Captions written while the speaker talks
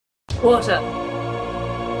Water.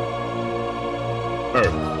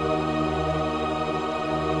 Earth.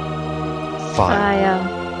 Fire.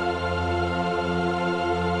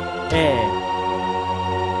 Air.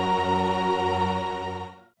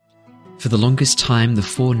 For the longest time, the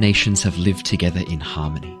four nations have lived together in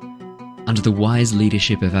harmony. Under the wise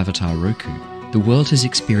leadership of Avatar Roku, the world has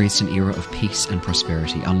experienced an era of peace and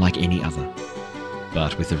prosperity unlike any other.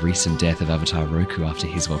 But with the recent death of Avatar Roku after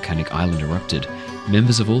his volcanic island erupted,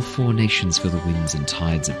 members of all four nations feel the winds and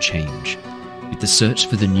tides of change. With the search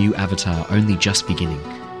for the new Avatar only just beginning,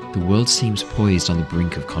 the world seems poised on the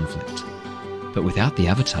brink of conflict. But without the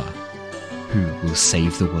Avatar, who will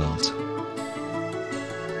save the world?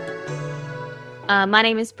 My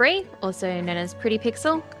name is Bree, also known as Pretty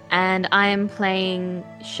Pixel, and I am playing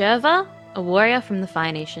Sherva, a warrior from the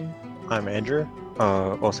Fire Nation. I'm Andrew,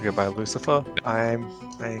 also go by Lucifer. I'm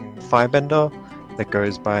playing Firebender that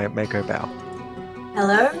goes by Mako Bao.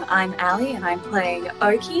 Hello, I'm Ali, and I'm playing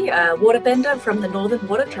Oki, a waterbender from the Northern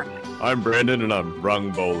Water Tribe. I'm Brandon, and I'm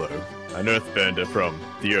Rung Bolo, an earthbender from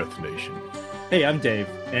the Earth Nation. Hey, I'm Dave,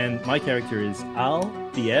 and my character is Al,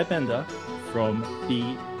 the airbender from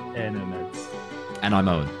the Embers. And I'm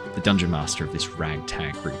Owen, the Dungeon Master of this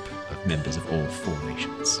ragtag group of members of all four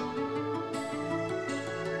nations.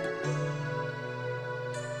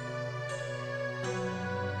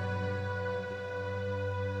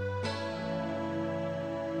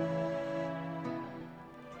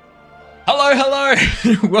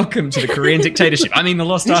 Hello! Welcome to the Korean dictatorship. I mean, the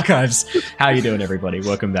Lost Archives. How are you doing, everybody?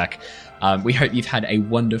 Welcome back. We hope you've had a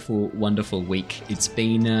wonderful, wonderful week. It's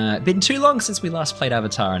been too long since we last played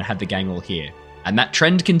Avatar and had the gang all here. And that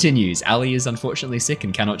trend continues. Ali is unfortunately sick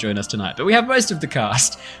and cannot join us tonight. But we have most of the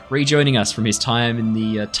cast rejoining us from his time in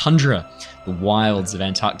the tundra, the wilds of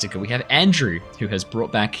Antarctica. We have Andrew, who has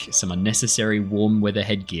brought back some unnecessary warm weather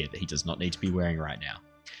headgear that he does not need to be wearing right now.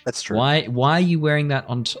 That's true. Why are you wearing that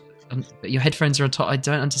on your headphones are on top? I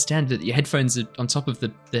don't understand that your headphones are on top of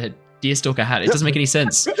the deerstalker hat. It doesn't make any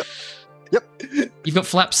sense. Yep. You've got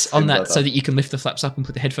flaps on that so that you can lift the flaps up and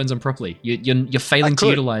put the headphones on properly. You're failing to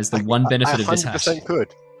utilize the one benefit of this hat. 100%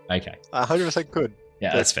 could. Okay. 100% could.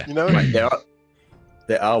 Yeah, that's fair. You know, Right,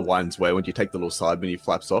 there are ones where when you take the little side menu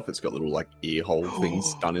flaps off, it's got little like ear hole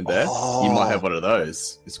things done in there. Oh. You might have one of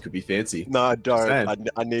those. This could be fancy. No, I don't.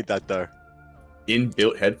 Stand. I need that though.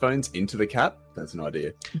 Inbuilt headphones into the cap. That's an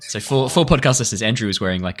idea. So for podcast listeners, Andrew is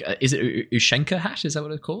wearing like, is it Ushenka hat? Is that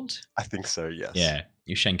what it's called? I think so, yes. Yeah,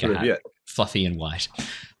 Ushenka hat, Yeah. fluffy and white.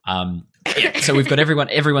 So we've got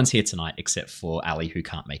everyone's here tonight except for Ali, who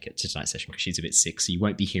can't make it to tonight's session because she's a bit sick. So you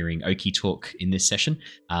won't be hearing Oki talk in this session.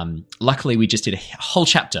 Luckily, we just did a whole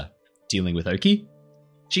chapter dealing with Oki.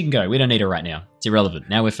 She can go. We don't need her right now. It's irrelevant.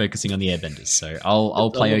 Now we're focusing on the airbenders. So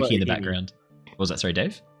I'll play Oki in the background. What was that? Sorry,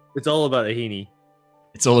 Dave? It's all about Ahini.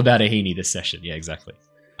 It's all about Ahini this session. Yeah, exactly.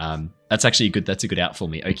 That's actually good. That's a good out for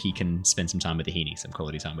me. Oki can spend some time with Ahini, some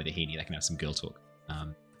quality time with Ahini. They can have some girl talk.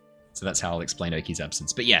 So that's how I'll explain Oki's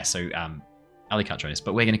absence. But yeah, so Ali can't join us,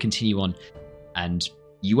 but we're going to continue on, and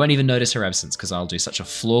you won't even notice her absence because I'll do such a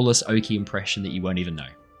flawless Oki impression that you won't even know.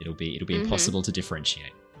 It'll be impossible to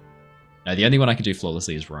differentiate. No, the only one I can do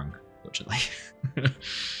flawlessly is Rung, fortunately.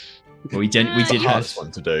 But we did have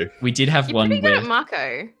one to do. We did have You're one pretty good where at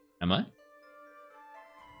Marco. Am I?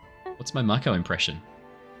 What's my Marco impression?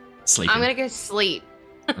 Sleeping. I'm gonna go sleep.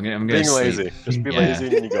 I'm gonna Being sleep. lazy. Just be Yeah.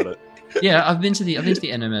 lazy and you got it. Yeah, I've been to the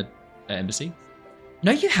embassy.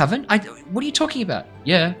 No, you haven't. What are you talking about?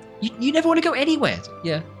 Yeah, you never want to go anywhere.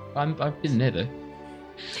 Yeah, I've been there though.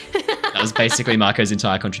 That was basically Marco's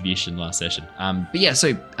entire contribution last session. But yeah,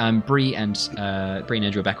 so Bree and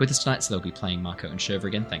Andrew are back with us tonight, so they'll be playing Marco and Sherva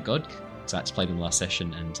again. Thank God, because I had to play them last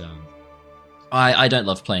session, and I don't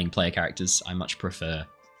love playing player characters. I much prefer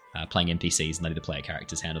playing NPCs and letting the player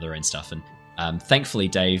characters handle their own stuff. And thankfully,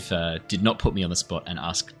 Dave did not put me on the spot and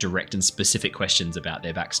ask direct and specific questions about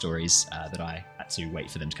their backstories that I had to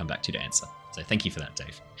wait for them to come back to answer. So thank you for that,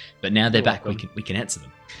 Dave. But now they're back, we can answer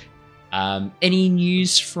them. Any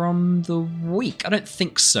news from the week? I don't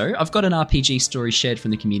think so. I've got an RPG story shared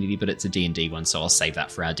from the community, but it's a D&D one, so I'll save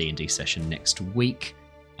that for our D&D session next week.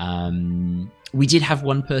 We did have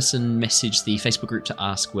one person message the Facebook group to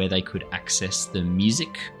ask where they could access the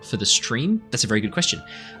music for the stream. That's a very good question.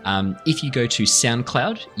 If you go to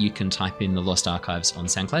SoundCloud, you can type in the Lost Archives on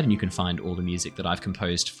SoundCloud and you can find all the music that I've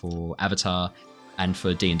composed for Avatar and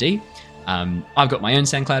for D&D. I've got my own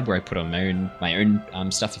SoundCloud where I put on my own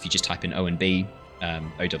stuff. If you just type in ONB,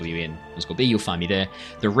 OWN_B, you'll find me there.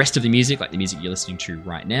 The rest of the music, like the music you're listening to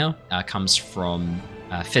right now, comes from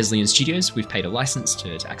Feslian Studios. We've paid a license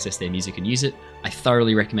to access their music and use it. I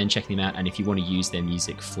thoroughly recommend checking them out, and if you want to use their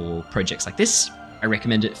music for projects like this, I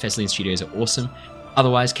recommend it. Feslian Studios are awesome.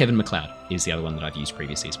 Otherwise, Kevin MacLeod is the other one that I've used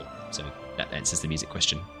previously as well. So that answers the music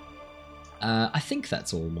question. I think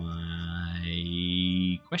that's all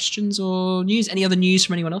my questions or news. Any other news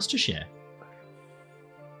from anyone else to share?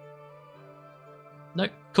 No?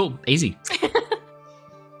 Cool. Easy.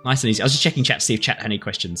 Nice and easy. I was just checking chat to see if chat had any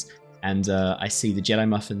questions. And I see the Jedi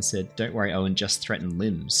Muffin said, "Don't worry, Owen, just threaten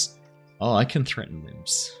limbs." Oh, I can threaten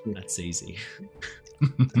limbs. That's easy.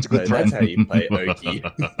 That's how you play Oki.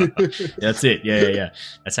 That's it. Yeah.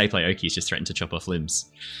 That's how you play Oki, is just threaten to chop off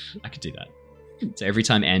limbs. I could do that. So every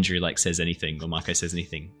time Andrew says anything or Marco says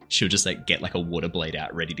anything, she'll just get a water blade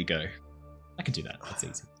out ready to go. I could do that. That's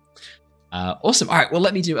easy. Awesome. All right. Well,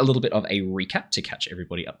 let me do a little bit of a recap to catch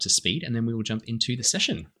everybody up to speed, and then we will jump into the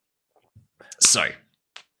session. So,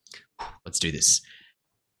 let's do this.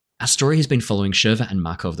 Our story has been following Shurva and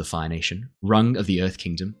Marco of the Fire Nation, Rung of the Earth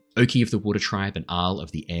Kingdom, Oki of the Water Tribe, and Aal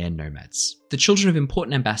of the Air Nomads. The children of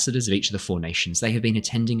important ambassadors of each of the 4 nations, they have been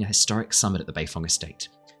attending a historic summit at the Beifong Estate.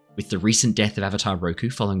 With the recent death of Avatar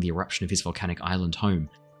Roku following the eruption of his volcanic island home,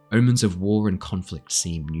 omens of war and conflict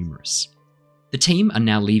seem numerous. The team are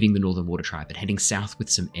now leaving the Northern Water Tribe and heading south with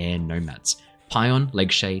some air nomads, Pion,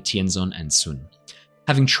 Legshay, Tienzon, and Sun.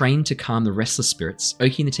 Having trained to calm the restless spirits,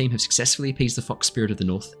 Oki and the team have successfully appeased the fox spirit of the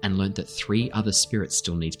north and learned that 3 other spirits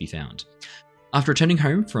still need to be found. After returning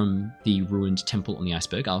home from the ruined temple on the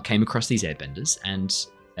iceberg, Al came across these airbenders, and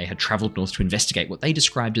they had travelled north to investigate what they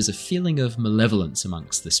described as a feeling of malevolence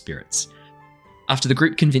amongst the spirits. After the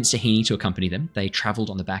group convinced Ahini to accompany them, they travelled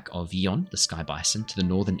on the back of Yon, the Sky Bison, to the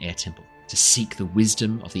Northern Air Temple to seek the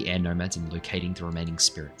wisdom of the air nomads in locating the remaining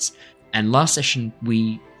spirits. And last session,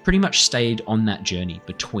 we pretty much stayed on that journey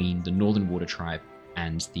between the Northern Water Tribe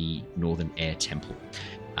and the Northern Air Temple.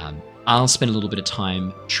 I'll spend a little bit of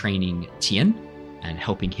time training Tien and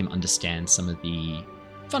helping him understand some of the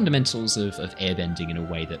fundamentals of airbending in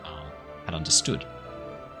a way that Al had understood,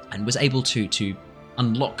 and was able to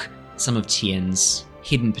unlock some of Tien's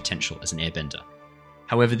hidden potential as an airbender.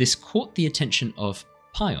 However, this caught the attention of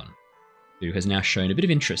Pion, who has now shown a bit of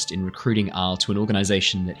interest in recruiting Al to an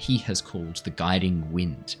organisation that he has called the Guiding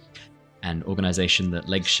Wind, an organisation that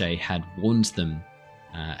Legshay had warned them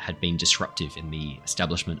had been disruptive in the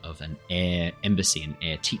establishment of an air embassy, an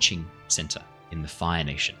air teaching centre in the Fire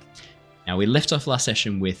Nation. Now, we left off last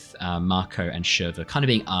session with Marco and Shurva kind of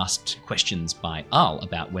being asked questions by Al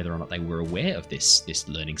about whether or not they were aware of this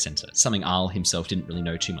learning centre, something Al himself didn't really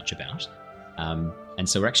know too much about. And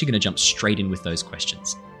so we're actually going to jump straight in with those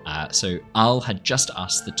questions. So Al had just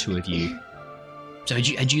asked the 2 of you, so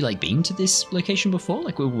had you been to this location before?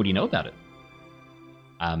 What do you know about it?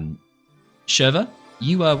 Shurva,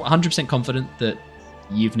 you are 100% confident that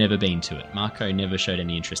you've never been to it. Marco never showed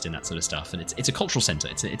any interest in that sort of stuff, and it's a cultural centre.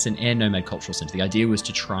 It's an air nomad cultural centre. The idea was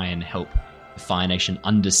to try and help the Fire Nation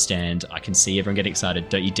understand. I can see everyone get excited.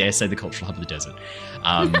 Don't you dare say the cultural hub of the desert.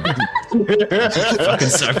 I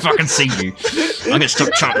fucking see you. I'm gonna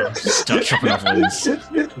start chopping off walls.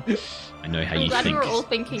 I know how you glad think. We're all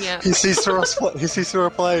thinking it. He sees through us. He sees through our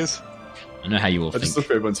plays. I know how you all I think. just look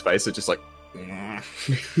at everyone's face. It's just like.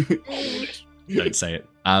 Don't say it.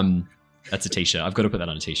 That's a t-shirt. I've got to put that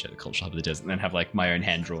on a t-shirt, the Cultural Hub of the Desert, and then have my own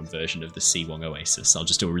hand-drawn version of the Seawong Oasis. I'll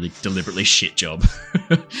just do a really deliberately shit job.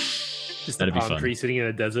 Just That'd a be palm fun. tree sitting in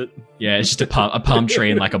a desert. Yeah, it's just a palm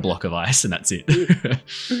tree and a block of ice, and that's it.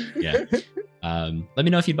 Yeah. Let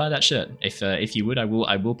me know if you'd buy that shirt. If you would, I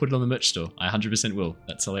will put it on the merch store. I 100% will.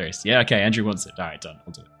 That's hilarious. Yeah, okay, Andrew wants it. All right, done.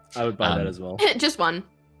 I'll do it. I would buy that as well. Just one.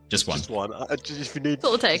 Just one. Just one. If you need, That's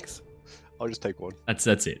all it takes. I'll just take one. That's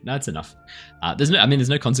it. No, that's enough. There's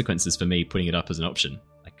no consequences for me putting it up as an option.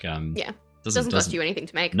 Yeah. Doesn't cost you anything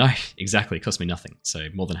to make. No, exactly. It cost me nothing. So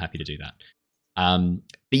more than happy to do that.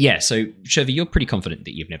 But yeah, so Shurva, you're pretty confident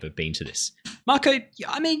that you've never been to this. Marco,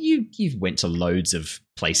 I mean, you've went to loads of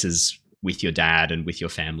places with your dad and with your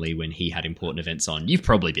family when he had important events on. You've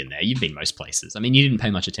probably been there. You've been most places. I mean, you didn't pay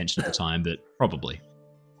much attention at the time, but probably.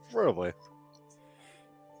 Probably.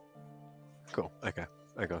 Cool. Okay.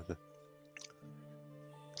 I got it.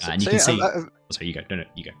 And you can see. Sorry, you go. No,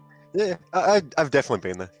 you go. Yeah, I've definitely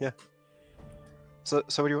been there. Yeah. So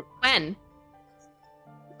what do you? When?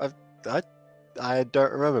 I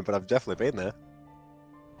don't remember, but I've definitely been there.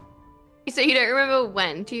 So you don't remember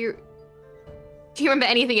when? Do you remember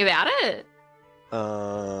anything about it?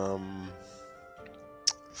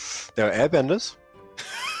 There were airbenders.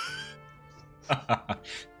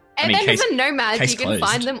 Airbenders and nomads, you can closed.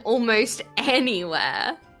 find them almost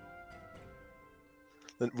anywhere.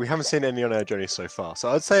 We haven't seen any on our journey so far,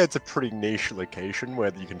 so I'd say it's a pretty niche location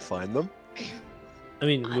where you can find them. I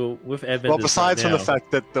mean, well, with Airbenders Well, besides right from the now-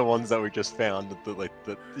 fact that the ones that we just found,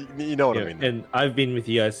 you know what I Yeah, mean. and I've been with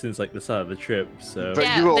you guys since like the start of the trip, so But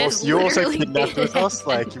Yeah, you there's also literally kidnapped with been- us.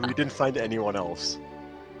 Like we didn't find anyone else.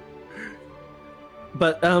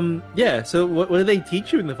 But yeah. So what do they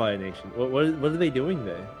teach you in the Fire Nation? What are they doing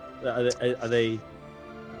there? Are they?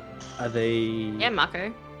 Yeah,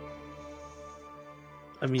 Mako.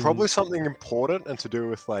 I mean, Probably something important and to do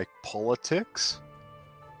with like politics.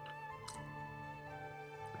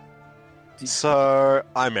 So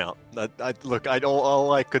I'm out.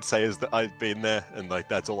 All I could say is that I've been there, and like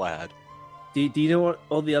that's all I had. Do you know what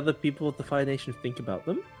all the other people of the Fire Nation think about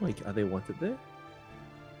them? Like, are they wanted there?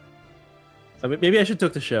 I mean, maybe I should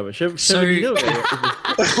talk to Sherva. So- you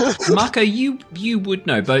know, Marco, you would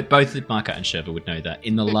know, both Marco and Sherva would know that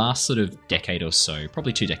in the last sort of decade or so,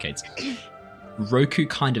 probably 2 decades, Roku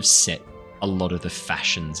kind of set a lot of the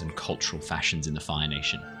fashions and cultural fashions in the Fire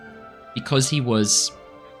Nation. Because he was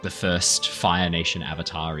the first Fire Nation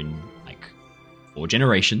avatar in like 4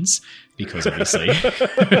 generations, because obviously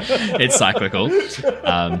it's cyclical.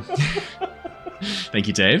 Thank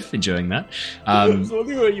you, Dave. Enjoying that. I was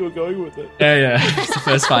wondering where you were going with it. Yeah. It's the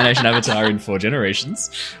first Fire Nation avatar in 4 generations.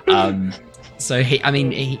 So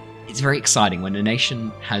it's very exciting when a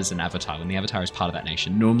nation has an avatar, when the avatar is part of that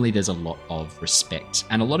nation. Normally there's a lot of respect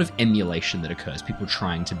and a lot of emulation that occurs, people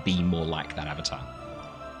trying to be more like that avatar.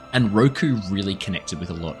 And Roku really connected with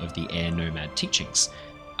a lot of the air nomad teachings.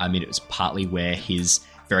 I mean, it was partly where his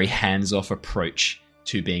very hands-off approach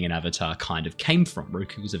to being an avatar kind of came from.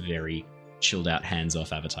 Roku was a very chilled out,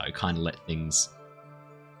 hands-off avatar who kind of let things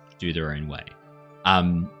do their own way.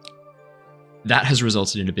 That has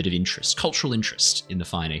resulted in a bit of interest, cultural interest in the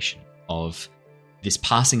Fire Nation, of this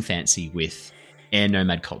passing fancy with air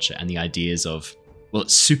nomad culture and the ideas of, well,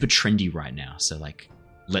 it's super trendy right now, so like,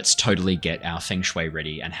 let's totally get our feng shui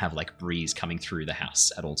ready and have like breeze coming through the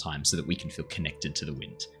house at all times so that we can feel connected to the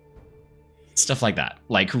wind. Stuff like that.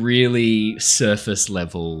 Like really surface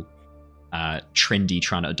level, trendy,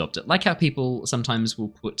 trying to adopt it. Like how people sometimes will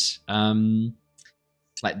put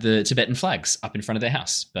like the Tibetan flags up in front of their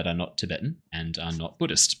house, but are not Tibetan and are not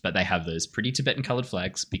Buddhist, but they have those pretty Tibetan colored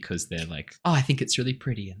flags because they're like, oh, I think it's really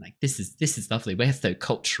pretty, and like this is lovely. We're so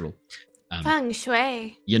cultural. Feng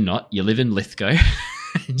Shui. You're not. You live in Lithgow.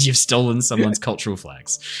 You've stolen someone's cultural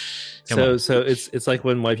flags. Come on. So it's like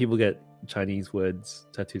when white people get Chinese words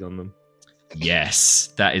tattooed on them.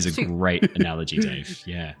 Yes, that is a great analogy, Dave.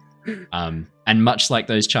 Yeah. And much like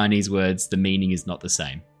those Chinese words, the meaning is not the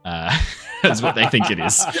same as what they think it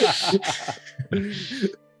is.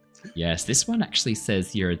 Yes, this one actually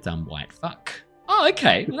says you're a dumb white fuck. Oh,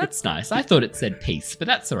 okay. Well, that's nice. I thought it said peace, but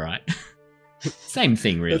that's all right. Same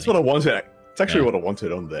thing, really. That's what I wanted. It's actually Yeah. what I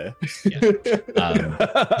wanted on there.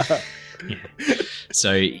 Yeah.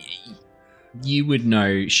 So you would know,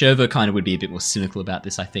 Sherva kind of would be a bit more cynical about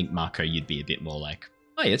this. I think Marco, you'd be a bit more like,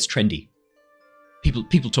 oh yeah, it's trendy.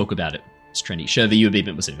 People talk about it. It's trendy. Sherva, you would be a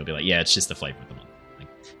bit more cynical. Be like, yeah, it's just the flavor of the month. Like,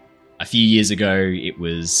 a few years ago, it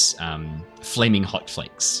was flaming hot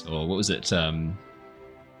flakes, or what was it?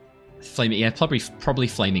 Flaming, yeah, probably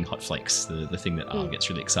flaming hot flakes. The thing that Arl gets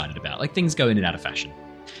really excited about. Like things go in and out of fashion.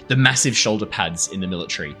 The massive shoulder pads in the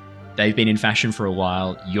military. They've been in fashion for a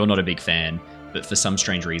while. You're not a big fan, but for some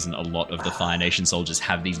strange reason, a lot of the Fire Nation soldiers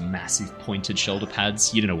have these massive pointed shoulder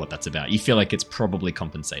pads. You don't know what that's about. You feel like it's probably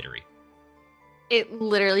compensatory. It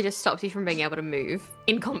literally just stops you from being able to move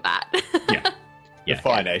in combat. Yeah. The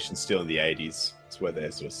Fire Nation's still in the 80s. It's where they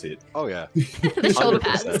sort of sit. Oh yeah, The shoulder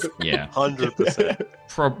pads. Yeah.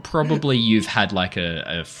 100%. Probably you've had like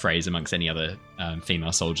a phrase amongst any other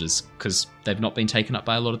female soldiers because they've not been taken up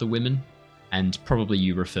by a lot of the women, and probably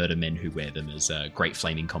you refer to men who wear them as great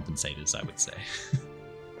flaming compensators, I would say.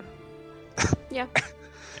 Yeah.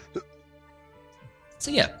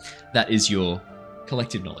 So yeah, that is your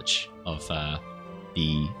collective knowledge of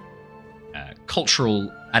the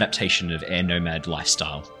cultural adaptation of air nomad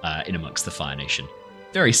lifestyle in amongst the Fire Nation.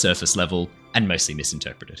 Very surface level and mostly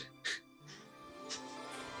misinterpreted.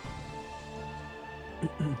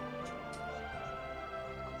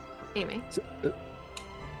 Anyway. So,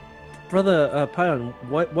 Brother Pion,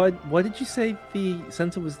 why did you say the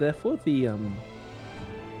center was there for? The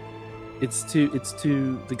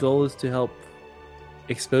the goal is to help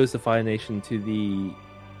expose the Fire Nation to the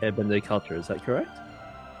Airbender culture. Is that correct?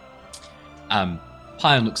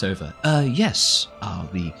 Pion looks over. Yes.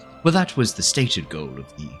 That was the stated goal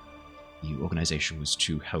of the organization, was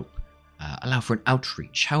to help allow for an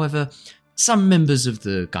outreach. However, some members of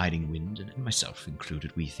the Guiding Wind, and myself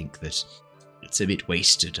included, we think that it's a bit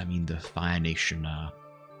wasted. I mean, the Fire Nation are,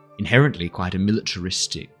 inherently quite a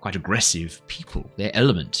militaristic, quite aggressive people. Their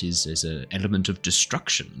element is an element of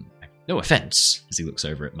destruction. No offense, as he looks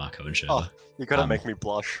over at Marco and Sherva. Oh, you're gonna make me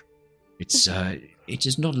blush. It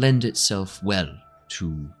does not lend itself well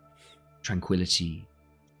to tranquility,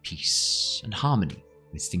 peace, and harmony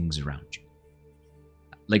with things around you.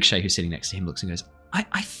 Legshay, who's sitting next to him, looks and goes,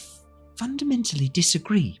 I fundamentally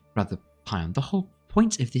disagree, Brother Pion. The whole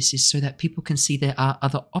point of this is so that people can see there are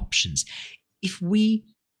other options. If we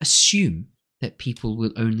assume that people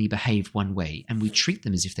will only behave one way, and we treat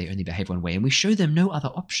them as if they only behave one way, and we show them no other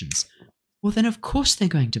options, well then of course they're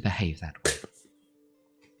going to behave that way.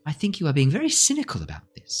 I think you are being very cynical about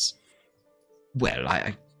this. Well,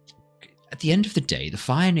 at the end of the day, the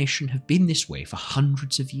Fire Nation have been this way for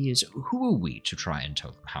hundreds of years. Who are we to try and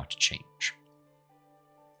tell them how to change?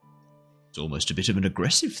 It's almost a bit of an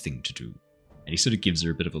aggressive thing to do. And he sort of gives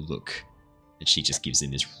her a bit of a look. And she just gives him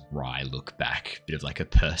this wry look back. A bit of like a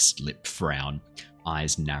pursed lip frown.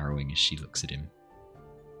 Eyes narrowing as she looks at him.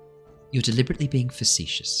 You're deliberately being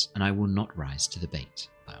facetious, and I will not rise to the bait.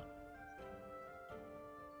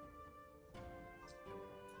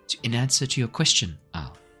 In answer to your question,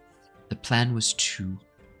 Al, the plan was to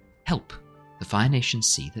help the Fire Nation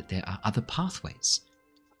see that there are other pathways.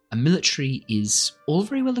 A military is all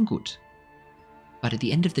very well and good, but at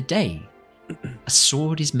the end of the day, a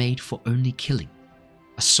sword is made for only killing.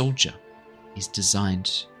 A soldier is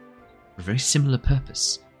designed for a very similar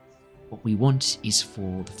purpose. What we want is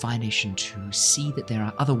for the Fire Nation to see that there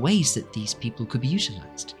are other ways that these people could be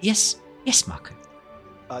utilized. Yes, Marco.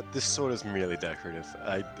 This sword is merely decorative.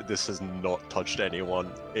 This has not touched anyone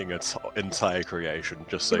in its entire creation,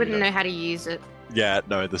 just so You you wouldn't know. know how to use it. Yeah,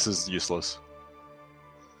 no, this is useless.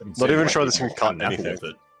 So Not even like sure this can you cut can apple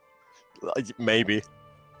anything. with it. Maybe.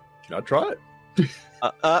 Can I try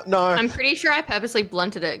it? No. I'm pretty sure I purposely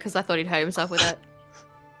blunted it because I thought he'd hurt himself with it.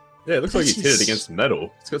 Yeah, it looks like This he's hit is- it against metal.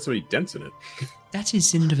 It's got so many dents in it. That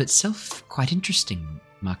is in and of itself quite interesting,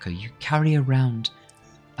 Marco. You carry around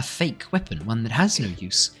a fake weapon, one that has no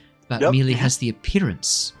use, but Yep. merely has the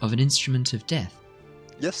appearance of an instrument of death.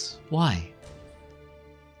 Yes. Why?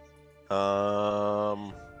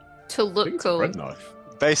 To I think look it's a cool. bread knife.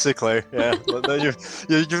 Basically, yeah.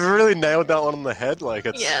 You've really nailed that one on the head. Like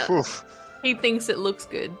it's. Yeah. Oof. He thinks it looks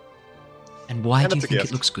good. And why And do you it's a think it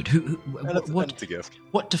gift. looks good? And What it's a gift.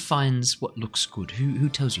 what defines what looks good? Who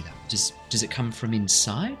tells you that? Does it come from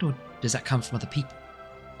inside, or does that come from other people?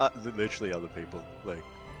 Literally other people. Like.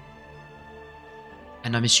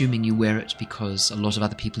 And I'm assuming you wear it because a lot of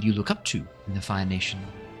other people you look up to in the Fire Nation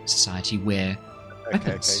society wear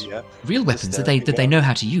weapons. Okay, yeah. Real weapons that they know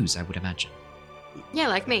how to use, I would imagine. Yeah,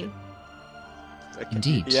 like me. Okay,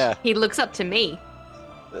 Indeed. Yeah. He looks up to me.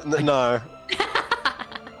 No,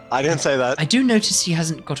 I didn't say that. I do notice he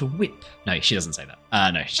hasn't got a whip. No, she doesn't say that.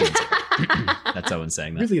 No, she doesn't say that. That's Owen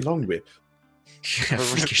saying that. Really long whip.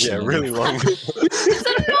 Freakishly Yeah, long really whip. long. It's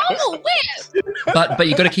a normal whip! But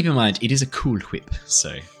you got to keep in mind, it is a cool whip,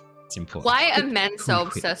 so it's important. Why are men so Cool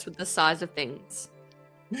whip. obsessed with the size of things?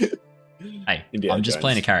 Hey, Indiana I'm just Jones.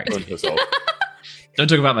 playing a character. Run for herself. Don't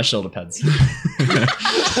talk about my shoulder pads.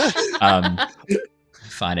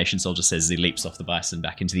 Fire Nation soldier says as he leaps off the bison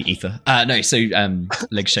back into the ether.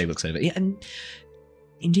 Legshay looks over. Yeah, and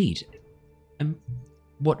indeed.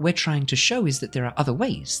 What we're trying to show is that there are other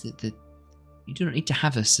ways. That you do not need to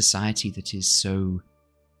have a society that is so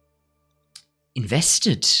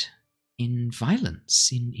invested in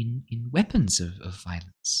violence, in weapons of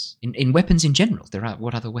violence, in weapons in general.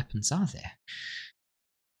 What other weapons are there?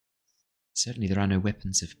 Certainly there are no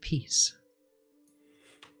weapons of peace.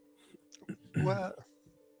 Well,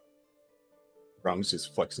 Rung's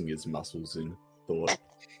just flexing his muscles in thought.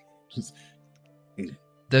 Just,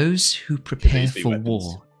 Those who prepare these be for weapons?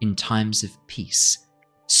 war in times of peace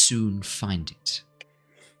soon find it.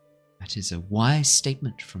 That is a wise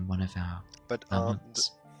statement from one of our but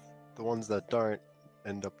monks. the ones that don't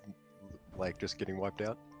end up like just getting wiped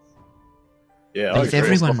out. yeah, But I if agree.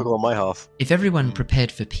 everyone- Philosophical on my half. If everyone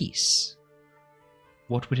prepared for peace,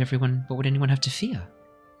 what would anyone have to fear?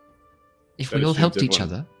 If That we all assumes helped each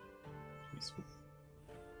everyone- other,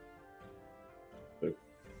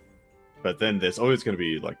 But then there's always going to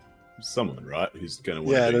be like someone, right, who's going to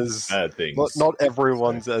want Yeah, to do there's bad things. Not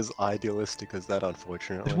everyone's as idealistic as that,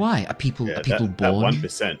 unfortunately. but why are people Yeah, are people that born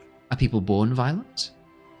 1%. are people born violent?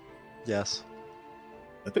 Yes.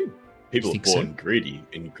 I think people You are think so? born greedy,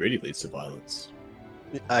 and greedy leads to violence.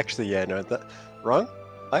 Actually, yeah, no, that wrong.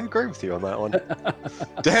 I agree with you on that one.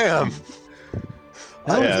 Damn.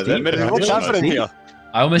 Yeah, that made it What's real happening nice. here?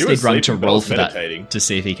 I almost You were need Rung to sleeping, but I roll was for meditating. that to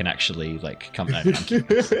see if he can actually like come. No, I'm kidding.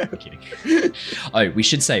 I'm kidding. Oh, we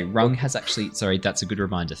should say Rung has actually. Sorry, that's a good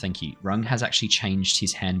reminder. Thank you. Rung has actually changed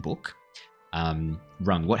his handbook. Rung,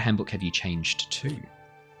 what handbook have you changed to?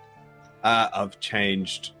 I've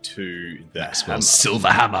changed to the Maxwell's hammer. Silver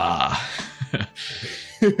Hammer.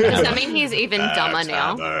 Does that mean he's even dumber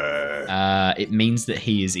now? Hammer. It means that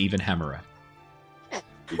he is even hammerer.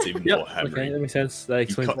 It's even Yep. more hammering. Okay, that makes sense. That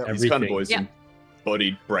explains He's everything. kind of always Yeah.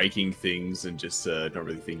 embodied breaking things and just not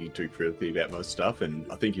really thinking too critically about most stuff. And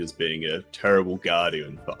I think he was being a terrible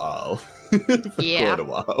guardian for Arl for Yeah. quite a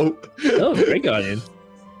while. Oh, great guardian.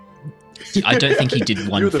 I don't think he did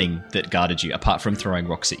one You're the- thing that guarded you, apart from throwing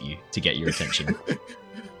rocks at you to get your attention.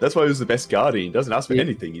 That's why he was the best guardian. He doesn't ask for Yeah.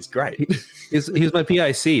 anything. He's great. He was my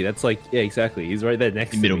PIC. That's like, yeah, exactly. He's right there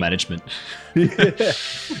next Middle to me. management.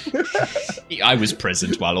 I was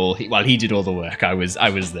present while he did all the work. I was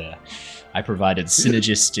there. I provided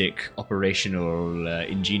synergistic, operational,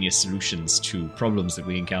 ingenious solutions to problems that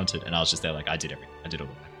we encountered, and I was just there like I did everything. I did all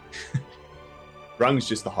the work. Rung's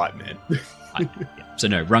just the hype man. Yeah. So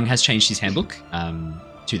no, Rung has changed his handbook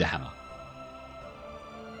to the hammer.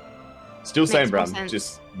 Still Makes same more Rung, sense.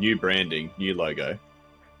 just new branding, new logo.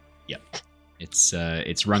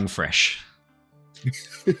 It's Rung fresh.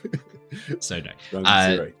 So no. Rung Uh,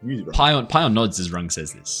 zero. New Rung. Pion nods as Rung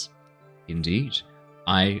says this. Indeed.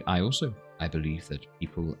 I also believe that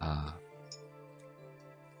people are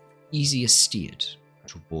easier steered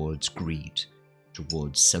towards greed,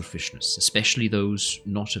 towards selfishness, especially those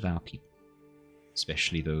not of our people,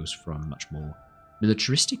 especially those from much more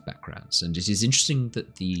militaristic backgrounds. And it is interesting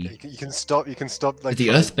that You can stop. You can stop. Like the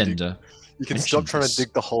trying to dig- Earthbender. You can stop mentioned trying this. to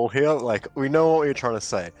dig the hole here. Like we know what you're trying to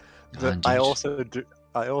say, but Indeed.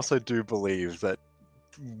 I also do believe that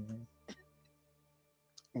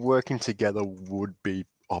working together would be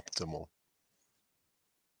optimal.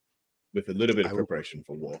 With a little bit of I will- preparation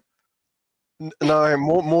for war. No,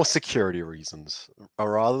 more security reasons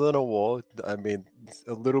rather than a war. I mean,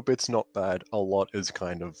 a little bit's not bad. A lot is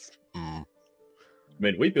kind of. I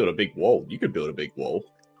mean, we built a big wall. You could build a big wall.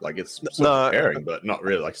 Like, it's sort No, of preparing, but not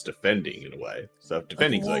really, like, it's defending in a way. So if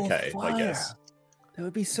defending's wall of okay, I fire. guess. That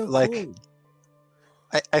would be so Like- cool.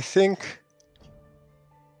 I think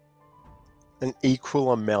an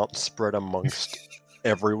equal amount spread amongst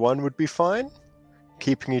everyone would be fine,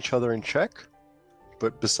 keeping each other in check.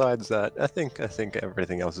 But besides that, I think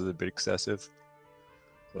everything else is a bit excessive.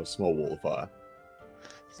 A small wall of fire.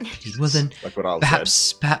 Well then, Like what I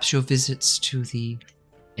said. perhaps your visits to the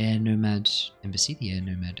Air Nomad Embassy, the Air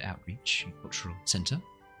Nomad Outreach and Cultural Center,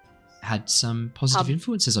 had some positive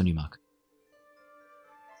influences on you, Mark.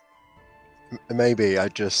 Maybe I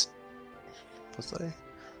just was I?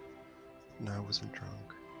 No, I wasn't drunk.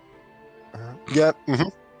 Yeah.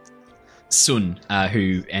 Sun,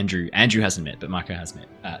 who Andrew hasn't met, but Marco has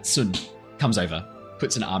met. Sun comes over,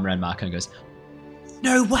 puts an arm around Marco and goes,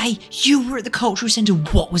 "No way! You were at the cultural center.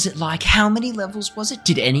 What was it like? How many levels was it?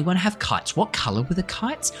 Did anyone have kites? What color were the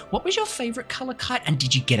kites? What was your favorite color kite? And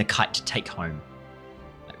did you get a kite to take home?"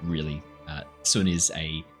 Like, really, Sun is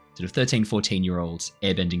a sort of 13, 14-year-old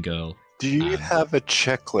airbending girl. Do you have a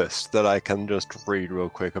checklist that I can just read real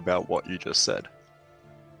quick about what you just said?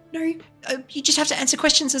 No, you just have to answer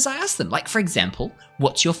questions as I ask them. Like, for example,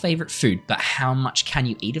 what's your favorite food, but how much can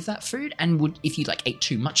you eat of that food? And if you like ate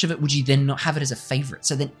too much of it, would you then not have it as a favorite?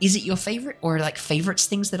 So then is it your favorite, or like favorites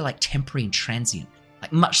things that are like temporary and transient?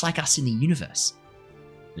 Like much like us in the universe.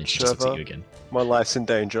 And then she just looks at Trevor? you again. My life's in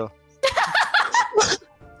danger.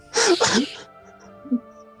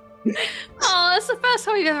 Oh, that's the first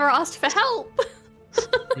time you've ever asked for help.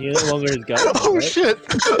 He no longer is God. Oh right? shit!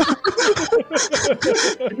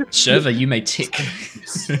 Sherva, you may tick.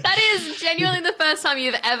 That is genuinely the first time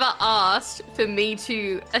you've ever asked for me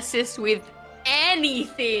to assist with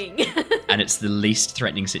anything. And it's the least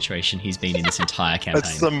threatening situation he's been in this entire campaign.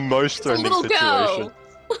 That's the most A threatening little situation. girl.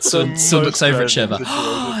 Sun most looks over at threatening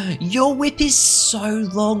Sherva. Your whip is so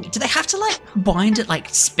long. Do they have to like bind it like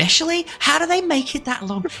specially? How do they make it that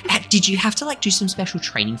long? Did you have to like do some special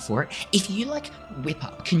training for it? If you like whip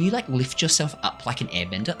up, can you like lift yourself up like an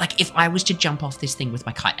airbender? Like if I was to jump off this thing with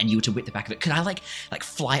my kite and you were to whip the back of it, could I like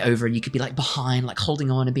fly over and you could be like behind, like holding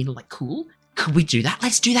on and being like cool? Could we do that?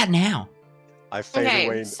 Let's do that now. I fade Okay,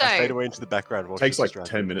 away. so- I fade away into the background. While Takes she's like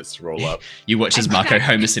distracted. 10 minutes to roll up. You watch as Marco Okay.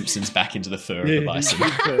 Homer Simpsons back into the fur of the bison.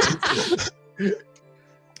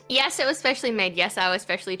 Yes, it was specially made. Yes, I was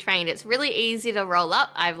specially trained. It's really easy to roll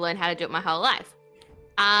up. I've learned how to do it my whole life.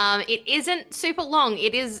 It isn't super long.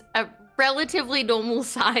 It is a relatively normal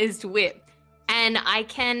sized whip. And I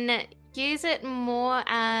can use it more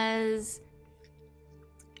as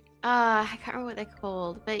I can't remember what they're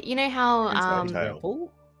called, but you know how Tail.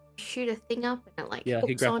 Grapple? shoot a thing up and it like Yeah, I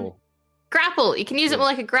think hooks on. grapple. Grapple. You can use it Yeah. more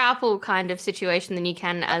like a grapple kind of situation than you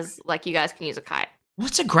can as like you guys can use a kite.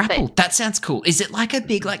 What's a grapple? That sounds cool. Is it like a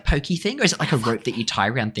big like pokey thing, or is it like a rope that you tie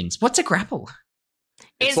around things? What's a grapple?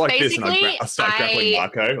 It's like this, and I start grappling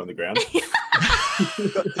Marco on the ground.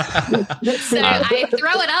 So I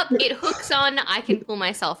throw it up, it hooks on, I can pull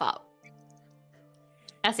myself up.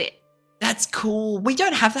 That's it. That's cool. We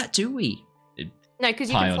don't have that, do we? No, because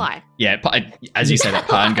you Pion. can fly. Yeah, as you say that,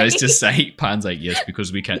 Pion goes to say, Pion's like, yes,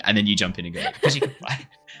 because we can, and then you jump in and go, because you can fly.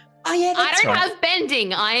 Oh yeah, I that's don't right. have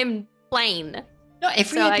bending. I am plain. Not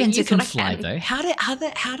every so I airbender use can what I fly can. though. How do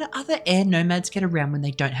other air nomads get around when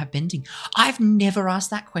they don't have bending? I've never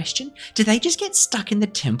asked that question. Do they just get stuck in the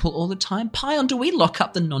temple all the time? Pion, do we lock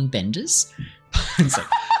up the non-benders? It's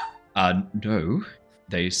like, no.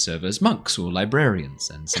 They serve as monks or librarians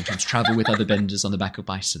and sometimes travel with other benders on the back of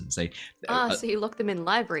bisons. They So you lock them in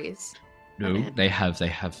libraries. no, they have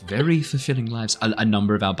very fulfilling lives. A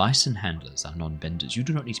number of our bison handlers are non-benders. You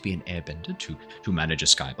do not need to be an airbender to manage a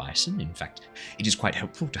sky bison. In fact, it is quite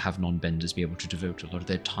helpful to have non-benders be able to devote a lot of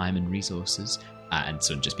their time and resources. And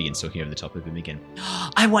Sun just begins talking over the top of him again.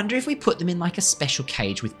 I wonder if we put them in like a special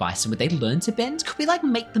cage with bison, would they learn to bend? Could we like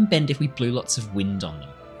make them bend if we blew lots of wind on them?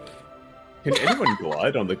 Can anyone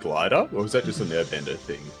glide on the glider, or is that just an airbender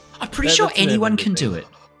thing? I'm pretty That's sure an anyone airbender can do thing. it.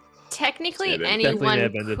 Technically, Yeah, anyone definitely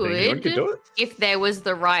an airbender thing. Anyone could can do it? if there was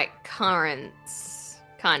the right currents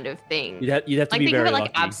kind of thing. You'd have to Like be think of very it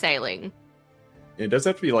like lucky. abseiling. It does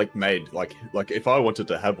have to be like made like if I wanted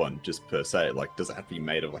to have one just per se, like does it have to be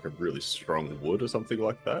made of like a really strong wood or something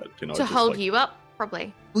like that? You know, To just, hold like- you up,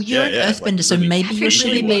 probably. Well, you're Yeah, an yeah, earthbender, like so really- maybe you should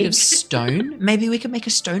be really made wood. of stone. Maybe we could make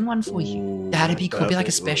a stone one for you. Ooh, That'd be cool. Be like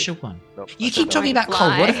a that'd special one. Nope, You I keep think talking Don't about coal.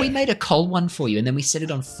 What if fly. we made a coal one for you and then we set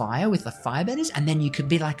it on fire with the firebenders and then you could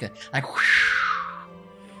be like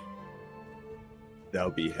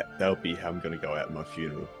that'll be how I'm gonna go out at my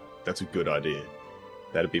funeral. That's a good idea.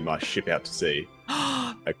 That'd be my ship out to sea.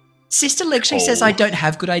 Sister Legshay says I don't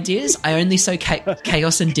have good ideas. I only sow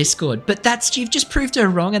chaos and discord. But you've just proved her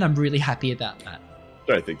wrong and I'm really happy about that.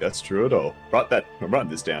 Don't think that's true at all. I'm writing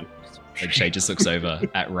this down. Legshay just looks over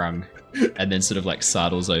at Rung and then sort of like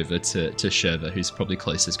sidles over to Sherva, who's probably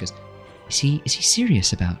closest, goes, Is he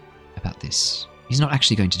serious about this? He's not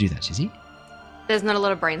actually going to do that, is he? There's not a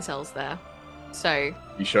lot of brain cells there. So,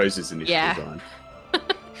 He shows his initial Yeah. design.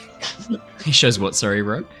 He shows what, sorry,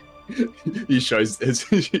 Rogue? He shows, as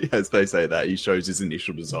they say that, he shows his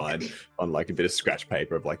initial design on like a bit of scratch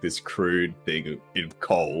paper of like this crude thing in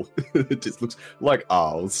coal. It just looks like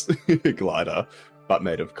Arl's glider, but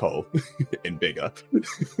made of coal and bigger.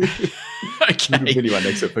 Okay. Anyone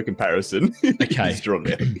next up for comparison. Okay. He's drawn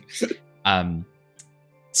there.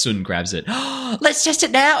 Sun grabs it. Let's test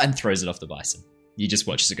it now and throws it off the bison. You just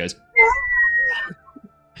watch as it goes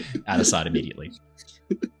out of sight immediately.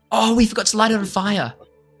 Oh, we forgot to light it on fire.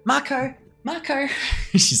 Marco.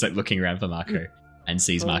 She's like looking around for Marco and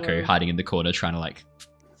sees Marco hiding in the corner trying to like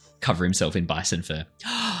cover himself in bison fur.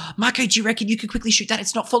 Marco, do you reckon you could quickly shoot that?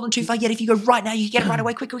 It's not fallen too far yet. If you go right now, you can get it right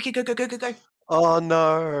away. Quick, go. Oh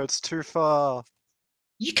no, it's too far.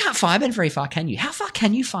 You can't firebend very far, can you? How far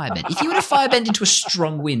can you firebend? If you were to firebend into a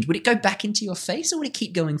strong wind, would it go back into your face or would it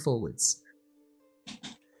keep going forwards?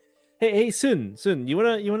 Hey, Sun, you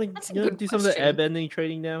wanna That's a good do some of the question. airbending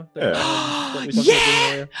training now? Yeah. that we talked about doing Yeah!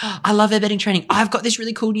 earlier? I love airbending training. I've got this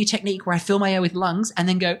really cool new technique where I fill my air with lungs and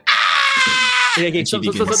then go, ah! Yeah, okay, And she stop,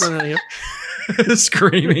 begins no, here.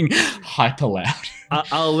 screaming hyper loud.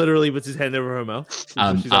 I'll literally put his hand over her mouth. She's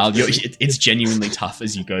upstairs. It's genuinely tough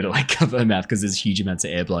as you go to like cover her mouth because there's huge amounts of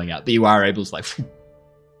air blowing out, but you are able to like,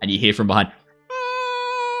 and you hear from behind,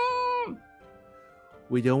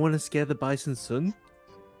 We don't want to scare the bison, Sun.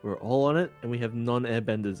 We're all on it, and we have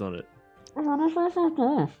non-airbenders on it. I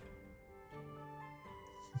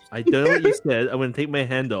don't know what you said. I'm going to take my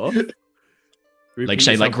hand off. like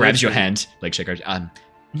Shay like grabs your hand. Like Shay goes,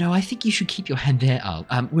 no, I think you should keep your hand there, Al.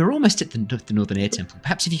 We're almost at the Northern Air Temple.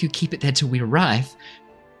 Perhaps if you could keep it there till we arrive.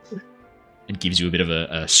 And gives you a bit of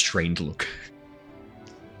a strained look.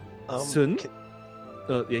 Sun?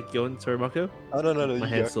 Oh, yeah, go on. Sorry, Marco. Oh no, My you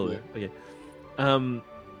hand's go. still there. Okay.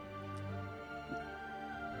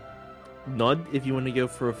 Nod if you want to go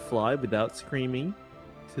for a fly without screaming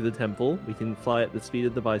to the temple. We can fly at the speed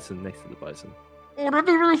of the bison next to the bison. That'd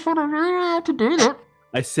be really fun. I really like to do that.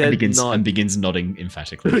 I said nod. And begins nodding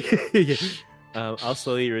emphatically. Yeah. I'll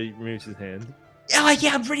slowly remove his hand. Oh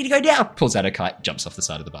yeah, I'm ready to go now. Pulls out a kite, jumps off the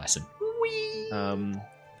side of the bison.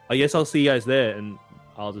 I guess I'll see you guys there, and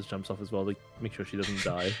I'll just jump off as well to make sure she doesn't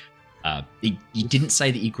die. You didn't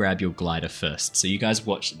say that you grab your glider first, so you guys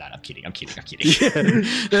watch that. I'm kidding.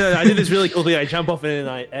 No, I did this really cool thing. I jump off it and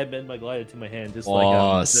I airbend my glider to my hand, just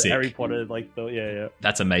like sick. Harry Potter. Yeah.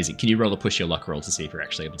 That's amazing. Can you roll a push your luck roll to see if you're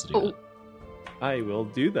actually able to do that? I will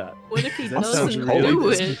do that. What if he That doesn't sounds do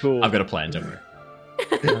really it? cool. I've got a plan. Don't worry.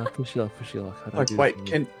 Yeah, push your luck. How do I Like, do wait, this?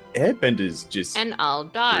 can airbenders just And I'll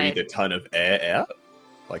die. breathe a ton of air out?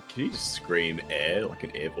 Like, can you just scream air like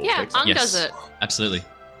an air Yeah, vortex? Ung Yes. does it. Absolutely.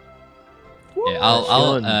 Yeah,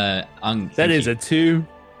 I'll Ung. That thank is you. a 2.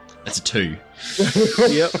 That's a 2.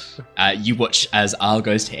 Yep. You watch as Al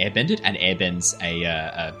goes to airbend it and airbends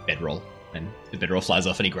a bedroll, and the bedroll flies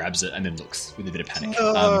off and he grabs it and then looks with a bit of panic.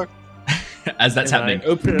 As that's And happening, I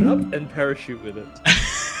open it up and parachute with it.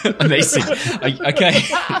 amazing. Okay,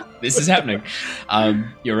 this is happening.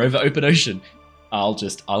 You're over open ocean. I'll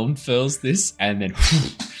unfurls this and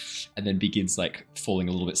then begins like falling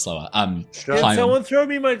a little bit slower. Can Pion- someone throw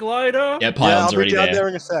me my glider? Yeah, I'll Pion's be already down there. there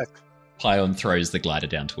in a sec. Pion throws the glider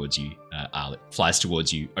down towards you. It flies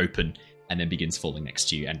towards you, open, and then begins falling next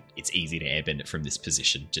to you. And it's easy to airbend it from this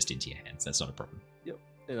position just into your hands. That's not a problem.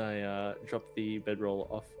 And I drop the bedroll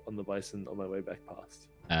off on the bison on my way back past.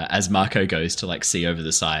 As Marco goes to like see over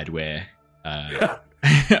the side where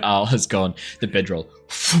Al has gone, the bedroll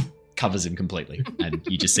covers him completely, and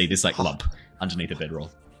you just see this like lump underneath the bedroll.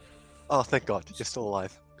 Oh, thank God, you're still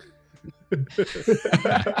alive.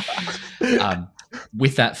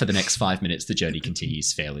 With that, for the next 5 minutes, the journey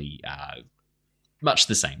continues fairly much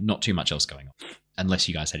the same. Not too much else going on, unless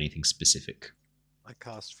you guys had anything specific. I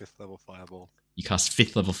cast 5th level Fireball. You cast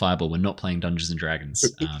 5th level Fireball. We're not playing Dungeons and Dragons.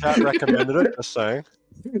 Chat recommended it, just saying.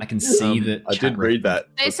 I can see that. I chat did read that.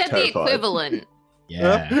 They Was said terrified. the equivalent.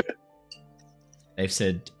 Yeah. They've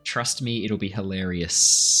said, trust me, it'll be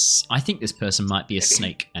hilarious. I think this person might be a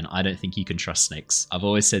snake, and I don't think you can trust snakes. I've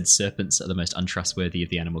always said serpents are the most untrustworthy of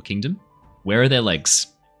the animal kingdom. Where are their legs?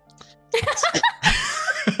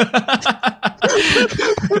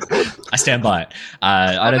 I stand by it.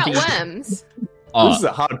 I What don't about think you can- worms? Oh, This is a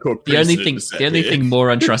hardcore. the only precedent thing more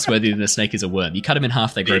untrustworthy than a snake is a worm. You cut them in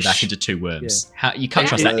half, they grow Fish. back into 2 worms. How you can't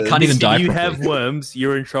trust Yeah. that? You can't even die. If you properly. have worms,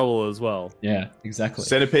 you're in trouble as well. Yeah, exactly.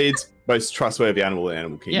 Centipedes, most trustworthy animal in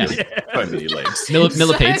Animal Kingdom. So many legs.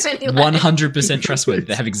 Millipedes, So many legs. 100% trustworthy.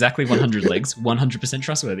 They have exactly 100 legs, 100%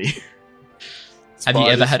 trustworthy. Have you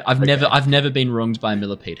ever had? I've never been wronged by a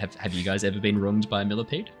millipede. Have you guys ever been wronged by a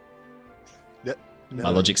millipede? No. My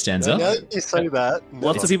logic stands Now up. that you say that.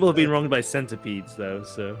 Lots of people have been wronged by centipedes, though.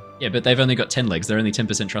 So Yeah, but they've only got 10 legs. They're only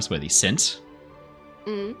 10% trustworthy. Cent?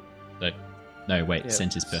 Mm. No, wait. yeah.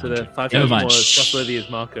 Cent is per so they're 100. 5 Never times more mind. Shh. trustworthy as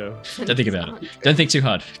Marco. Don't think about it. Don't think too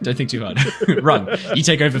hard. Don't think too hard. Run. You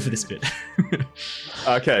take over for this bit.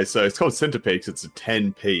 Okay, so it's called centipede because it's a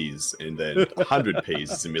 10 Ps, and then 100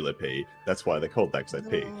 Ps is a millipede. That's why they're called that, because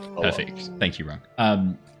they pee. a lot. Perfect. Thank you,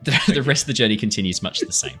 Rung. The rest of the journey continues much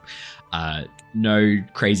the same. No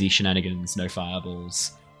crazy shenanigans, no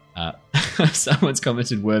fireballs. Someone's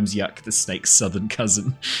commented, "Worms yuck, the snake's southern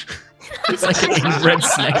cousin." It's like an inbred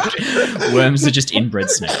snake. Worms are just inbred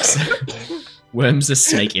snakes. Worms are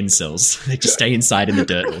snake incels. They just stay inside in the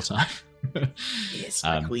dirt all the time. Yes,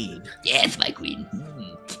 queen. Yes, my queen.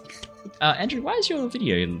 Andrew, why is your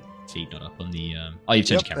video feed not up on the? Oh, you've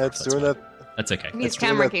turned your camera off. It's That's doing fine. that. That's okay. His That's really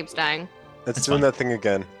camera not- keeps dying. It's That's doing fine. that thing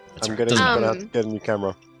again. That's I'm right. gonna Doesn't- have to get a new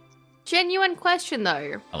camera. Genuine question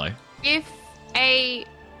though. Hello. If a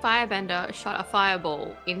firebender shot a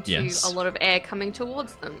fireball into Yes. a lot of air coming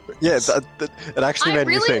towards them, Yeah, it actually I made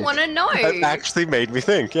me really think. want to know. It actually made me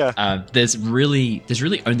think. Yeah. There's really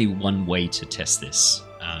only one way to test this,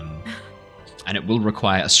 and it will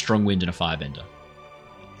require a strong wind and a firebender.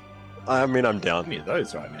 I mean, I'm down. How many of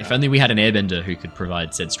those right now? If only we had an airbender who could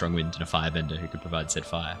provide said strong wind and a firebender who could provide said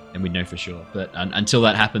fire, then we'd know for sure. But until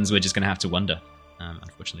that happens, we're just going to have to wonder.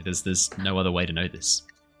 Unfortunately, there's no other way to know this.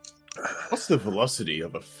 What's the velocity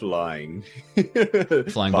of a flying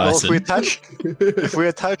Flying Well, bison. if we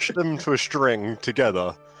attach them to a string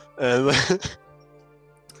together, and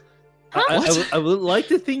I would like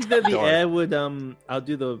to think that the Darn. air would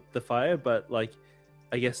outdo the fire, but like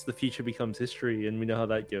I guess the future becomes history, and we know how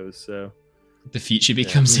that goes. So The future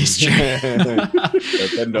becomes history. Then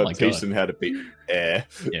Oh not my teach God. them how to beat air.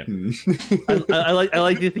 Yeah. I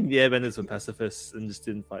like to think the airbenders were pacifists and just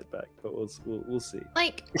didn't fight back, but we'll see.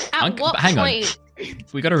 Like, at what Hang on. point?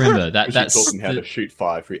 We got to remember We that should that's taught them how the- to shoot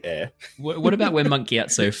fire through air. What about where Monk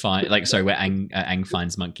Gyatso where Aang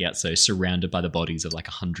finds Monk Gyatso surrounded by the bodies of like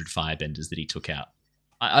 100 firebenders that he took out?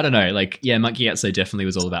 I don't know. Like, yeah, Monk Gyatso definitely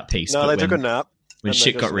was all about peace. no, but they took a when, nap. when and they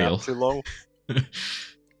shit just got real, napped too long.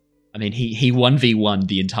 I mean, he 1v1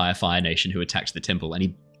 the entire Fire Nation who attacked the temple, and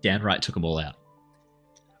he downright took them all out.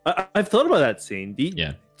 I've thought about that scene.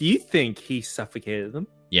 Do you think he suffocated them?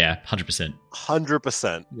 Yeah, 100%.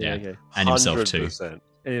 100%. Yeah. Okay. And himself too. 100%.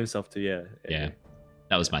 And himself too. Yeah. Yeah.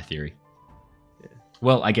 That was my theory. Yeah.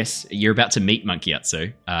 Well, I guess you're about to meet Monkey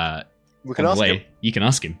Atsu. We can ask him. You can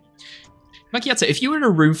ask him. Monkey Atsu, if you were in a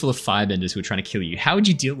room full of firebenders who were trying to kill you, how would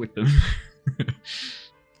you deal with them?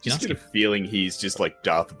 Just get a feling he's just like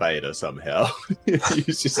Darth Vader somehow.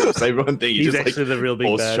 He's just say one thing, he He's just actually like the real big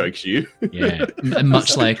force bad. chokes you. Yeah, and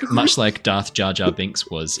much like Darth Jar Jar Binks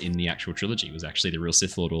was in the actual trilogy, was actually the real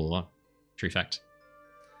Sith Lord all along. True fact.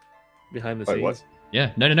 Behind the Wait, scenes. what?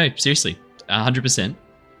 Yeah, no, seriously, 100%.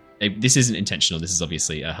 This isn't intentional. This is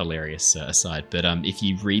obviously a hilarious aside. But if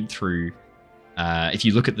you read through, if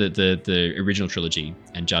you look at the original trilogy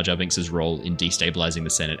and Jar Jar Binks' role in destabilizing the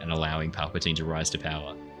Senate and allowing Palpatine to rise to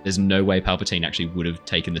power, there's no way Palpatine actually would have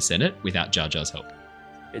taken the Senate without Jar Jar's help.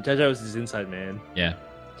 Yeah, Jar Jar was his inside man. Yeah.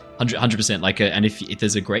 100%. Like, and if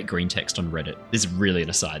there's a great green text on Reddit, this is really an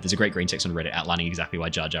aside. There's a great green text on Reddit outlining exactly why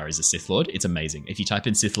Jar Jar is a Sith Lord. It's amazing. If you type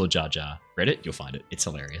in Sith Lord Jar Jar Reddit, you'll find it. It's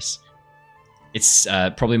hilarious. It's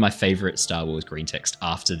probably my favorite Star Wars green text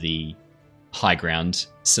after the high ground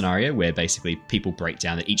scenario, where basically people break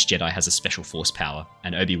down that each Jedi has a special force power,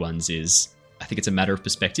 and Obi-Wan's is, I think it's a matter of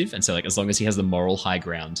perspective. And so, like, as long as he has the moral high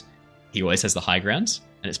ground, he always has the high ground.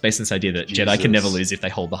 And it's based on this idea that Jedi can never lose if they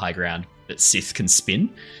hold the high ground, but Sith can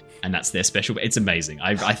spin. And that's their special. It's amazing.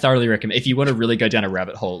 I thoroughly recommend. If you want to really go down a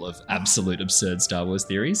rabbit hole of absolute absurd Star Wars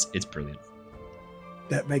theories, it's brilliant.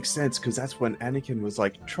 That makes sense, because that's when Anakin was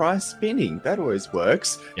like, try spinning. That always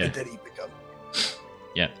works. Yeah. And then he become...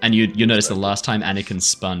 Yeah, and you notice the last time Anakin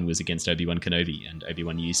spun was against Obi-Wan Kenobi, and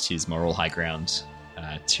Obi-Wan used his moral high ground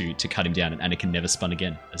to cut him down, and Anakin never spun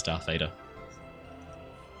again as Darth Vader.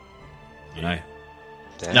 You know.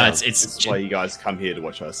 Damn. No, This is why you guys come here to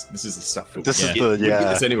watch us. This is the stuff that This we is get. the- yeah. We get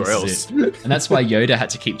this anywhere This else. is and that's why Yoda had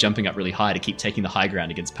to keep jumping up really high to keep taking the high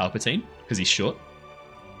ground against Palpatine, because he's short.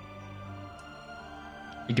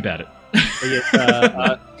 Think about it.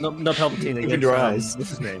 Not Palpatine. Open Against, your eyes. What's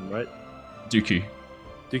his name, right? Dooku.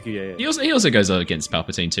 Dooku, yeah. He also goes against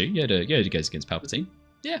Palpatine too. Yoda goes against Palpatine.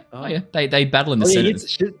 Yeah. Oh. Oh yeah. They battle in the Oh, yeah, he Senate. gets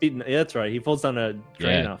shit beaten. Yeah, that's right. He falls down a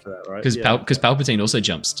drain Yeah. after that, right? Because Yeah. Palpatine also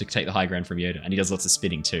jumps to take the high ground from Yoda, and he does lots of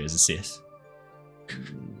spinning too as a Sith.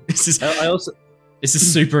 This is I also this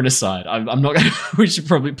is super an aside. I'm not. We should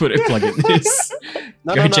probably put a plug in this.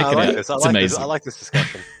 No, Go no, check I it like out. this. I It's like amazing. this. I like this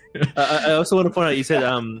discussion. I also want to point out, you said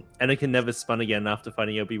Anakin never spun again after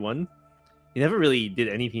fighting Obi-Wan. He never really did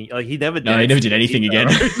anything. Like, he never. No, he never did anything again.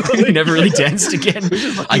 He never really danced again.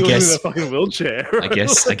 I He was guess. in a fucking wheelchair. I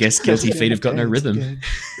guess guilty feet have got no rhythm.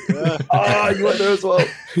 Oh, you went there as well.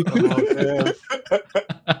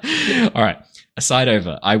 All right. Aside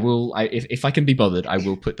over, if I can be bothered, I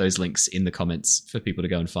will put those links in the comments for people to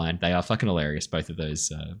go and find. They are fucking hilarious, both of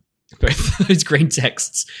those green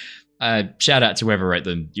texts. Shout out to whoever wrote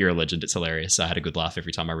them. You're a legend. It's hilarious. I had a good laugh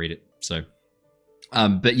every time I read it. So,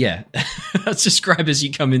 but yeah, let's describe as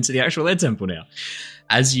you come into the actual air temple now.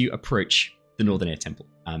 As you approach the Northern Air Temple,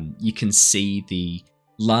 you can see the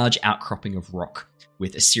large outcropping of rock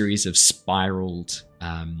with a series of spiraled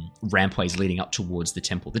rampways leading up towards the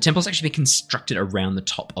temple. The temple's actually been constructed around the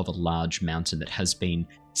top of a large mountain that has been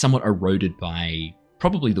somewhat eroded by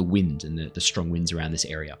probably the wind and the strong winds around this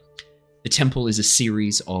area. The temple is a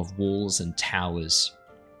series of walls and towers,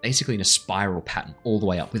 basically in a spiral pattern all the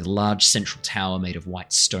way up, with a large central tower made of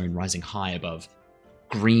white stone rising high above,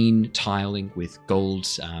 green tiling with gold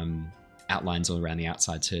outlines all around the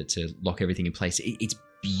outside to lock everything in place. It's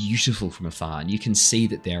beautiful from afar, and you can see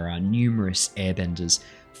that there are numerous airbenders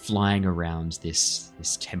flying around this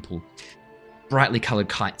temple. Brightly coloured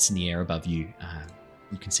kites in the air above you.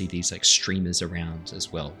 You can see these like streamers around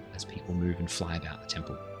as well as people move and fly about the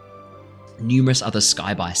temple. Numerous other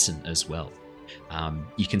sky bison as well.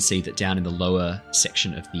 You can see that down in the lower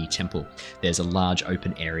section of the temple, there's a large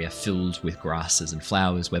open area filled with grasses and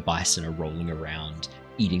flowers where bison are rolling around,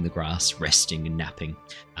 eating the grass, resting and napping,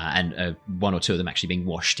 and one or two of them actually being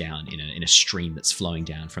washed down in a stream that's flowing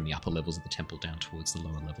down from the upper levels of the temple down towards the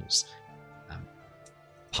lower levels.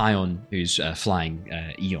 Pion, who's flying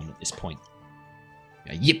Eon at this point,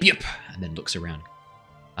 yip yip, and then looks around.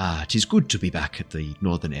 It is good to be back at the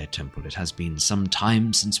Northern Air Temple. It has been some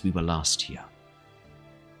time since we were last here.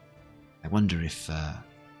 I wonder if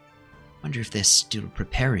they're still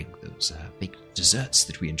preparing those big desserts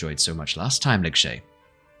that we enjoyed so much last time, Legshay.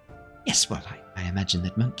 Yes, well, I imagine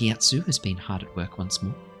that Monkey Atsu has been hard at work once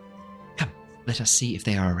more. Come, let us see if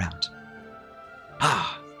they are around.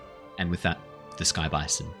 And with that, the sky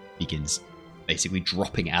bison begins basically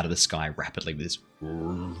dropping out of the sky rapidly with this,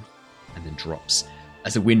 and then drops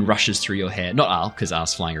as the wind rushes through your hair. Not Arl, because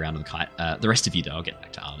Arl's flying around on the kite. The rest of you, though, I'll get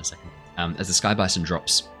back to Arl in a second. As the sky bison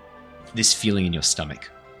drops, this feeling in your stomach,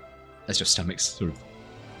 as your stomachs sort of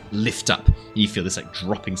lift up, you feel this like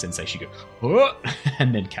dropping sensation. You go, oh!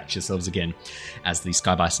 And then catch yourselves again as the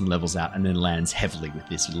sky bison levels out and then lands heavily with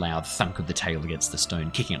this loud thunk of the tail against the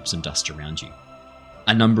stone, kicking up some dust around you.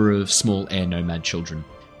 A number of small air nomad children,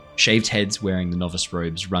 shaved heads wearing the novice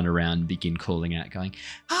robes, run around, begin calling out, going,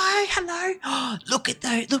 "Hi, hello! Oh, look at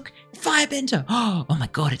those! Look, firebender! Oh my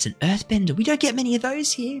god, it's an earthbender! We don't get many of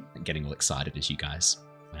those here!" And getting all excited as you guys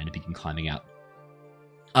kind of begin climbing out.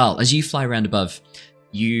 As you fly around above,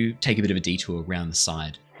 you take a bit of a detour around the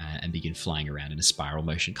side and begin flying around in a spiral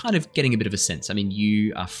motion, kind of getting a bit of a sense. I mean,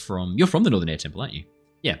 you're from the Northern Air Temple, aren't you?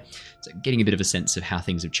 Yeah. So getting a bit of a sense of how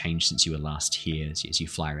things have changed since you were last here as you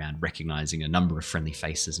fly around, recognizing a number of friendly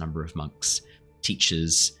faces, a number of monks,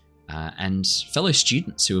 teachers, and fellow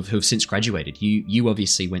students who have since graduated. You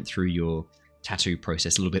obviously went through your tattoo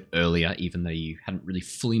process a little bit earlier, even though you hadn't really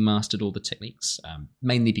fully mastered all the techniques,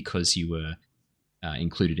 mainly because you were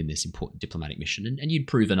included in this important diplomatic mission, and you'd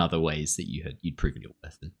proven other ways that you'd proven your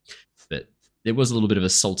worth. But there was a little bit of a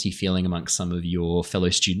salty feeling amongst some of your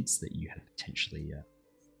fellow students that you had potentially.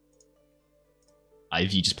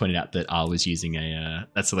 You just pointed out that R was using a.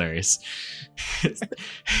 That's hilarious. For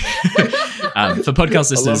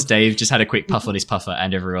podcast listeners, Dave just had a quick puff on his puffer,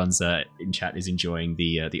 and everyone's in chat is enjoying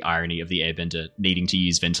the irony of the airbender needing to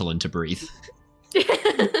use Ventolin to breathe.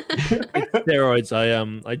 Steroids.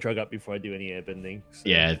 I drug up before I do any airbending. So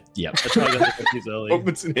Yeah. that's why I got the confused early.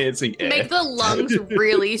 It's enhancing air. Make the lungs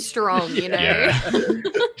really strong, you know. Yeah.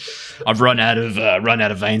 I've run out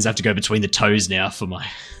of veins. I have to go between the toes now for my.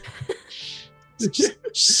 It's just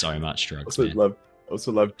so much drugs, man.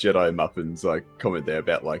 Also love Jedi Muffin's like comment there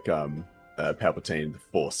about like Palpatine, the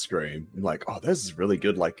Force Scream. I'm like, oh, this is really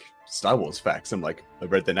good like Star Wars facts. I'm like, I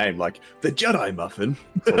read the name, like the Jedi Muffin.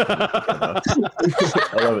 I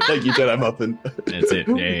love it. Thank you, Jedi Muffin. That's it.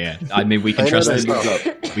 Yeah. I mean, we can trust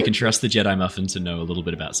the Jedi Muffin to know a little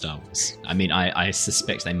bit about Star Wars. I mean, I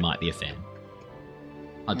suspect they might be a fan.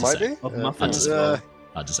 Hard to say. Of Hard to muffins. say.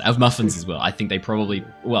 Hard to say. Of muffins as well. I think they probably.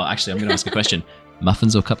 Well, actually, I'm going to ask a question: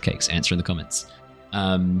 muffins or cupcakes? Answer in the comments.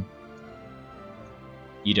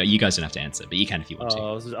 You guys don't have to answer, but you can if you want to.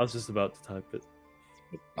 I was just about to type it.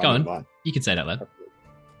 Go on. You can say it out loud.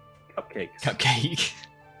 Cupcakes. Cupcake.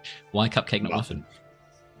 Why cupcake, not muffin?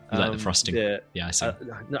 You like the frosting? Yeah, I see.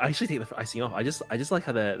 no, I actually take the icing off. I just like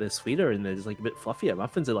how they're sweeter and they're just like a bit fluffier.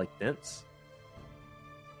 Muffins are like dense.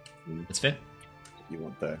 That's fair. You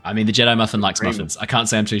want the I mean, the Jedi Muffin likes muffins. I can't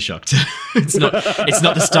say I'm too shocked. It's not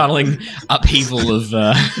the startling upheaval of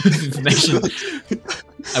information.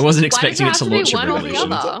 I wasn't expecting it to launch a one or the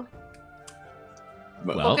revolution. other?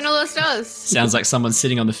 Well, What can all this does? sounds like someone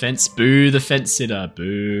sitting on the fence. Boo the fence sitter.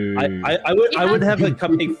 Boo. I would have a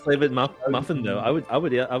cupcake flavored muffin though. I would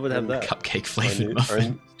have that. Cupcake flavored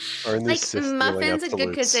muffin. Like muffins are good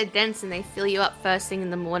because they're dense and they fill you up first thing in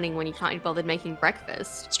the morning when you can't be bothered making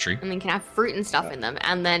breakfast. It's true. And then can have fruit and stuff in them.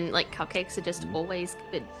 And then like cupcakes are just always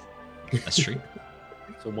good. That's true.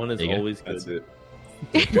 So one is There you go. always That's good. it.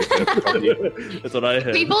 That's what I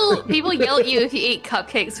heard. People yell at you if you eat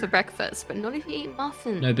cupcakes for breakfast, but not if you eat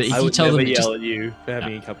muffins. No, but if I you would tell never them, yell at you for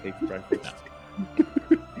having a cupcake for breakfast.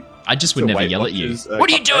 I just would So never Weight yell at you. Watchers, What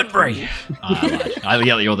are you doing, cupcake? Brie? I lied. I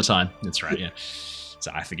yell at you all the time. That's right. Yeah.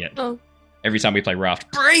 So I forget. Oh. Every time we play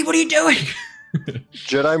Raft, Brie, what are you doing?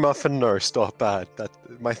 Jedi Muffin, no, stop that. That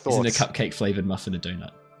my thoughts. Isn't a cupcake flavored muffin a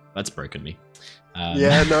donut? That's broken me. No.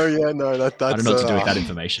 That's. I don't know what to do with that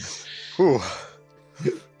information. Whew.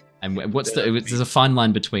 And what's there's a fine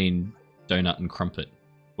line between donut and crumpet.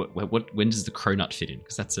 When does the cronut fit in?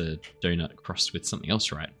 Because that's a donut crossed with something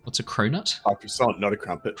else, right? What's a cronut? Oh, croissant, not a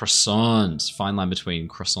crumpet. Croissant. Fine line between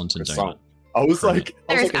croissant and Croissant. donut. I was Crumpet.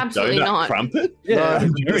 like, There's a absolutely donut not. Crumpet? Yeah,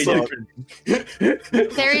 No, very it's not.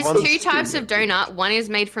 different. There is One's- two types of donut. One is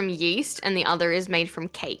made from yeast and the other is made from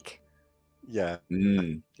cake. Yeah.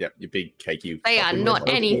 Yep, your big cakey. They are fucking not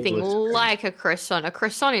motherfucker. anything It's great. like a croissant. A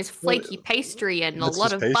croissant is flaky pastry and a That's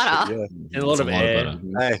lot just of pastry, butter. Yeah. And a lot of air.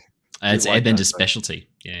 Hey, It's like Airbender's that, specialty.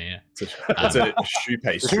 Yeah. It's a shoe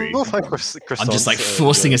pastry. We'll find I'm just like croissants,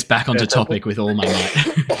 forcing yeah. us back onto topic with all my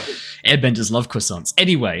might. Airbenders love croissants.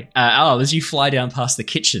 Anyway, as you fly down past the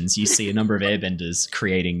kitchens, you see a number of airbenders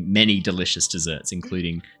creating many delicious desserts,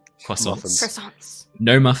 including croissants, Muffins. Croissants.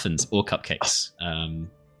 no muffins or cupcakes.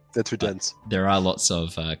 They're too dense. There are lots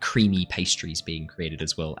of creamy pastries being created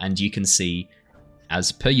as well, and you can see,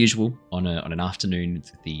 as per usual, on an afternoon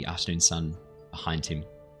with the afternoon sun behind him,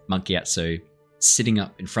 Monkey Atso sitting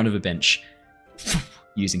up in front of a bench,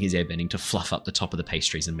 using his airbending to fluff up the top of the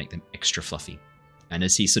pastries and make them extra fluffy. And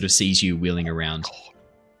as he sort of sees you wheeling around,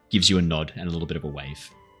 gives you a nod and a little bit of a wave.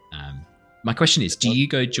 My question is, do you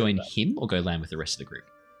go join him or go land with the rest of the group?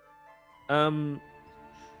 I'm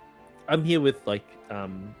here with the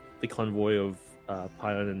convoy of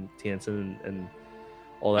Pion and Tianson and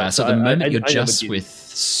all that. So at the moment you're just with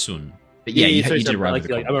Sun. But yeah, you did arrive with the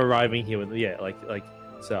convoy. I'm arriving here with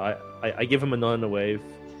so I give him a nod and a wave,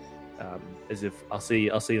 as if I'll see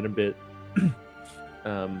you in a bit.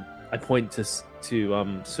 I point to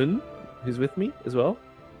Sun, who's with me as well.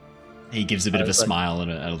 He gives a bit of a smile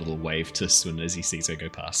and a little wave to Sun as he sees her go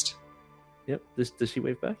past. Yep. Does she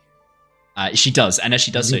wave back? She does, and as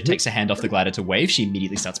she does so, takes her hand off the glider to wave. She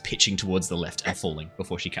immediately starts pitching towards the left and falling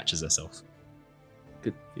before she catches herself.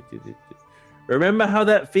 Good. Remember how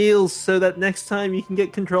that feels, so that next time you can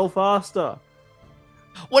get control faster.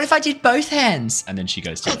 What if I did both hands? And then she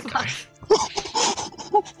goes to let go.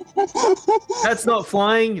 That's not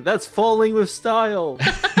flying. That's falling with style.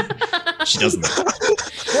 She doesn't.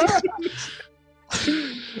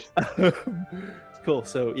 Cool.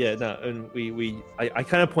 So yeah, no, and I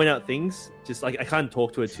kind of point out things. Just like I can't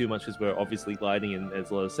talk to her too much because we're obviously gliding and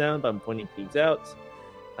there's a lot of sound. But I'm pointing things out.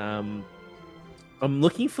 I'm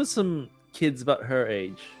looking for some kids about her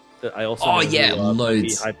age that I also. Oh yeah,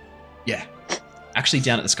 loads. Yeah, actually,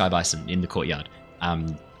 down at the Sky Bison in the courtyard,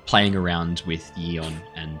 playing around with Yeon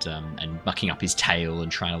and mucking up his tail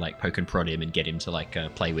and trying to poke and prod him and get him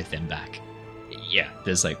to play with them back. Yeah,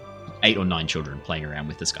 there's 8 or 9 children playing around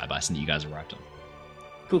with the Sky Bison that you guys arrived on.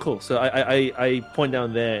 Cool. So I point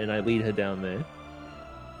down there and I lead her down there.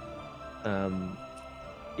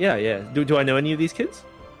 Yeah. Do I know any of these kids?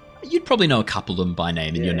 You'd probably know a couple of them by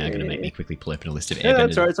name, and you're now going to make me quickly pull open a list of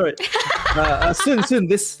airbenders. Yeah, that's all right. Soon.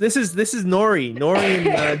 This is Nori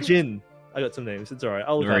and Jin. I got some names. It's all right.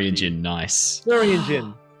 Nori and Jin, nice. Nori and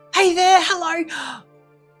Jin. Hey there, hello.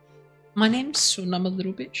 My name's Sun. I'm a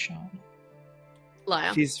little bit shy.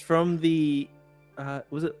 Liar. She's from the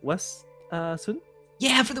was it West Sun?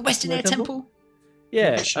 Yeah, for the Western Air Temple.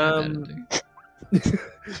 Yeah. I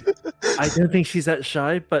don't think she's that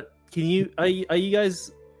shy, but can you? Are you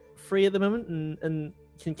guys free at the moment? And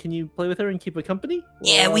can you play with her and keep her company?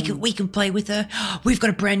 Yeah, we can play with her. We've got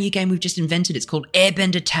a brand new game we've just invented. It's called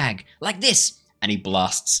Airbender Tag, like this. And he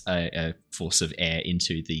blasts a force of air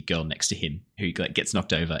into the girl next to him, who gets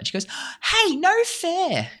knocked over. And she goes, "Hey, no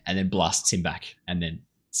fair!" And then blasts him back. And then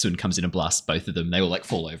Sun comes in and blasts both of them. They all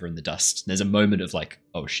fall over in the dust. There's a moment of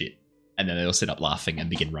oh shit. And then they all sit up laughing and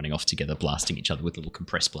begin running off together, blasting each other with little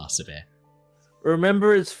compressed blasts of air.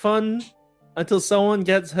 Remember, it's fun until someone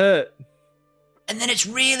gets hurt. And then it's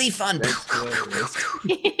really fun.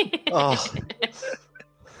 Oh.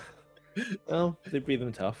 Well, they breathe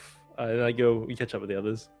them tough. And we catch up with the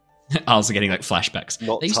others. I was getting flashbacks.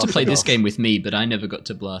 Not they used to tough play this enough. game with me, but I never got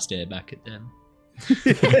to blast air back at them.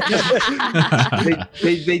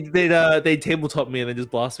 They tabletop me and then just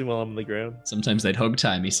blast me while I'm on the ground. Sometimes they'd hog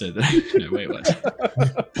tie me so that no, wait, what?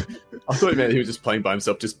 I thought he was just playing by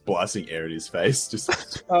himself, just blasting air in his face.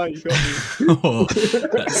 Just, oh, you got me. Oh,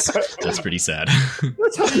 that's pretty sad.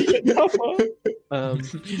 That's how you get tougher.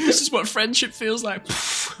 This is what friendship feels like.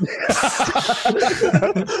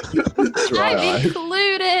 I'm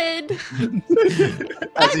included.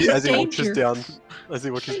 As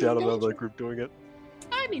he watches down another group doing it.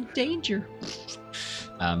 I'm in danger.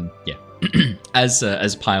 Yeah.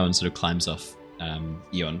 As Pion sort of climbs off,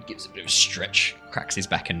 Eon gives a bit of a stretch, cracks his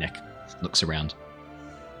back and neck, looks around.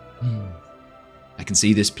 I can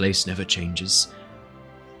see this place never changes.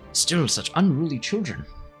 Still such unruly children.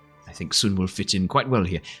 I think Sun will fit in quite well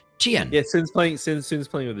here. Tian. Yeah, Sun's playing with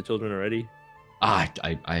the children already. I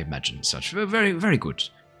imagine such. Very, very good.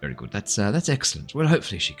 Very good. That's excellent. Well,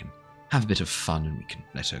 hopefully she can have a bit of fun and we can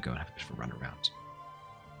let her go and have a bit of a run around.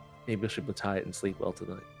 Maybe she'll be tired and sleep well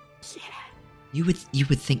tonight. You would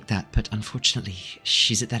think that, but unfortunately,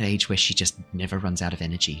 she's at that age where she just never runs out of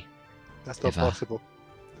energy. That's not Ever. possible.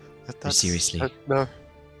 Seriously. No.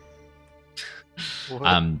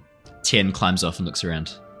 What? Tien climbs off and looks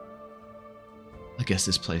around. I guess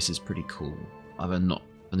this place is pretty cool. I've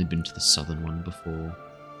only been to the southern one before.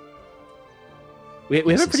 We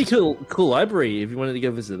have a pretty cool library if you wanted to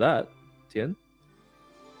go visit that, Tien.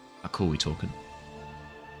 How cool we talking?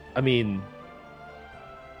 I mean,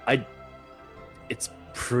 it's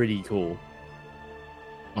pretty cool.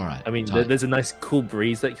 All right. I mean, tight. there's a nice cool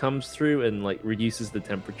breeze that comes through and reduces the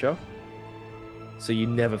temperature, so you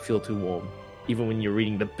never feel too warm, even when you're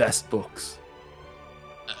reading the best books.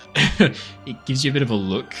 It gives you a bit of a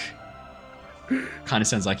look. Kind of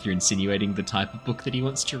sounds like you're insinuating the type of book that he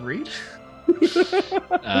wants to read.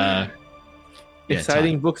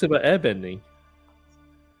 Exciting books about airbending.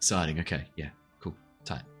 Exciting. Okay. Yeah. Cool.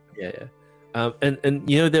 time. Yeah. And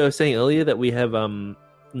you know, they were saying earlier that we have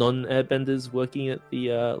non-airbenders working at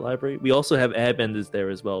the library. We also have airbenders there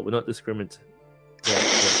as well. We're not discriminate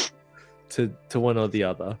to one or the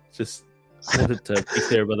other. Just wanted to be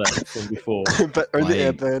clear about that from before. But only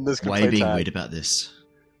airbenders can Why are you play being tag. weird about this?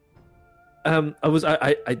 I've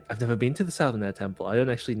never been to the Southern Air Temple. I don't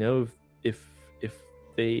actually know if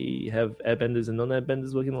they have airbenders and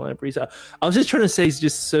non-airbenders working in the library. So I was just trying to say,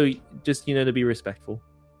 just to be respectful.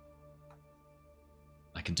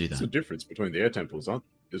 I can do What's the that. difference between the air temples? Aren't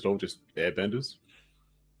it's all just airbenders?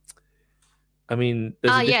 I mean,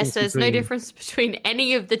 there's no difference between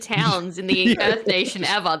any of the towns in the Earth Nation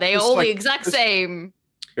ever. They're just all like- the exact same.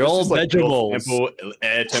 They're all It's just like vegetables. North Temple,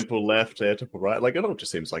 air temple left, air temple right. Like it all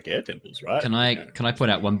just seems like air temples, right? Can I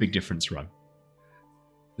point out one big difference, Rob?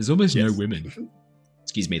 There's almost no Yes. women.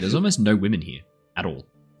 Excuse me. There's almost no women here at all.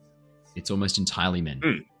 It's almost entirely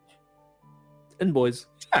men And boys.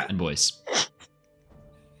 and boys.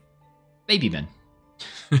 Baby men.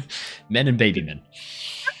 Men and baby men.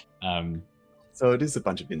 So it is a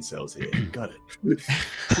bunch of incels here. Got it.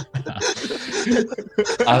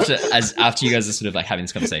 after you guys are sort of like having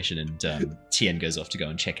this conversation, and Tien goes off to go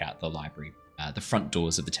and check out the library. The front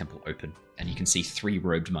doors of the temple open, and you can see 3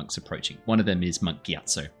 robed monks approaching. One of them is Monk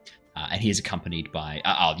Gyatso, and he is accompanied by,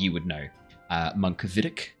 you would know, Monk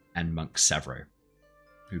Vidic and Monk Savro,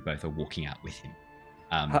 who both are walking out with him.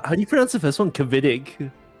 How do you pronounce the first one?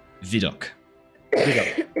 Kavidig. Vidok. That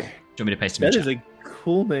Do you want me to paste him in is chat? a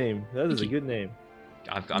cool name. That is a Thank you. good name.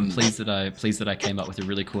 I'm pleased that I came up with a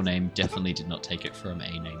really cool name. Definitely did not take it from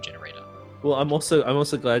a name generator. Well, I'm also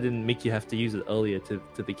glad I didn't make you have to use it earlier to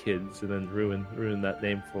the kids and then ruin that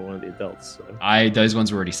name for one of the adults. So. Those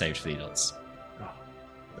ones were already saved for the adults.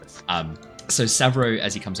 Nice. So Savro,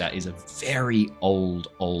 as he comes out, is a very old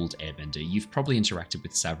airbender. You've probably interacted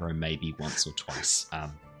with Savro maybe once or twice.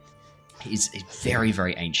 He's very,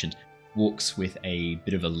 very ancient. Walks with a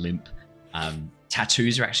bit of a limp.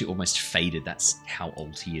 Tattoos are actually almost faded. That's how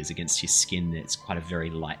old he is. Against his skin, it's quite a very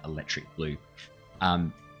light electric blue.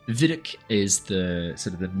 Vidic is the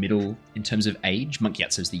sort of the middle in terms of age. Monk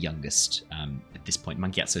Gyatso is the youngest at this point.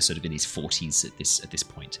 Monk Gyatso is sort of in his 40s at this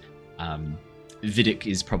point. Vidic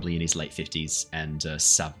is probably in his late 50s, and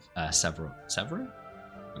Savro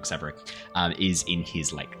is in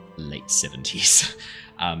his like late 70s.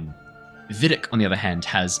 Vidic, on the other hand,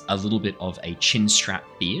 has a little bit of a chin strap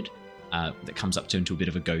beard that comes up into a bit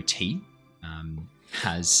of a goatee.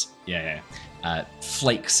 Has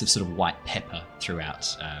flakes of sort of white pepper throughout.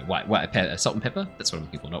 Salt and pepper. That's what I'm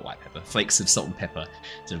looking for, not white pepper. Flakes of salt and pepper,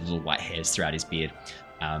 sort of little white hairs throughout his beard,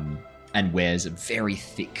 and wears a very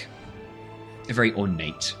thick, a very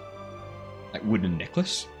ornate, like wooden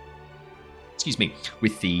necklace. Excuse me,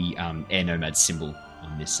 with the Air Nomad symbol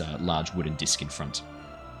on this large wooden disc in front.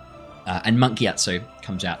 And Monk Gyatso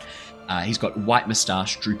comes out. He's got white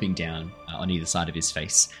moustache drooping down on either side of his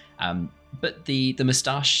face. But the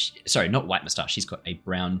moustache, sorry, not white moustache. He's got a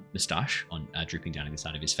brown moustache on drooping down on the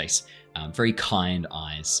side of his face. Very kind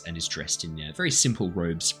eyes, and is dressed in very simple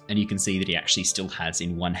robes. And you can see that he actually still has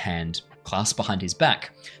in one hand, clasped behind his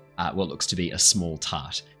back, what looks to be a small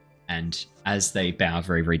tart. And as they bow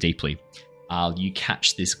very, very deeply, you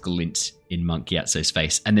catch this glint in Monk Gyatso's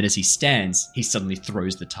face. And then as he stands, he suddenly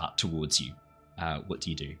throws the tart towards you. What do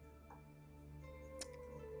you do?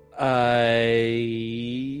 I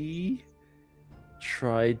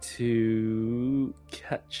try to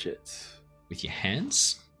catch it. With your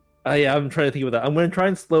hands? Yeah, I'm trying to think of that. I'm going to try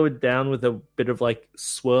and slow it down with a bit of like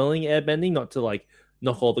swirling airbending, not to like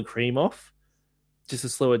knock all the cream off, just to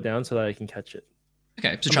slow it down so that I can catch it.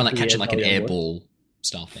 Okay, so try and like catch it like an airball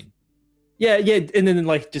style thing. Yeah, and then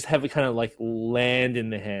like just have it kind of like land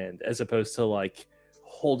in the hand as opposed to like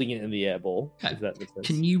holding it in the airball. Okay. If that makes sense.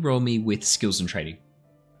 Can you roll me with skills and trading?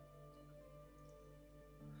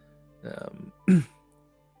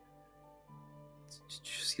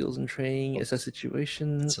 Skills and training, assess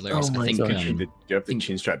situation. That's hilarious. Oh I my think, gosh. You have the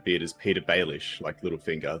chin strap beard as Peter Baelish, like little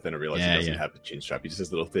finger. Then I realized Yeah, he doesn't yeah. have the chin strap. He just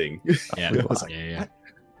has a little thing. Yeah, I was like, yeah.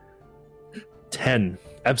 10.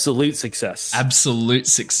 Absolute success. Absolute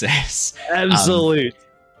success. Absolute.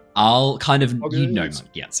 I'll kind of, Okay. you know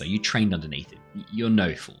Monk Gyatso, you trained underneath him. You're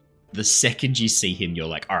no fool. The second you see him, you're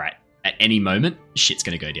like, all right, at any moment, shit's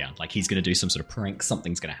going to go down. Like he's going to do some sort of prank,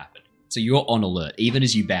 something's going to happen. So you're on alert. Even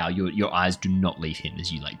as you bow, your eyes do not leave him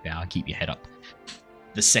as you like bow, keep your head up.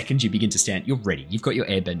 The second you begin to stand, you're ready. You've got your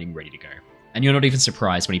airbending ready to go. And you're not even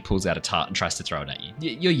surprised when he pulls out a tart and tries to throw it at you.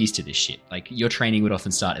 You're used to this shit. Like your training would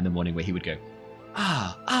often start in the morning where he would go,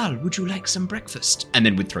 Al, would you like some breakfast? And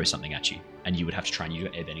then would throw something at you. and you would have to try and use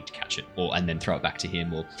your airbending to catch it, and then throw it back to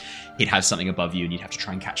him, or he'd have something above you and you'd have to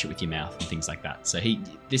try and catch it with your mouth and things like that. So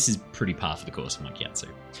this is pretty par for the course for Monkey Yatsu.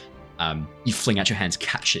 You fling out your hands,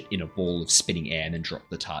 catch it in a ball of spinning air, and then drop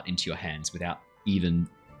the tart into your hands without even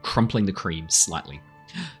crumpling the cream slightly.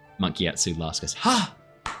 Monkey Yatsu last goes, "Ha!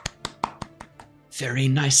 Very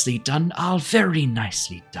nicely done, Al. Very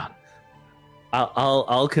nicely done."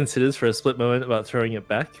 I'll consider this for a split moment about throwing it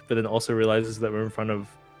back, but then also realizes that we're in front of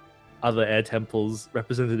other Air Temple's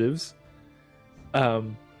representatives.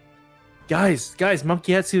 Guys,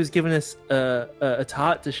 Monkey Yatsu has given us a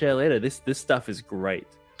tart to share later. This stuff is great.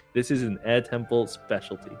 This is an Air Temple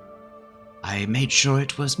specialty. I made sure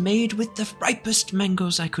it was made with the ripest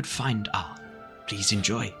mangoes I could find. Please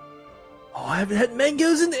enjoy. Oh, I haven't had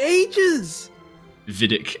mangoes in ages!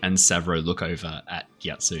 Vidic and Savro look over at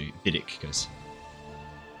Gyatso. Vidic goes,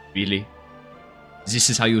 "Really? This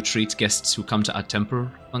is how you treat guests who come to our temple,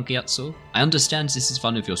 Monkey Yatso? I understand this is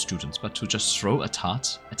one of your students, but to just throw a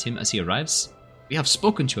tart at him as he arrives? We have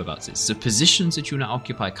spoken to you about this. The position that you now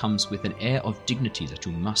occupy comes with an air of dignity that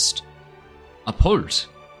you must uphold."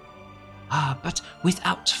 But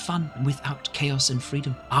without fun and without chaos and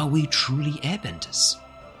freedom, are we truly airbenders?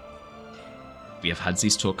 We have had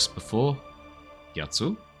these talks before,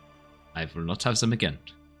 Gyatso. I will not have them again.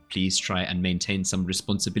 Please try and maintain some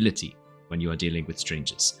responsibility when you are dealing with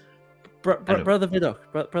strangers. Brother Vidok,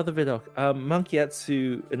 Monkey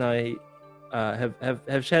Yatsu and I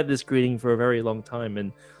have shared this greeting for a very long time,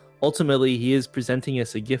 and ultimately he is presenting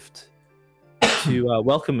us a gift to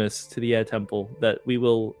welcome us to the Air Temple that we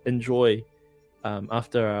will enjoy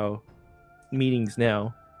after our meetings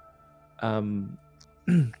now.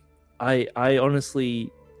 I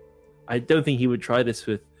honestly, I don't think he would try this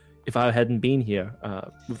if I hadn't been here,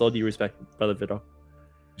 with all due respect, Brother Vidok.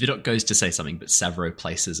 Vidok goes to say something, but Savro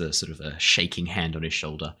places a sort of a shaking hand on his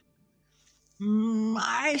shoulder.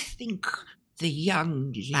 I think the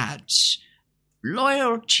young lad's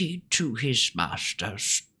loyalty to his master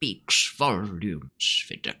speaks volumes,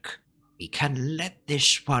 Vidok. We can let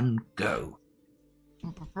this one go.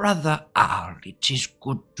 Brother Al, it is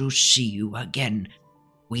good to see you again.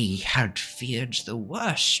 We had feared the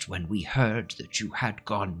worst when we heard that you had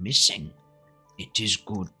gone missing. It is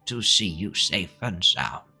good to see you safe and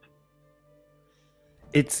sound.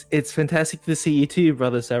 It's fantastic to see you too,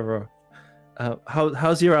 Brother Savro.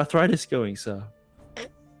 How's your arthritis going, sir?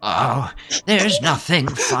 Oh, there's nothing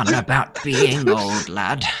fun about being old,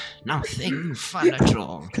 lad. Nothing fun at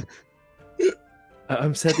all.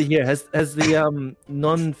 I'm sad to hear. Has the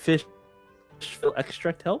non-fish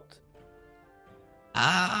extract helped?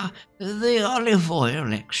 The olive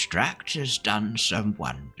oil extract has done some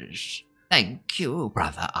wonders. Thank you,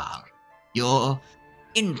 Brother Al. Your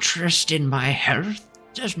interest in my health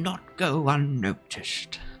does not go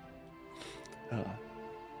unnoticed.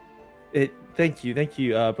 Thank you,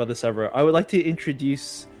 Brother Savro. I would like to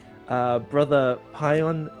introduce Brother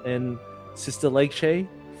Pion and Sister Legshay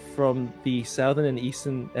from the Southern and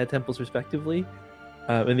Eastern Air Temples, respectively.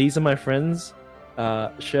 And these are my friends,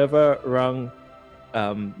 Sheva, Rung,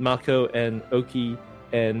 Mako, and Oki,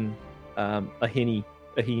 and Ahini.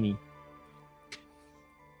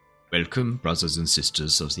 Welcome, brothers and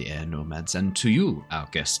sisters of the Air Nomads, and to you, our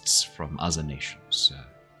guests from other nations.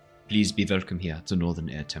 Please be welcome here at the Northern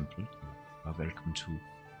Air Temple. You are welcome to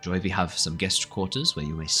enjoy. We have some guest quarters where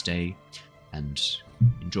you may stay and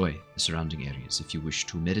enjoy the surrounding areas. If you wish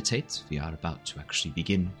to meditate, we are about to actually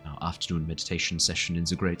begin our afternoon meditation session in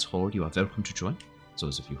the Great Hall. You are welcome to join,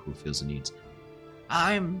 those of you who feel the need.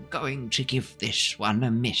 I'm going to give this one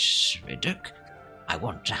a miss, Vidok. I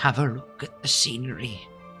want to have a look at the scenery.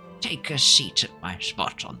 Take a seat at my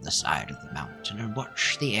spot on the side of the mountain and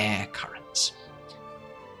watch the air currents.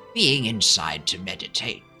 Being inside to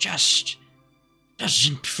meditate just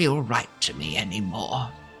doesn't feel right to me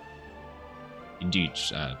anymore. Indeed,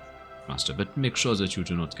 Master, but make sure that you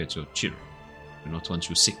do not get your chill. I do not want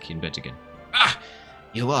you sick in bed again.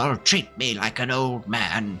 You all treat me like an old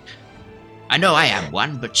man. I know I am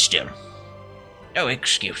one, but still. No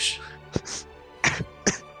excuse.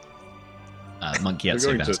 Monkey We're Yatsu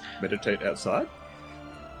going bows. to meditate outside?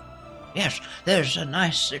 Yes, there's a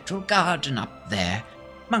nice little garden up there.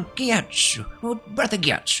 Monkey Yatsu, Brother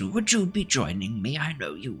Gyatsu, would you be joining me? I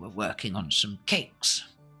know you were working on some cakes.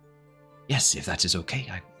 Yes, if that is okay,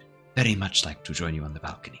 I'd very much like to join you on the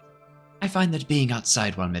balcony. I find that being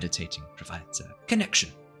outside while meditating provides a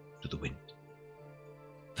connection to the wind.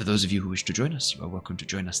 For those of you who wish to join us, you are welcome to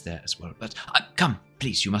join us there as well. But come,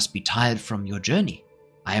 please, you must be tired from your journey.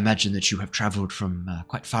 I imagine that you have travelled from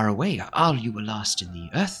quite far away. Al, you were last in the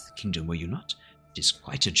Earth Kingdom, were you not? It is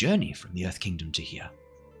quite a journey from the Earth Kingdom to here.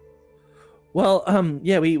 Well,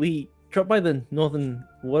 yeah, we dropped by the Northern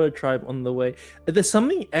Water Tribe on the way. There's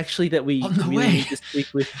something actually that we On the really way? need to speak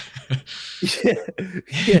with.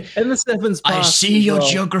 yeah, and the Seven's I Pass see as your well.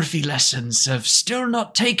 geography lessons have still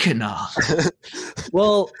not taken off.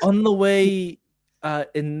 Well, on the way,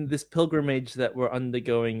 in this pilgrimage that we're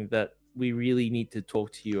undergoing, that we really need to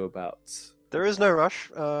talk to you about. There is no rush.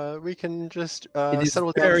 We can just It is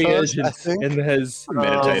settle very down first, urgent, I think. and has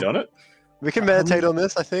Meditate on it. We can meditate on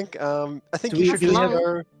this, I think. I think Do you we- should do we just have-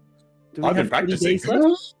 go. Do we I've been have 20 practicing. days left?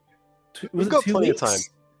 Was We've it got 2 plenty of weeks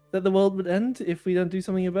time. that the world would end if we don't do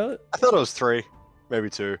something about it? I thought it was 3, maybe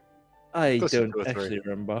 2. I Close to don't 2 or 3. actually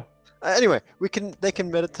remember. Anyway, they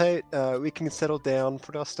can meditate. We can settle down,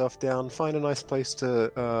 put our stuff down, find a nice place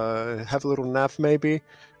to have a little nap, maybe.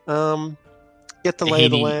 Get the lay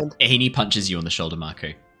of the land. Ahini punches you on the shoulder,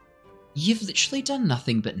 Marco. You've literally done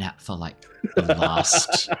nothing but nap for like the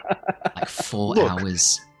last 4 Look.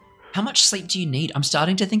 hours. How much sleep do you need? I'm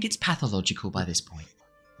starting to think it's pathological by this point.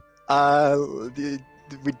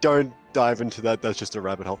 We don't dive into that. That's just a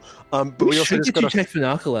rabbit hole. But we also should just get got you checked for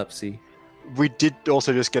narcolepsy. we did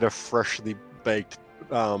also just get a freshly baked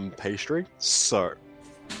pastry. So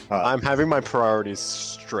I'm having my priorities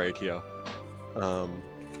straight here.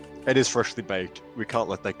 It is freshly baked. We can't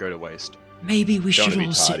let that go to waste. Maybe we Don't should be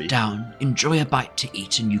all tardy. sit down, enjoy a bite to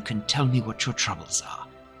eat, and you can tell me what your troubles are.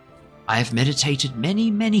 I have meditated many,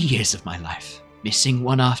 many years of my life. Missing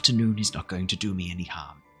one afternoon is not going to do me any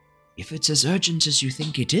harm. If it's as urgent as you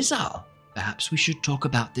think it is, Al, perhaps we should talk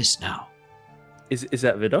about this now. Is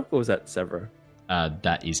that Vidok or was that Severo?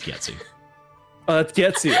 That is Gyatso. Oh, that's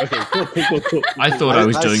Getsu. Okay, cool. I thought I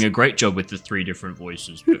was I- doing a great job with the 3 different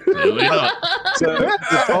voices, but clearly not. So the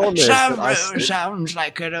problem is that I sleep- sounds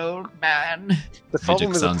like an old man. the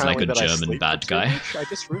problem Vidok is sounds like apparently a that I German sleep bad for too guy. much. I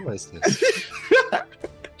just realized this.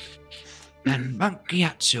 And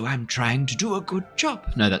Monkiatsu, I'm trying to do a good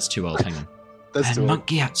job. No, that's too old. Hang on. That's And too old.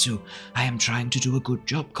 Monkiatsu, I am trying to do a good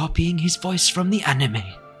job copying his voice from the anime.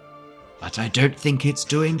 But I don't think it's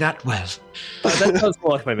doing that well. That sounds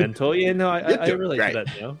more like my mentor. Yeah, no, I You're doing relate great. to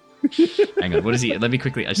that now. Hang on, what is he? Let me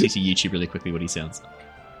quickly. I see to YouTube really quickly what he sounds like.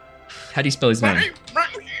 How do you spell his name?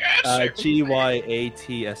 Gyatsu,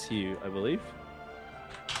 I believe.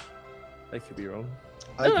 I could be wrong.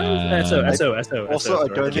 I- SO. Also, I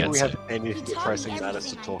don't think we Getsu. have any pressing matters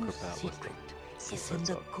to talk about with them.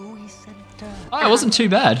 Oh, it wasn't too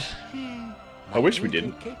bad. I wish we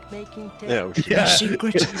didn't. Yeah, we should. The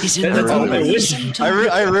secret is in That's the all I Golden wish. Center.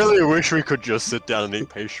 I really wish we could just sit down and eat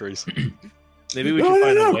pastries. Maybe we No, should no,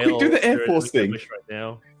 find no, a quick, whale. do the Air to Force thing. wish right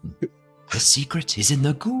now. The secret is in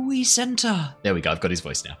the Gooey Center. There we go. I've got his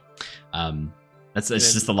voice now. That's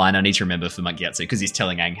just the line I need to remember for Monkiatsu because he's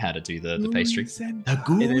telling Aang how to do the pastry. The And then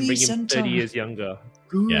Gooey bring him Center. 30 years younger.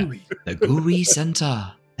 Yeah. The Gooey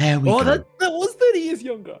Center. There we Oh, go. that was 30 years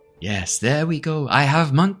younger. Yes, there we go. I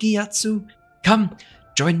have Monkiatsu. Come,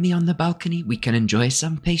 join me on the balcony. We can enjoy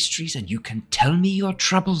some pastries and you can tell me your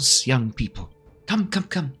troubles, young people.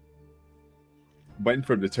 Come. Waiting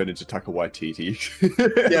for him to turn into Taka Waititi.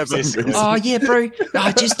 Yeah, basically. Oh yeah, bro.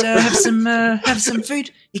 I just have some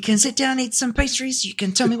food. You can sit down, eat some pastries. You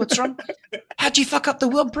can tell me what's wrong. How'd you fuck up the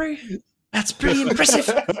world, bro? That's pretty impressive.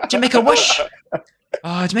 Did you make a wash?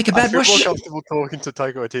 Oh, did you make a I bad feel more wash? comfortable talking to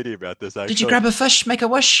Taika Waititi about this, actually. Did you grab a fish, make a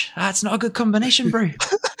wash? It's not a good combination, bro.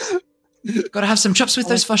 Gotta have some chops with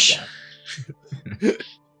those fish.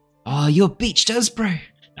 Oh, you're beached us, bro.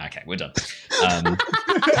 Okay, we're done.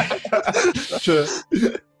 Sure.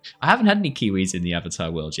 I haven't had any Kiwis in the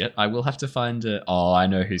Avatar world yet. I will have to find. Oh, I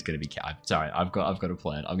know who's going to be. Sorry, I've got a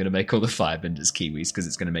plan. I'm going to make all the Firebenders Kiwis because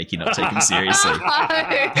it's going to make you not take them seriously.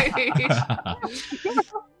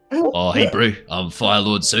 Oh, hey, bro. I'm Fire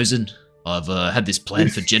Lord Sozin. I've had this plan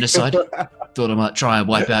for genocide. Thought I might try and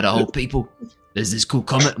wipe out a whole people. There's this cool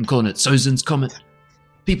comet. I'm calling it Sozin's Comet.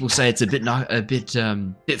 People say it's a bit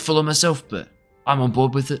full of myself, but I'm on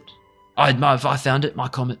board with it. I found it, my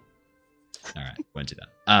comet. All right, won't do that.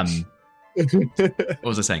 What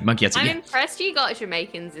was I saying? Monkiatsu. I'm Yeah. impressed you got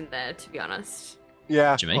Jamaicans in there, to be honest.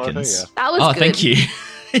 Yeah. Jamaicans. That was Oh, good. thank you.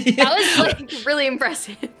 That was like really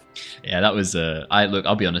impressive. Yeah, that was.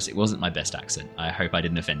 I'll be honest. It wasn't my best accent. I hope I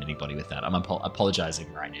didn't offend anybody with that. I'm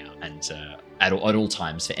apologizing right now, and at all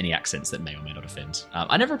times for any accents that may or may not offend.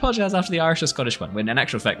 I never apologize after the Irish or Scottish one, when in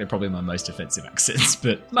actual fact they're probably my most offensive accents.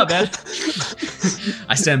 But my bad.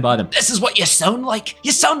 I stand by them. This is what you sound like.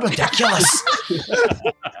 You sound ridiculous.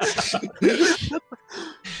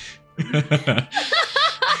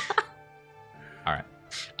 All right.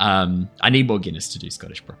 I need more Guinness to do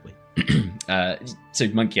Scottish properly. So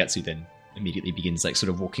Monkiatsu then immediately begins like sort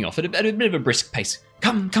of walking off at a bit of a brisk pace.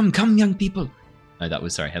 Come, young people. No, that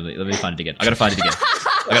was sorry. Let me find it again. I gotta find it again.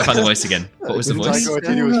 I gotta find the voice again. What was the voice?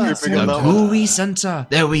 The gooey center.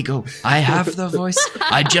 There we go. I have the voice.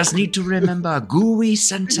 I just need to remember gooey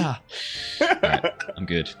center. Alright, I'm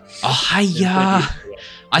good. Oh, hiya!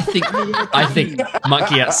 I think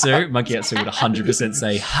Monkey Atsu would 100%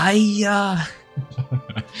 say hiya.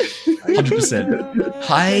 100%.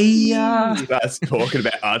 Hiya. You guys talking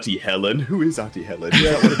about Auntie Helen. Who is Auntie Helen? Is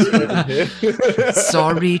that what it's called?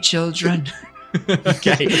 Sorry, children.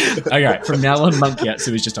 Okay. Alright, from now on, Monkey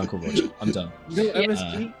Atsu is just Uncle Roger. I'm done. No,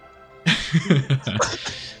 MSG.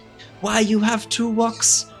 Why you have two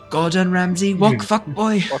walks? Gordon Ramsay, walk fuck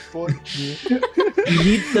boy. Fuck boy. You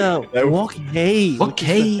need the walk hay. Walk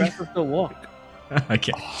hay. The walk.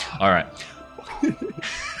 Okay. Alright.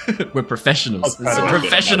 We're professionals. I It's a was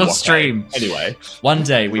professional okay. stream. Anyway, One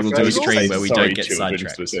day we will do a Professional. stream where we Sorry, don't get children,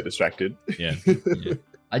 sidetracked. we're so distracted. Yeah.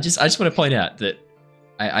 I just want to point out that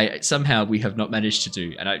I somehow we have not managed to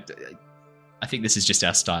do, and I think this is just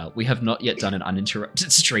our style. We have not yet done an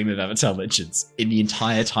uninterrupted stream of Avatar Legends in the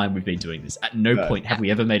entire time we've been doing this. At no point have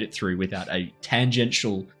we ever made it through without a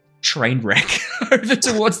tangential train wreck over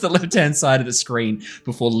towards the left-hand side of the screen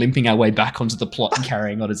before limping our way back onto the plot and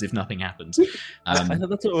carrying on as if nothing happened. I thought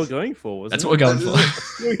that's what we're going for. That's what we're going for.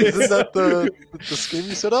 Isn't that the scheme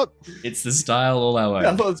you set up? It's the style all our own.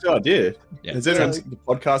 Yeah, I thought it was the idea. Yeah. Is it the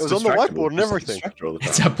podcast? It was on the distractible? whiteboard and Just everything. distract her all the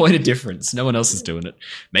It's time. our point of difference. No one else is doing it.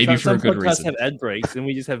 Maybe for a good podcasts reason. have ad breaks, and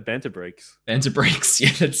we just have banter breaks. Banter breaks.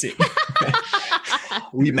 Yeah, that's it.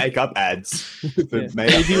 We make up ads. Yeah.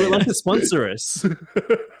 Made up If you would like to ads. sponsor us,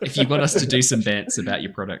 If you want us to do some bants about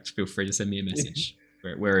your product, feel free to send me a message.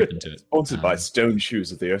 We're open to it. Sponsored by Stone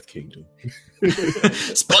Shoes of the Earth Kingdom.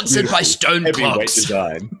 Sponsored by Stone Heavyweight Clocks.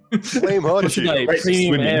 design. Flame hard shoe. like Great for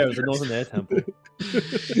premium swimming. air of the Northern Air Temple.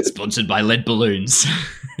 Sponsored by Lead Balloons.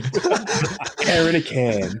 Air in a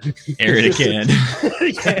can. Air in a can.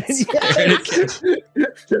 Yes. Air in a can.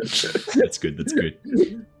 That's good. That's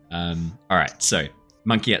good. All right. So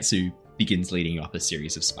Monkey Atsu begins leading up a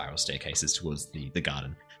series of spiral staircases towards the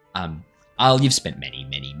garden. You've spent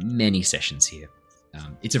many sessions here.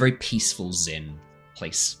 It's a very peaceful Zen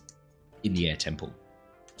place in the Air Temple.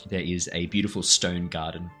 There is a beautiful stone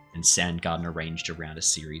garden and sand garden arranged around a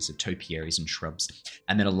series of topiaries and shrubs,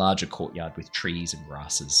 and then a larger courtyard with trees and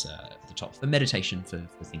grasses at the top for meditation, for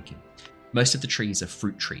thinking. Most of the trees are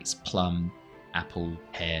fruit trees: plum, apple,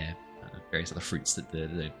 pear, various other fruits that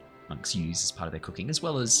the monks use as part of their cooking, as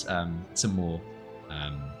well as some more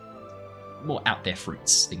out there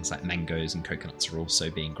fruits. Things like mangoes and coconuts are also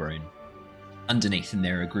being grown underneath, and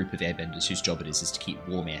there are a group of airbenders whose job it is to keep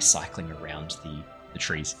warm air cycling around the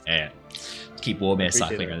trees. To keep warm air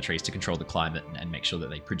cycling around the trees to control the climate and make sure that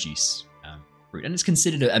they produce fruit. And it's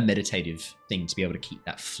considered a meditative thing to be able to keep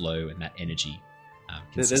that flow and that energy.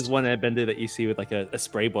 There's one airbender that you see with like a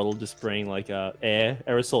spray bottle just spraying like water,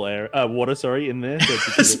 in there. So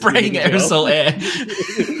it's just spraying really aerosol air.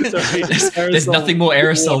 Sorry, there's nothing more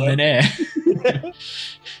aerosol water. than air.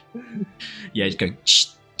 Yeah, just going.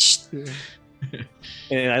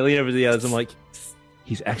 And I lean over to the others. I'm like,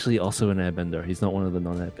 he's actually also an airbender. He's not one of the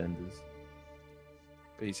non-airbenders.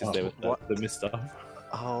 But he's just there with what? the mist stuff.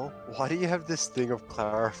 Oh, why do you have this thing of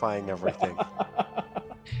clarifying everything?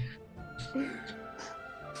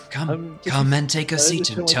 Come and take a seat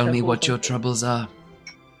and tell me what your troubles are.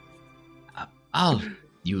 Al,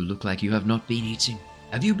 you look like you have not been eating.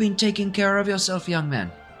 Have you been taking care of yourself, young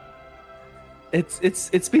man?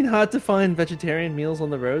 It's been hard to find vegetarian meals on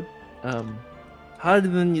the road. Harder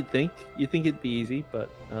than you'd think. You'd think it'd be easy, but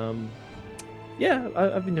yeah,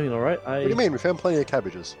 I've been doing all right. What do you mean? We found plenty of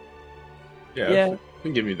cabbages. Yeah. You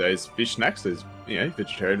can give me those fish snacks, those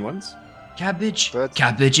vegetarian ones. Cabbage? Birds.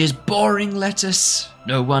 Cabbage is boring lettuce.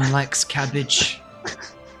 No one likes cabbage.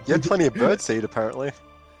 You had plenty of birdseed, apparently.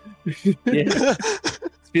 Yeah.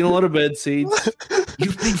 It's been a lot of bird seeds.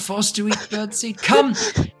 You've been forced to eat birdseed. Come,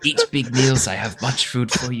 eat big meals. I have much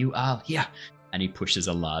food for you, Al. Here. And he pushes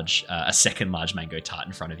a second large mango tart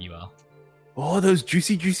in front of you, Al. Oh, those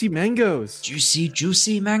juicy mangoes.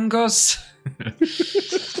 Juicy mangoes.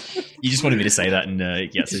 You just wanted me to say that in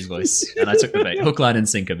Yatsu's voice, and I took the bait. Hook, line, and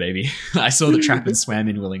sinker, baby. I saw the trap and swam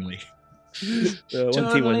in willingly.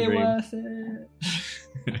 One tea, one dream. worth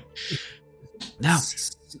it. Now,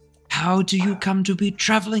 how do you come to be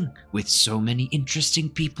traveling with so many interesting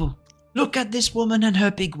people? Look at this woman and her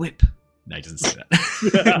big whip. No, he doesn't say that.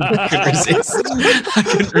 I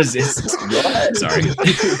couldn't resist.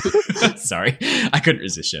 Sorry. I couldn't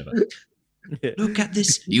resist, Sheva. Look at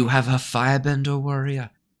this. You have a firebender warrior.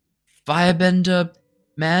 Firebender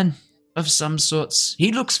man. of some sorts.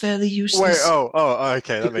 He looks fairly Wait, useless.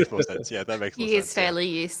 okay, that makes more sense. Yeah, that makes more He sense. is fairly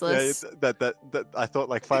useless. Yeah, that I thought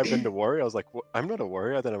like firebender warrior. I was like, I'm not a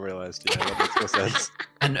warrior. Then I realized, yeah, that makes more sense.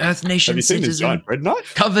 An Earth Have Nation you seen this citizen giant bread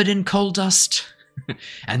knife? covered in coal dust.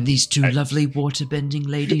 And these two lovely water-bending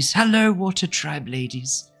ladies. Hello, Water Tribe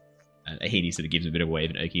ladies. Heaney sort of gives him a bit of a wave,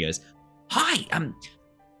 and Oki goes, Hi,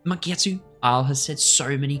 Makiatsu. Al has said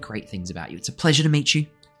so many great things about you. It's a pleasure to meet you.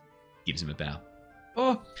 gives him a bow.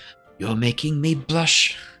 Oh, you're making me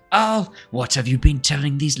blush. Al, what have you been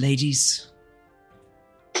telling these ladies?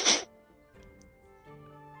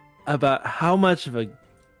 About how much of a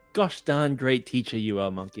gosh darn great teacher you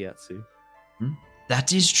are, Monkeyatsu.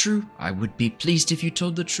 That is true. I would be pleased if you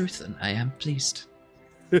told the truth, and I am pleased.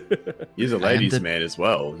 He's a I am ladies' the- man as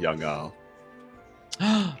well, young Al.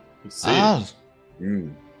 Al, You see.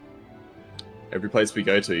 Every place we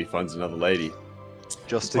go to, he finds another lady.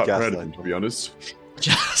 Just to Quite proud of gaslight. him, to be honest.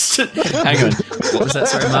 just hang on. What was that?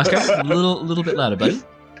 Sorry, Marco. A little bit louder, buddy.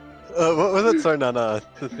 What was it? Sorry, no.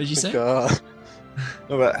 What did you say?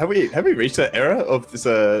 No, but have we reached that era of this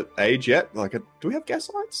age yet? Like, do we have gas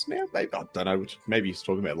lights now? Maybe, I don't know. Maybe he's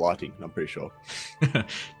talking about lighting. I'm pretty sure.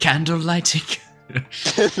 Candle lighting,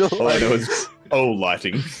 All I know is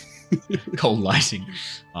lighting. Coal lighting.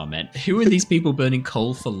 Oh man, who are these people burning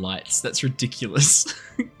coal for lights? That's ridiculous.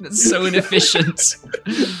 That's so inefficient.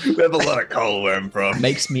 We have a lot of coal where I'm from.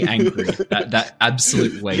 Makes me angry. That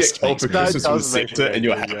absolute waste Get coal makes for me That Christmas does from make me Santa and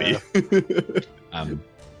you're angry, happy.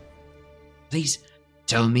 please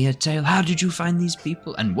tell me a tale. How did you find these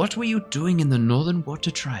people, and what were you doing in the Northern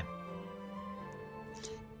Water Tribe?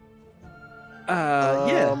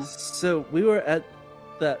 Yeah. So we were at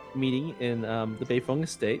that meeting in the Beifong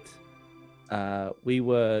estate. We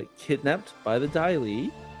were kidnapped by the Dai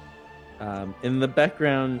Li. In the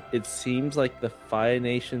background, it seems like the Fire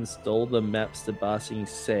Nation stole the maps to Ba Sing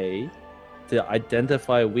Se to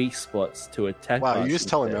identify weak spots to attack. Wow, Ba you just Sing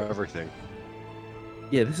tell him Se. everything.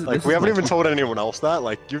 Yeah, this is Like this we is haven't my- even told anyone else that.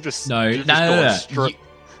 Like you've just No. you've just gone straight-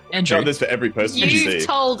 Andrew, Done this for every person you You've see.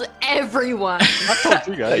 told everyone. I've told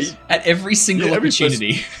you guys. at every single Yeah, every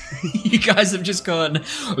opportunity, you guys have just gone,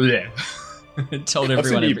 bleh, and told I've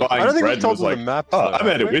everyone. seen you everything. buying I don't think bread we've told and was them like, the map. oh, though, I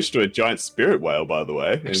made a have we? wish to a giant spirit whale, by the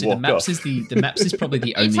way, and Actually, the walked maps off. is the maps is probably the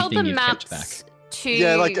You only told thing the you've kept back. maps to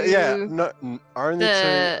Yeah, like no, only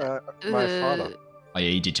the- to my father. Oh yeah,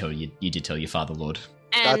 you did tell your father, Lord.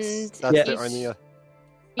 and That's Yeah. the only. you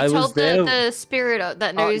I was told there- the spirit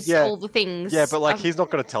that knows yeah. all the things. Yeah, but like of- he's not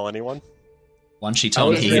going to tell anyone. One she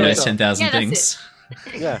told was he there. knows 10,000 Yeah, that's things.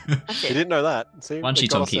 Yeah, That's he it, didn't know that. See, One it she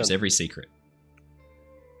got told us keeps in. every secret.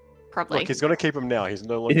 probably. Look, he's going to keep them now. He's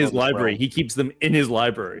no longer in his on this library. realm. He keeps them in his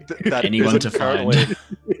library. That Anyone isn't to find. currently-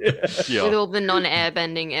 With Yeah, all the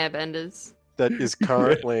non-airbending airbenders. that is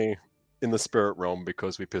currently in the spirit realm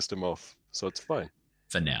because we pissed him off. So it's fine.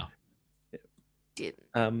 For now. Did.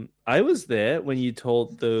 I was there when you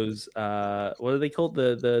told those what are they called,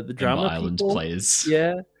 the drama Ember Island people? players.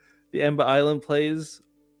 Yeah, the Ember Island plays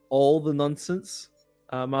all the nonsense,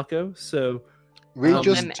 Marco. So We Told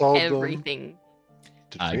just them told them. everything.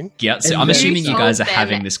 Did we? Gyatso, And I'm then- assuming you Told guys are them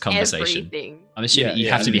having this conversation. everything. I'm assuming Yeah, you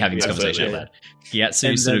have to be yeah, having this yeah, conversation absolutely. out loud. Gyatso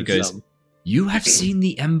and sort of then goes, some. You have seen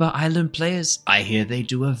the Ember Island players. I hear they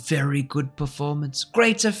do a very good performance.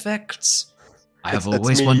 Great effects. I have It's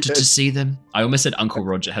always me- wanted to it's- see them. I almost said Uncle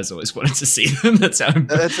Roger has always wanted to see them. That's how I'm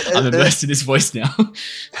It's- immersed in his voice now.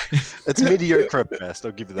 It's mediocre at best.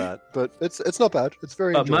 I'll give you that, but it's not bad. It's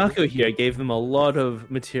very. But enjoyable. Marco here gave them a lot of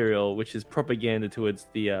material, which is propaganda towards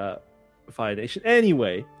the Fire Nation.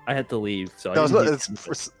 Anyway, I had to leave, so I No, it's didn't not,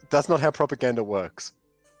 hear it's, that's not how propaganda works.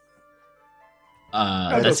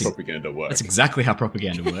 How does That's propaganda work? that's exactly how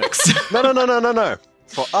propaganda works. No.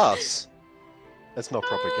 For us, it's not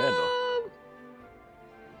propaganda.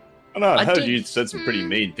 I know, I I heard don't- you said some pretty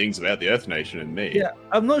mean things about the Earth Nation and me. Yeah,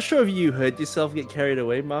 I'm not sure if you heard yourself get carried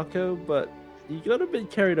away, Marco, but you got a bit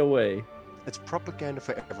carried away. It's propaganda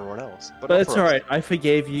for everyone else. But But not it's for us. alright. I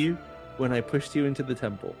forgave you when I pushed you into the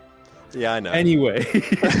temple. Yeah, I know. Anyway.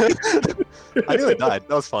 I nearly died.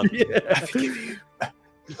 That was fun. Yeah.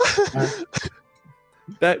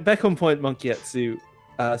 Back on point, Monkeyatsu.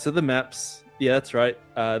 So the maps. Yeah, that's right.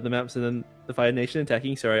 The maps and then the Fire Nation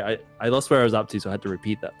attacking. Sorry, I lost where I was up to, so I had to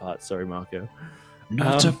repeat that part. Sorry, Marco.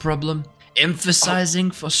 Not a problem.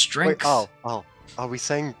 Emphasizing for Wait, strength. are we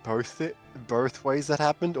saying both ways that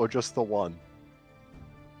happened, or just the one?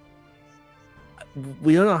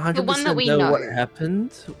 We don't 100% The one that we know know. what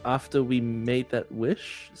happened after we made that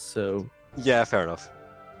wish. So, Yeah, fair enough.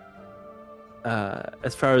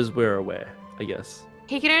 as far as we're aware, I guess.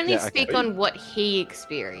 He can only Yeah, okay. speak on what he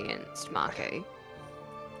experienced, Marco.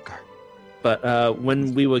 But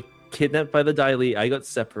when we were kidnapped by the Daily. I got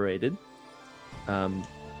separated.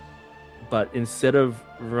 But instead of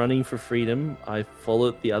running for freedom, I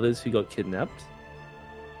followed the others who got kidnapped.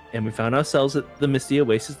 And we found ourselves at the Misty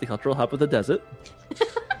Oasis, the cultural hub of the desert.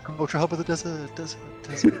 Cultural hub of the desert.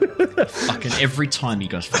 Fucking every time you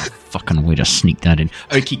guys find a fucking way to sneak that in.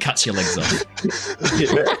 Oki cuts your legs off.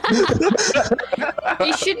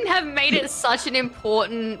 You shouldn't have made it such an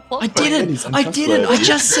important plot I point. didn't. I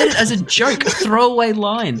just said it as a joke, a throwaway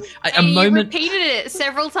line. A You moment. repeated it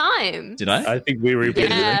several times. Did I? I think we repeated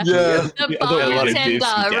Yeah. it. Yeah. The I thought a lot of bartender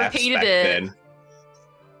gaps repeated back it. then.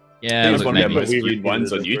 Yeah, It was look, one of the maybe. most We viewed repeated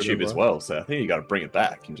ones it on as YouTube well. as well, so I think you got to bring it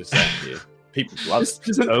back and just say, yeah, people love it.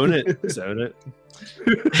 Just own it. Just own it.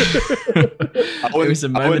 It was a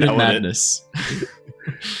moment of madness.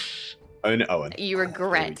 Own it, Owen. You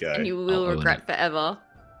regret, There we go. and you will I'll own regret forever.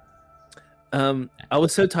 I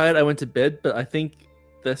was so tired I went to bed, but I think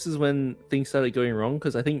this is when things started going wrong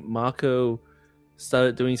because I think Marco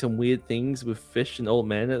started doing some weird things with Fish and Old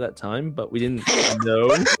Man at that time, but we didn't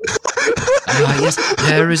know. Ah, yes,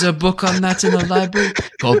 there is a book on that in the library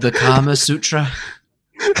called the Kama Sutra.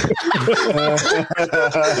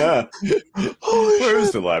 Where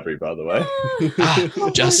is the library, by the way? Ah,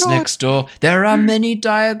 just next door. There are many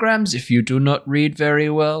diagrams if you do not read very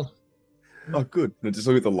well. Oh, good. No, just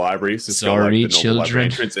look at the library. It's just Sorry, got, like, the normal library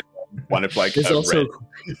children. entrance and one of like There's a, also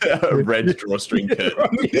a red drawstring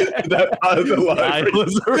curtain. That part of the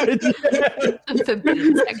library. The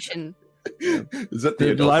forbidden section. Is that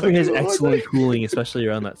the adult library has section of the excellent cooling, especially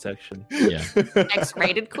around that section. Yeah.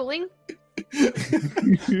 X-rated cooling.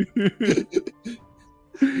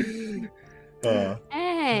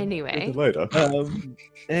 Anyway, Later.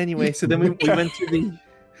 Anyway, so then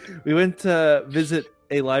we went to visit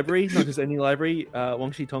a library, not just any library,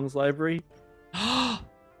 Wang Shi Tong's library.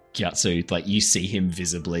 Gyatso, like, you see him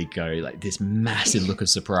visibly go, like, this massive look of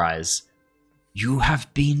surprise. You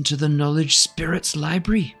have been to the Knowledge Spirits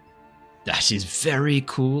Library? That is very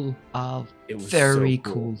cool. It was Very so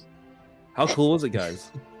cool. How cool was it,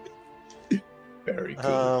 guys? Very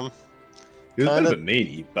cool. It was a kinda- bit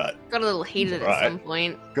needy, but got a little heated Right. at some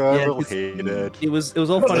point. Got Yeah, a little it's- heated. It was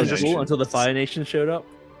all fun and Just- cool until the Fire Nation showed up.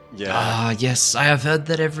 Yeah. Ah, yes, I have heard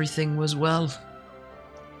that everything was well.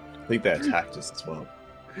 I think they attacked us as well.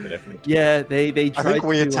 They definitely. Yeah, they I tried think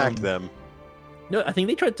we to, attacked them. No, I think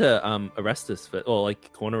they tried to arrest us first, or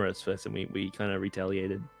like corner us first, and we kind of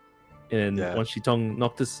retaliated. And Yeah. once Shitong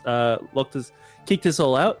kicked us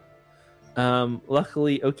all out.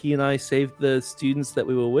 Luckily, Oki and I saved the students that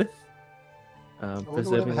we were with, I wonder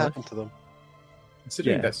preserving whatever life. happened to them.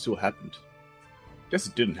 Considering Yeah. that still happened. Guess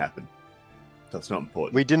it didn't happen. That's not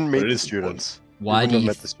important. We didn't But meet it the is important. students. Why we do wouldn't you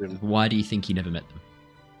have met the students. Why do you think you never met them?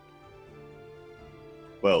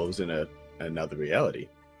 Well, it was in another reality.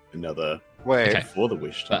 Another Wait, Okay. before the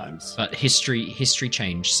wish times. But history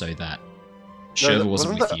changed so that no, Sherva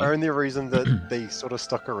wasn't with the you. only reason that they sort of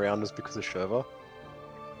stuck around was because of Sherva?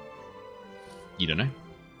 You don't know.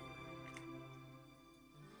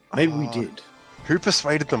 Maybe we did. Who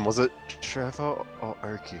persuaded them? Was it Sherva or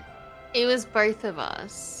Oki? It was both of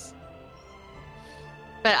us.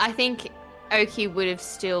 But I think Oki would have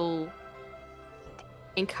still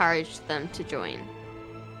encouraged them to join.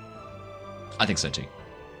 I think so too.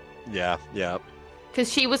 Yeah, yeah.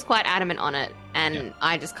 Because she was quite adamant on it, and Yeah.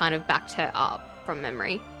 I just kind of backed her up from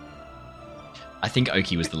memory. I think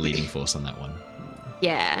Oki was the leading force on that one.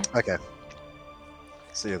 Yeah. Okay.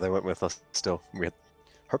 So yeah, they went with us still. We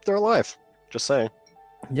hope they're alive. Just saying.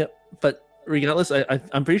 Yep. But regardless,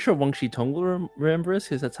 I'm pretty sure Wang Shi Tong will remember us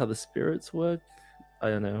because that's how the spirits work. I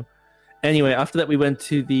don't know. Anyway, after that, we went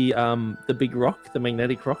to the big rock, the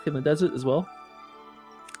magnetic rock in the desert as well.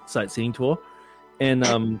 Sightseeing tour,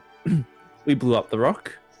 and we blew up the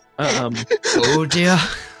rock. Oh dear.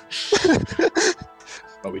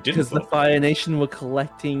 But we didn't. Because the fall. Fire Nation were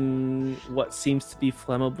collecting what seems to be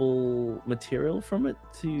flammable material from it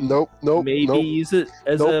to Nope, nope, maybe nope, use it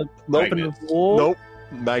as nope, a weapon of Magnets. war. nope.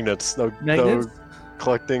 Magnets. No, Magnets? no.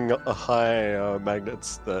 Collecting a high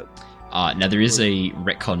magnets that. Now there is a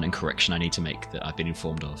retcon and correction I need to make that I've been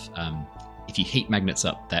informed of. If you heat magnets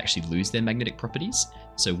up, they actually lose their magnetic properties.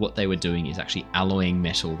 So what they were doing is actually alloying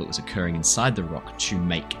metal that was occurring inside the rock to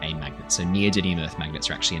make a magnet. So neodymium earth magnets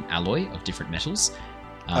are actually an alloy of different metals.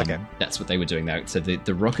 Okay. That's what they were doing there. So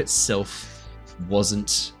the rock itself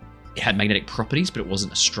wasn't... It had magnetic properties, but it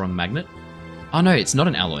wasn't a strong magnet. Oh no, it's not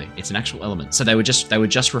an alloy. It's an actual element. So they were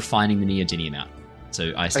just refining the neodymium out.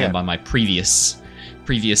 So I stand Okay. by my previous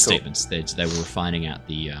statements. They were refining out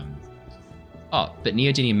the... but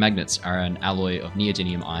neodymium magnets are an alloy of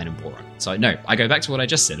neodymium, iron, and boron. So no, I go back to what I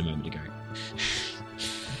just said a moment ago.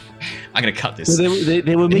 I'm gonna cut this. So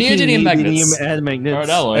they were making Neodymium neodymium magnets and magnets are an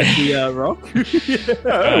alloy. at the rock.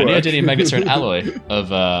 Neodymium magnets are an alloy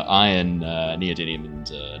of iron, neodymium,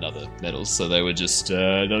 and other metals. So they were just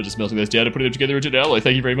melting those down and putting them together into an alloy.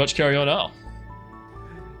 Thank you very much. Carry on, Al.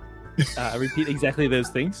 Repeat exactly those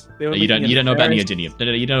things. They were You don't making know about ferrous- neodymium.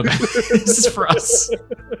 No, you don't know about this is for us.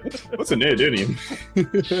 What's a neodymium?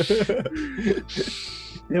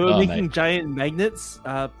 They were Oh, making mate. giant magnets,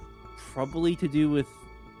 probably to do with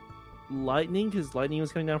lightning, because lightning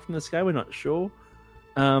was coming down from the sky. We're not sure.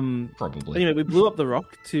 Probably. Anyway, we blew up the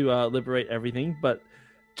rock to liberate everything, but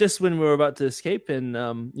just when we were about to escape and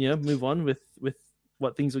move on with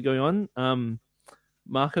what things were going on,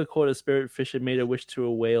 Marco caught a spirit fish and made a wish to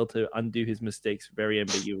a whale to undo his mistakes very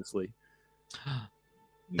ambiguously.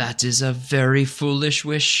 That is a very foolish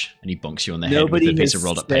wish. And he bonks you on the head Nobody with a piece has of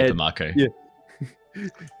rolled up said- paper, Marco. Yeah.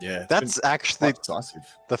 Yeah, That's actually decisive.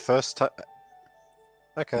 the first time.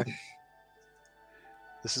 Okay.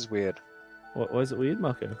 This is weird. Why is it weird,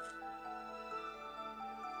 Marco?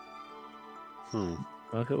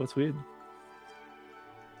 Marco, what's weird?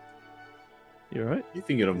 You alright? You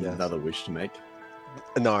thinking of Yes. another wish to make?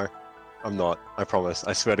 No, I'm not. I promise.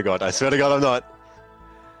 I swear to God. I swear to God, I'm not.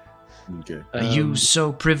 Okay. Are you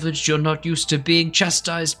so privileged you're not used to being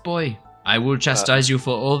chastised, boy? I will chastise you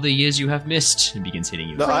for all the years you have missed. And begins hitting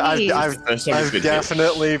you. No, Please. I've First time it's I've been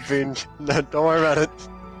definitely been. No, don't worry about it.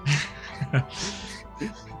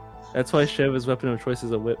 That's why Sheva's weapon of choice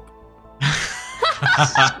is a whip.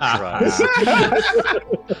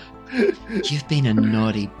 You've been a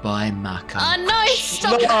naughty boy, Marco. Oh no,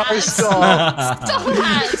 stop No, that! stop. Stop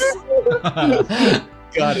that!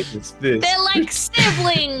 God, it's this. They're like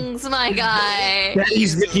siblings, my guy.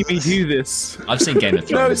 Daddy's making me do this. I've seen Game of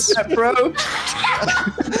No, Thrones. step, bro.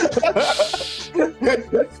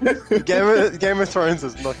 Game of Thrones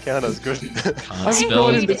does not count as good. Can't spell,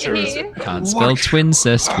 in the tourism. can't spell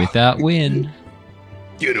twincest without win.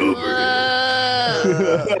 Get over it.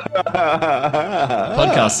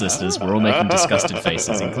 Podcast listeners, we're all making disgusted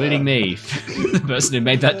faces, including me, the person who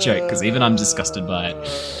made that joke, because even I'm disgusted by it.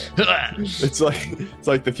 It's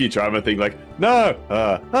like the Futurama thing. Like no,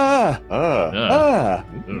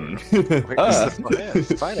 Wait, is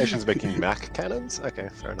the Fire Nation's making Mac cannons? Okay,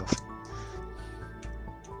 fair enough.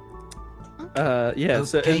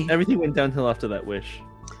 So Okay. everything went downhill after that wish.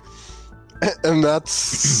 And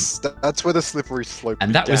that's where the slippery slope.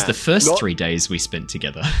 And that was the began. first Not- 3 days we spent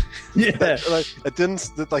together. Yeah. Like it didn't.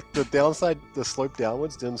 Like the downside, the slope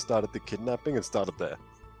downwards didn't start at the kidnapping. It started there.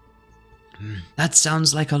 That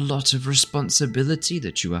sounds like a lot of responsibility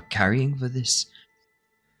that you are carrying for this.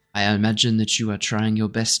 I imagine that you are trying your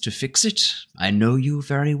best to fix it. I know you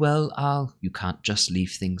very well, Al. You can't just leave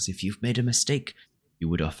things if you've made a mistake. You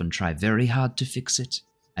would often try very hard to fix it.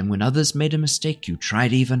 And when others made a mistake, you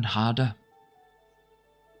tried even harder.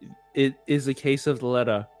 It is a case of the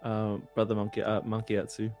letter, Brother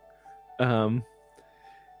Monkeyatsu.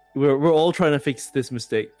 We're all trying to fix this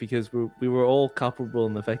mistake because we were all culpable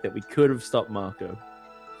in the fact that we could have stopped Marco.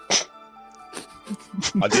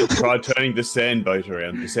 I did try turning the sand boat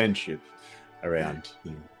around, the sand ship around.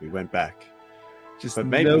 And we went back. Just But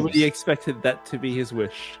maybe nobody just- expected that to be his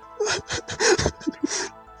wish.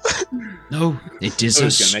 No, it is I a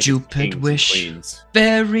was gonna make us kings stupid and wish. queens.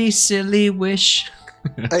 Very silly wish.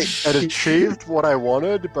 It achieved what I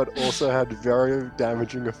wanted, but also had very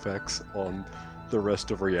damaging effects on the rest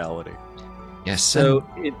of reality. Yes, So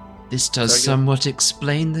it this does Sorry, go- somewhat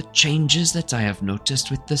explain the changes that I have noticed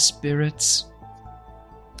with the spirits.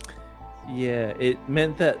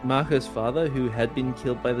 meant that Marco's father, who had been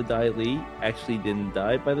killed by the Dai Li, actually didn't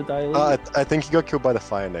die by the Dai Li. I think he got killed by the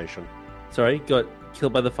Fire Nation. Sorry, got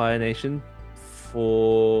killed by the Fire Nation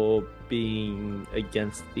for being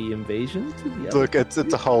against the invasion to the Look, it's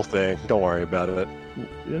a whole thing. Don't worry about it.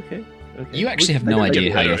 Okay. You actually have no I idea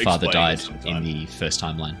get how better your father explaining died it in sometime. the first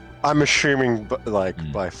timeline. I'm assuming,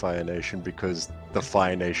 Mm. by Fire Nation because the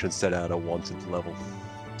Fire Nation set out a wanted level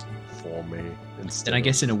for me instead. And I of-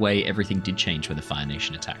 guess in a way, everything did change when the Fire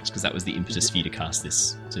Nation attacked, because that was the impetus for you to cast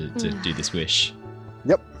this, to do this wish.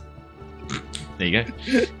 Yep. There you go.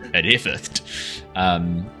 And here first.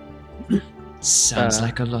 Sounds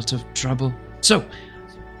like a lot of trouble. So,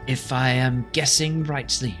 if I am guessing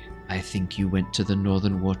rightly, I think you went to the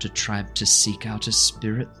Northern Water Tribe to seek out a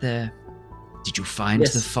spirit there. Did you find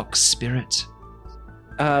Yes. the fox spirit?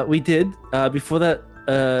 We did. Before that,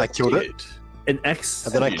 I killed it, an ex,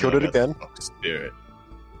 and then I You killed know it about the again. fox spirit.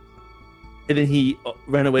 and then he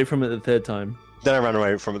ran away from it the third time. Then I ran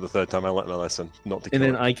away from it the third time. I learned my lesson not to kill And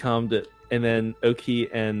then it. I calmed it. And then Oki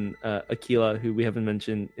and Akila, who we haven't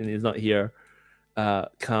mentioned and is not here,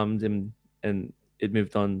 calmed him, and it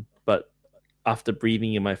moved on. But after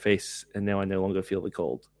breathing in my face, and now I no longer feel the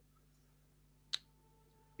cold.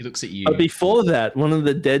 He looks at you. But before that, one of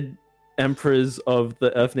the dead emperors of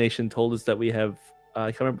the Earth Nation told us that we have.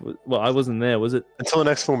 I can't remember. Well, I wasn't there. Was it Until the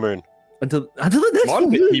next full moon. until the next full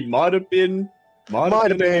moon? He might have been. Might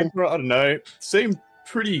have an been. emperor, I don't know. Seemed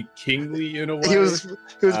pretty kingly in a way. He was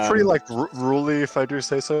pretty like ruly, if I do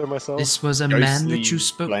say so myself. This was a man that you Ghostly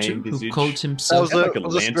spoke to flame who visage. called himself, That was Like a it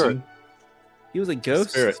was a spirit. lantern. He was a ghost.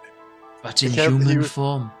 Spirit. but in He kept- he human was-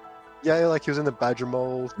 form. Yeah, like he was in the Badger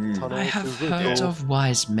Mole tunnel. I It have was really heard cool. of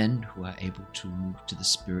wise men who are able to move to the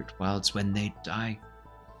spirit wilds when they die.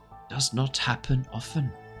 Does not happen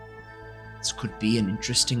often. This could be an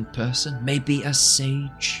interesting person, maybe a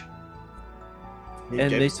sage. He And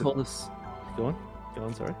gave they us a- told us. Go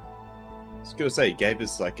on. Sorry. I was gonna say, he gave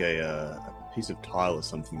us like a piece of tile or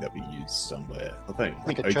something that we used somewhere. I think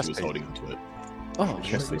Like a Oki chest was piece. holding onto it. Oh, A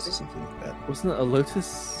chest piece or something like that. wasn't it a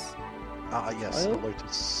lotus? Yes, Tile? the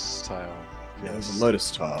Lotus tile. Yeah, it was a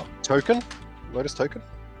lotus tile. Token? Lotus token?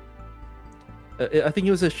 I think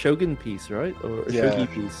it was a shogun piece, right? Or a Yeah. shogi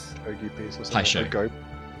piece. Ogi piece or something. High show. A goat.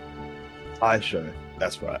 Eye show.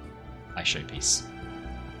 That's right. I showpiece.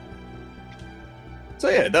 So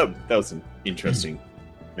yeah, that was an interesting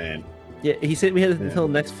man. Yeah, he said we had Yeah. until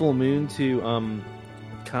next full moon to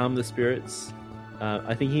calm the spirits.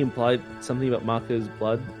 I think he implied something about Marco's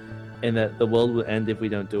blood, and that the world will end if we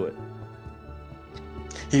don't do it.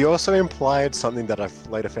 He also implied something that I've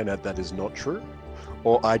later found out that is not true,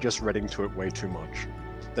 or I just read into it way too much.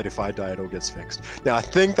 That if I die, it all gets fixed. Now, I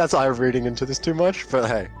think that's I reading into this too much, but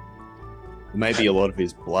hey. Maybe a lot of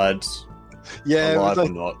his blood, Yeah, it was alive or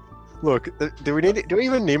like, not. look, do we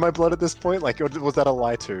even need my blood at this point? Like, or was that a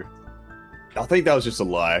lie too? I think that was just a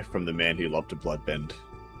lie from the man who loved to bloodbend.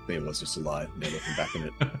 I think it was just a lie. Never looking back in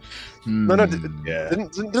it. No, no, Yeah.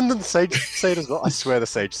 Didn't the sage say it as well? I swear the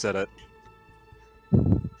sage said it.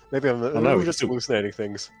 Maybe I'm no, we just still- hallucinating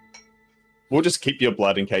things. We'll just keep your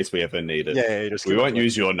blood in case we ever need it. Yeah, just We keep won't it.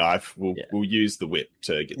 use your knife. We'll Yeah. we'll use the whip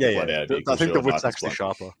to get Yeah, the blood yeah. out of you. I 'cause think the your whip's knife is actually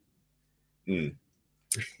blunt. sharper. Mm.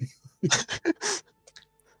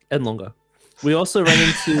 And longer. We also ran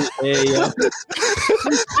into a.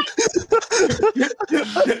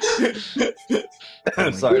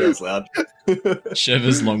 I'm sorry, that was loud.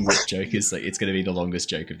 Sheva's long whip joke is like it's going to be the longest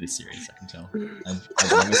joke of this series. I can tell. And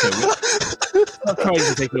as long as her whip, Not trying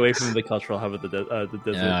to take away from the cultural hub of the desert.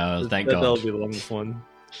 Oh, thank That'll God. be the longest one.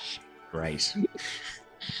 great.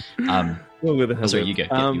 Longer than her Sorry, whip. you go.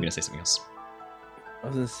 Yeah, you were going to say something else. I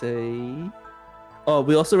was gonna say. Oh,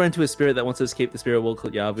 we also ran into a spirit that wants to escape the spirit world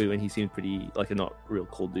called Yavu, and he seemed pretty like a not real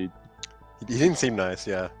cool dude. He didn't seem nice,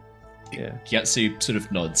 yeah. Yeah. Gyatso sort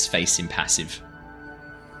of nods, face impassive.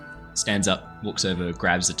 Stands up, walks over,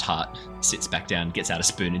 grabs a tart, sits back down, gets out a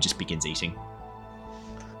spoon, and just begins eating.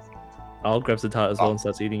 I'll grab the tart as well Oh. and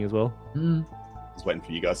starts eating as well. Hmm. I was waiting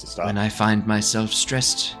for you guys to start. When I find myself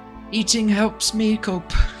stressed, eating helps me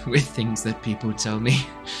cope with things that people tell me.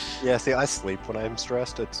 Yeah, see, I sleep when I'm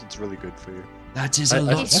stressed. It's really good for you. That is I- a I- You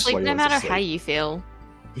lot. That's why sleep you no always matter asleep. how you feel.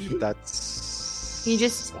 That's... You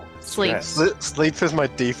just sleep. Stress. Sleep is my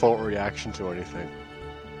default reaction to anything.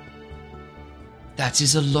 That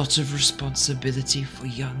is a lot of responsibility for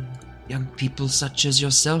young people such as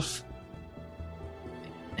yourself.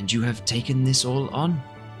 And you have taken this all on.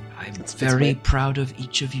 I'm It's very ma- proud of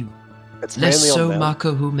each of you. It's Less mainly on so them.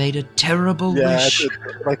 Mako, who made a terrible Yeah, wish.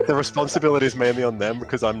 like the responsibility is mainly on them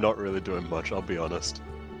because I'm not really doing much, I'll be honest.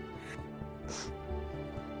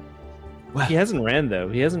 Well, He hasn't ran though.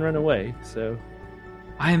 He hasn't run away. So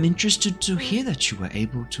I am interested to hear that you were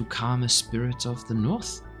able to calm a spirit of the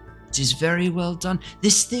north. It is very well done.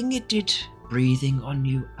 This thing it did, breathing on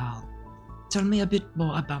you, Al. Tell me a bit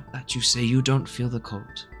more about that. You say you don't feel the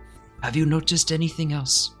cold. Have you noticed anything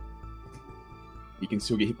else? You can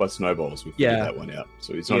still get hit by snowballs. We Yeah. figured that one out,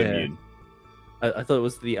 so he's not Yeah. immune. I thought it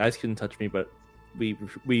was the ice couldn't touch me, but we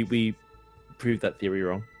proved that theory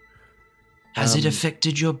wrong. Has it Um,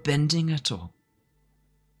 affected your bending at all?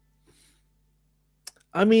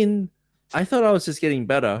 I mean, I thought I was just getting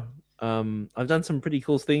better. I've done some pretty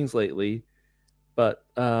cool things lately, but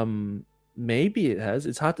maybe it has.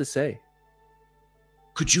 It's hard to say.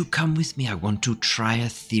 Could you come with me? I want to try a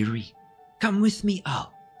theory. Come with me,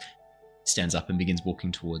 Al. Stands up and begins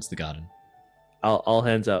walking towards the garden. I'll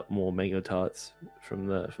hands out more mango tarts from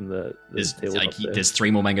the There's table. like there's 3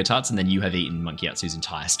 more mango tarts, and then you have eaten Monkey Atsu's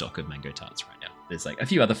entire stock of mango tarts right now. There's like a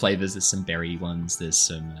few other flavors. There's some berry ones. There's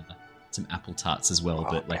some apple tarts as well.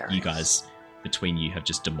 Oh, but like you berries. guys between you have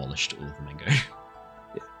just demolished all of the mango.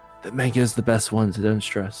 The mango's the best one, so don't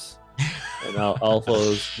stress. And I'll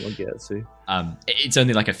follow Monkeyatsu. It's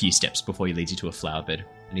only like a few steps before he leads you to a flower bed,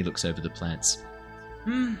 and he looks over the plants.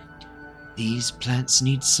 These plants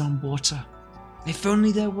need some water. If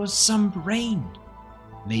only there was some rain.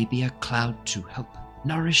 Maybe a cloud to help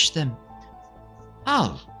nourish them.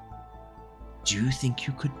 Al, do you think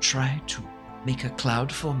you could try to make a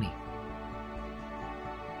cloud for me?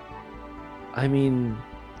 I mean,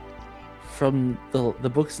 from the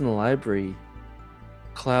books in the library,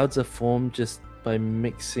 clouds are formed just by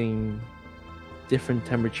mixing different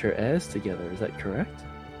temperature airs together. Is that correct?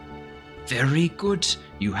 Very good.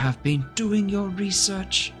 You have been doing your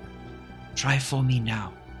research. Try for me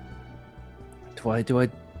now. Do I?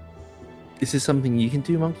 Is this something you can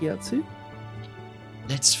do, Monkeyatsu?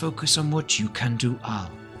 Let's focus on what you can do, Al.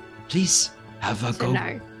 Please, have a go.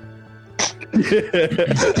 No.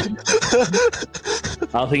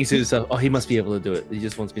 I'll think to himself, oh, he must be able to do it. He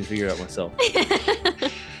just wants me to figure it out myself.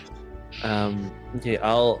 Okay,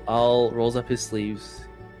 Al rolls up his sleeves.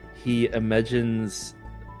 He imagines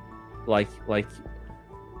like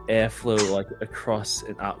airflow like across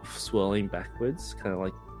and up, swirling backwards, kind of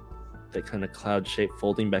like that kind of cloud shape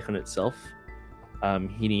folding back on itself,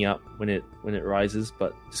 heating up when it rises,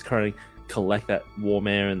 but just kind of collect that warm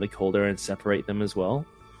air and the cold air and separate them as well.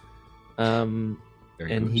 And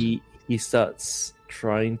he starts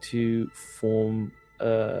trying to form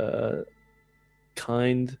a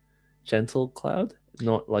kind, gentle cloud,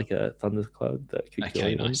 not like a thunder cloud that could kill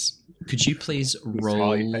anyone. Nice. Could you please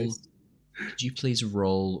roll? Could you please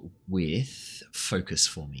roll with focus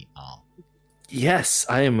for me, Al? Yes,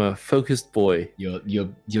 I am a focused boy. Your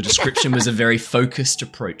description was a very focused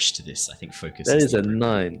approach to this. I think focus. That is a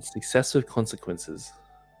 9. Success with consequences.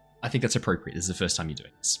 I think that's appropriate. This is the first time you're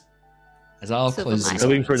doing this. As Al Silver closes, lining.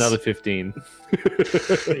 Hoping for another 15.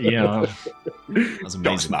 Yeah, that was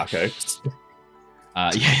Docs, amazing. Marco.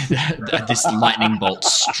 This lightning bolt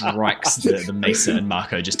strikes the Mesa, and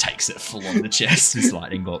Marco just takes it full on the chest. This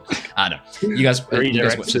lightning bolt. No, you guys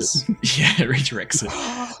watch as redirects it.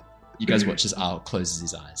 You guys watch as Al closes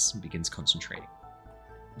his eyes and begins concentrating.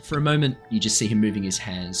 For a moment, you just see him moving his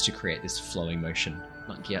hands to create this flowing motion.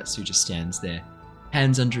 Monkeyatsu just stands there,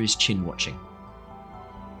 hands under his chin, watching.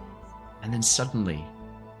 And then suddenly,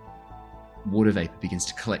 water vapor begins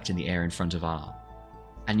to collect in the air in front of Al.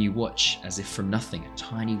 And you watch as if from nothing, a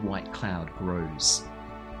tiny white cloud grows,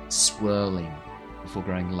 swirling before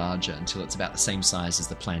growing larger until it's about the same size as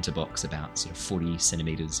the planter box, about sort of 40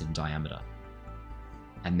 centimeters in diameter.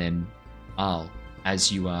 And then, Al,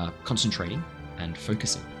 as you are concentrating and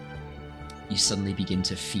focusing, you suddenly begin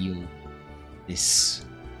to feel this,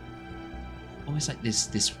 almost like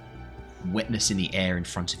this wetness in the air in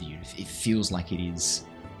front of you. It feels like it is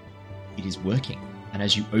working. And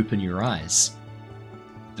as you open your eyes,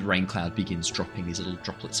 the rain cloud begins dropping these little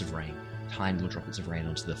droplets of rain, tiny little droplets of rain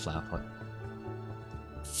onto the flower pot.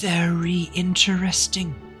 Very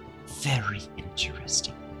interesting. Very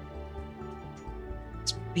interesting.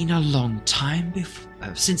 It's been a long time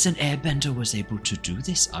since an airbender was able to do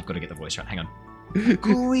this. I've got to get the voice right. Hang on.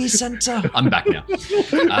 Gooey Center. I'm back now.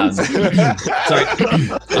 Sorry, I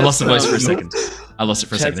lost the voice for a second. I lost it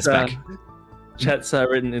for a second. It's back. Chat's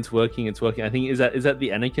written it's working. I think is that the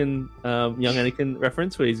Anakin, young Anakin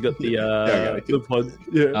reference where he's got the pod.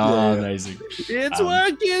 Yeah. Oh, amazing! It's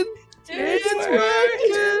working. It's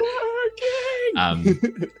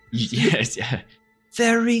working. Yes. Yeah.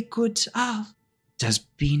 Very good, Al. It has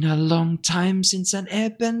been a long time since an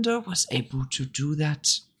airbender was able to do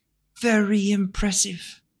that. Very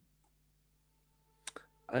impressive.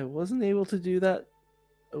 I wasn't able to do that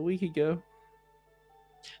a week ago.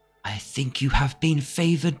 I think you have been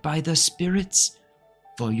favored by the spirits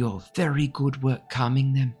for your very good work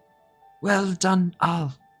calming them. Well done,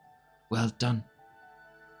 Al. Well done.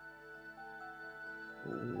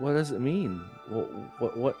 What does it mean?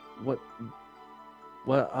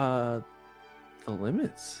 What are the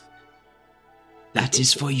limits? That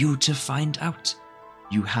is for you to find out.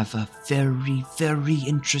 You have a very, very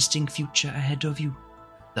interesting future ahead of you.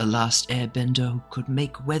 The last airbender who could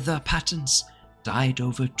make weather patterns died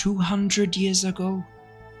over 200 years ago.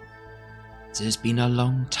 It has been a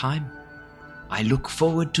long time. I look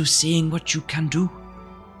forward to seeing what you can do.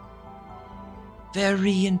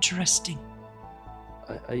 Very interesting.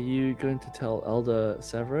 Are you going to tell Elder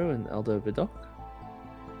Savro and Elder Vidocq?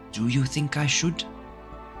 Do you think I should?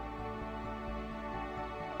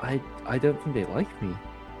 I don't think they like me.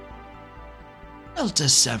 Elder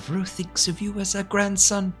Savro thinks of you as a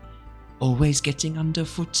grandson, always getting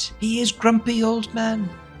underfoot. He is grumpy old man,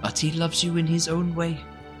 but he loves you in his own way.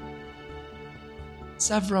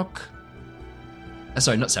 Savrok.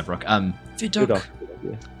 Sorry, not Savrok. Vidocq.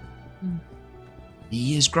 Yeah.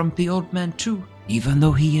 He is grumpy old man too, even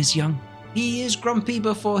though he is young. He is grumpy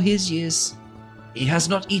before his years. He has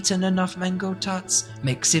not eaten enough mango tarts,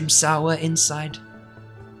 makes him sour inside.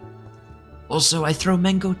 Also, I throw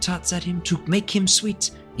mango tarts at him to make him sweet.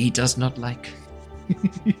 He does not like.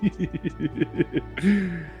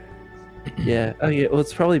 Yeah. Oh, yeah. Well,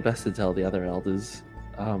 it's probably best to tell the other elders.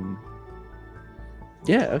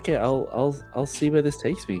 Yeah. Okay. I'll see where this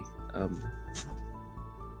takes me.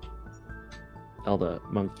 Elder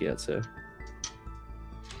Monkey, I'd say.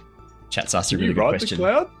 Chat's asked a Can really you good ride the question.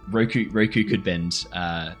 cloud? Roku could bend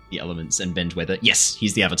the elements and bend weather. Yes,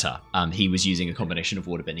 he's the avatar. He was using a combination of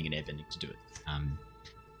water bending and air bending to do it.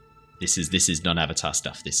 This is non-avatar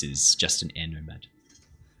stuff. This is just an air nomad.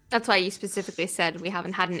 That's why you specifically said we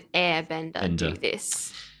haven't had an airbender do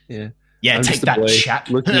this. Yeah. Yeah, I'm take just a that, boy chat.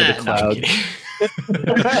 looking at the No, I'm kidding.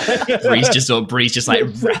 Bree's just like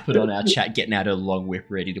rapping on our chat, getting out a long whip,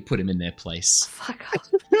 ready to put him in their place. Fuck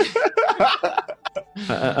off.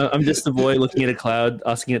 I'm just a boy looking at a cloud,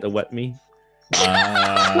 asking it to wet me.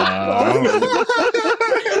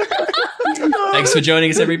 Thanks for joining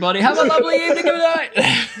us, everybody. Have a lovely evening of night.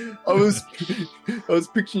 I was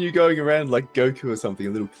picturing you going around like Goku or something, a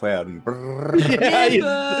little cloud, and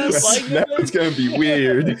Nimbus. now it's going to be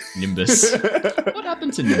weird. Nimbus. What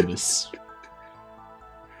happened to Nimbus?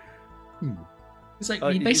 It's like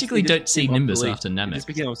you basically don't see Nimbus after It Namek. just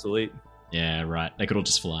became obsolete. Yeah, right. They could all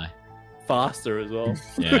just fly. Faster as well.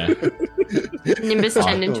 Yeah. Nimbus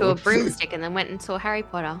turned into a broomstick and then went and saw Harry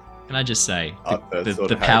Potter. Can I just say That's sort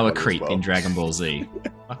the of Harry power Potter as creep well. in Dragon Ball Z?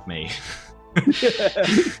 Fuck me.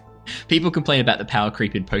 People complain about the power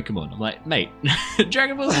creep in Pokemon. I'm like, mate,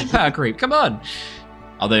 Dragon Ball Z power creep, come on.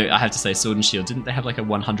 Although I have to say, Sword and Shield, didn't they have like a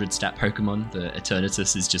 100 stat Pokemon? The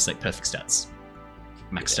Eternatus is just like perfect stats.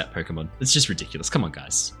 Max stat Pokemon. It's just ridiculous. Come on,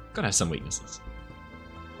 guys. Gotta have some weaknesses.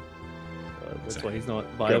 That's why he's not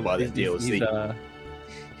Gotta viable. buy the DLC.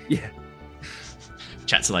 Yeah.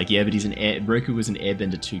 Chats are like, yeah, but Roku was an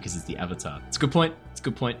airbender too because it's the avatar. It's a good point. It's a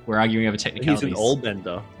good point. We're arguing over technicalities. He's an all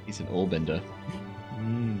bender. He's an all bender.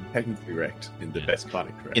 Technically correct in the best kind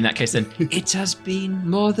of correct. In that case, then, It has been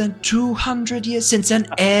more than 200 years since an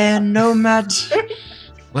air nomad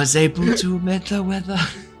was able to meet the weather.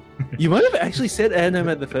 You might have actually said air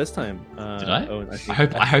nomad the first time. Did I? Owen, I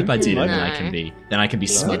hope I did, and then I No. can be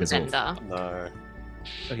smug as well. Bender. No.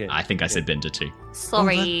 Okay. I think I said Bender too.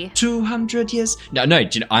 Sorry. Over 200 years. No, do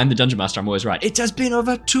you know, I'm the dungeon master. I'm always right. It has been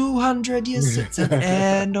over 200 years since an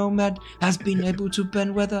air nomad has been able to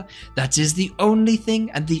bend weather. That is the only thing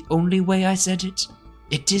and the only way I said it.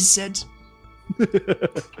 It is said.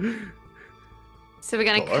 So we're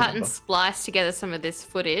going to Well, cut and over. splice together some of this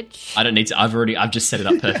footage. I don't need to. I've just set it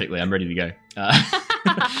up perfectly. I'm ready to go.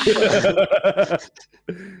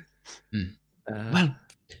 Well,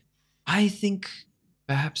 I think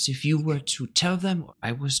perhaps if you were to tell them, or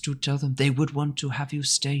I was to tell them, they would want to have you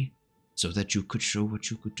stay so that you could show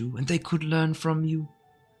what you could do and they could learn from you.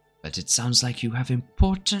 But it sounds like you have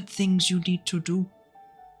important things you need to do.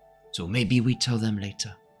 So maybe we tell them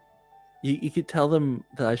later. You could tell them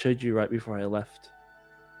that I showed you right before I left.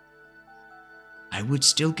 I would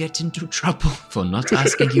still get into trouble for not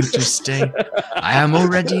asking you to stay. I am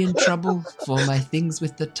already in trouble for my things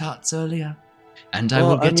with the tarts earlier. And I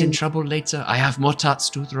Well, will I get in mean- trouble later. I have more tarts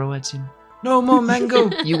to throw at him. No more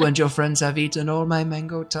mango. You and your friends have eaten all my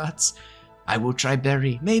mango tarts. I will try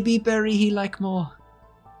berry. Maybe berry he like more.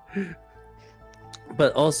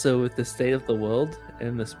 But also with the state of the world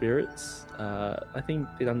and the spirits, I think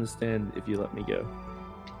they'd understand if you let me go.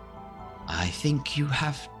 I think you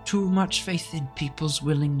have too much faith in people's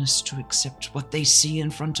willingness to accept what they see in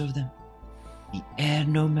front of them. The air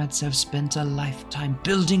nomads have spent a lifetime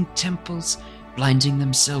building temples, blinding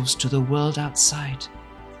themselves to the world outside.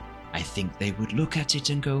 I think they would look at it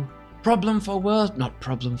and go, problem for world, not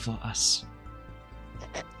problem for us.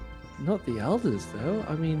 Not the elders, though.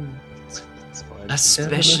 I mean, It's fine.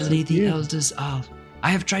 Especially the you. elders are. I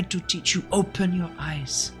have tried to teach you, open your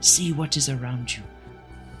eyes, see what is around you.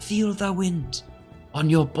 Feel the wind on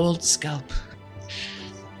your bald scalp.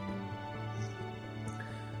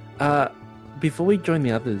 before we join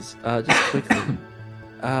the others, just quickly,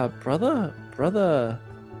 brother,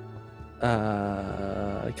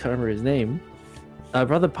 I can't remember his name.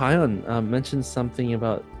 Brother Pion mentioned something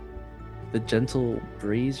about the gentle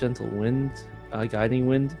breeze, gentle wind, guiding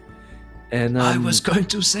wind, and I was going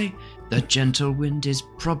to say, the gentle wind is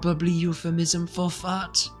probably euphemism for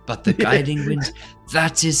fart, but the guiding wind,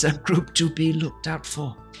 that is a group to be looked out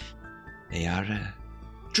for. They are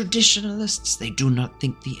traditionalists. They do not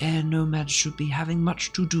think the air nomads should be having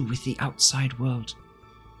much to do with the outside world.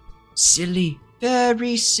 Silly,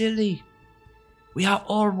 very silly. We are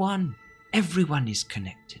all one. Everyone is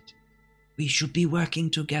connected. We should be working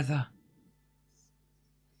together.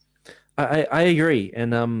 I agree,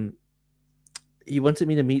 and he wanted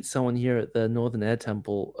me to meet someone here at the Northern Air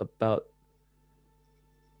Temple about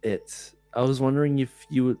it. I was wondering if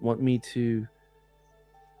you would want me to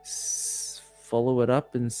follow it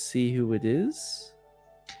up and see who it is?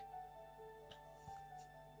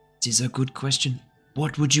 It is a good question.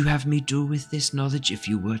 What would you have me do with this knowledge if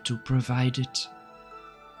you were to provide it?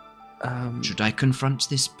 Should I confront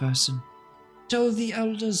this person? Tell the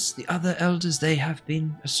elders, the other elders they have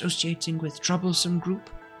been associating with troublesome group?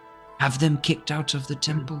 Have them kicked out of the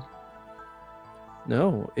temple?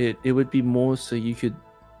 No, it would be more so you could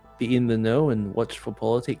be in the know and watch for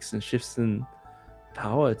politics and shifts in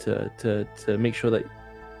power to make sure that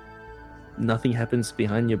nothing happens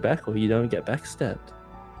behind your back or you don't get backstabbed.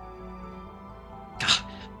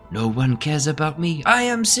 No one cares about me. I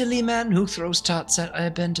am silly man who throws tarts at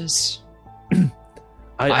airbenders.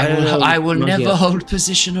 I will never hold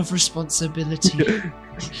position of responsibility.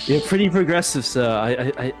 You're pretty progressive, sir.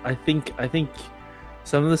 I think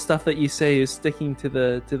some of the stuff that you say is sticking to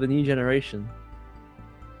the new generation.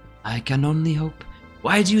 I can only hope.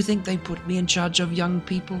 Why do you think they put me in charge of young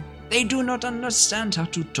people? They do not understand how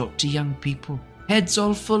to talk to young people. Heads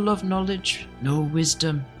all full of knowledge, no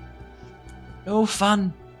wisdom, no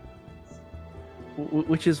fun.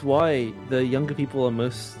 Which is why the younger people are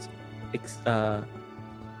most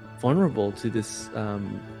vulnerable to this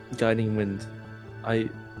guiding wind. The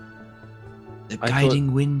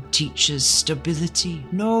guiding wind teaches stability,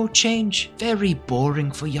 no change. Very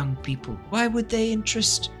boring for young people. Why would they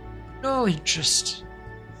interest? No interest.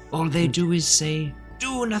 All they do is say,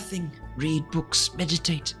 do nothing, read books,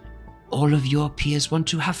 meditate. All of your peers want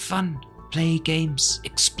to have fun, play games,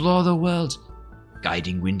 explore the world.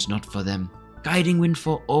 Guiding wind not for them. Guiding wind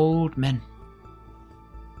for old men.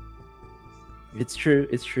 It's true.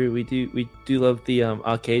 We do love the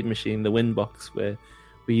arcade machine, the wind box, where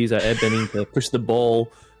we use our airbending to push the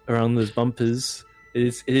ball around those bumpers.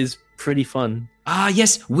 It is pretty fun. Ah,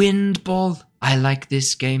 yes, wind ball. I like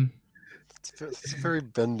this game. It's a very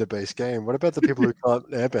bender-based game. What about the people who can't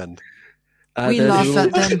airbend? We laugh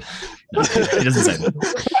at them. No, it doesn't say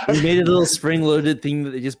that. We made a little spring-loaded thing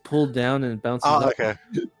that they just pulled down and bounces up. Okay.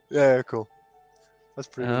 Yeah, cool. That's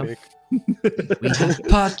pretty unique. We have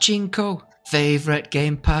Pachinko. Favorite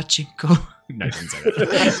game, Pachinko. No, it doesn't say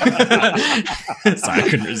that. Sorry, I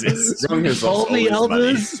couldn't resist. All the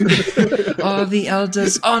elders. All the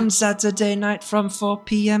elders on Saturday night from 4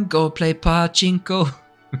 p.m. Go play Pachinko.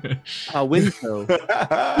 A window.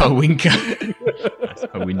 A winker.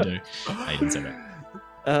 A window. I didn't say that.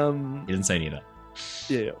 He didn't say any of that.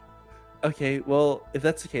 Yeah. Okay, well, if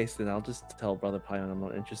that's the case, then I'll just tell Brother Pion I'm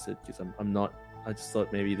not interested because I'm not. I just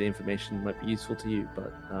thought maybe the information might be useful to you,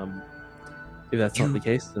 but if that's not the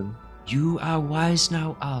case, then you are wise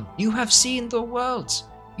now, Al. You have seen the world.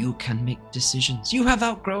 You can make decisions. You have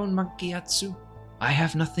outgrown Mankiatsu. I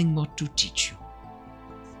have nothing more to teach you.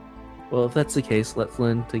 Well, if that's the case, let's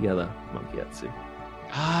learn together, Mankiatsu.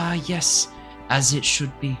 Ah, yes, as it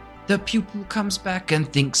should be. The pupil comes back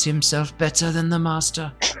and thinks himself better than the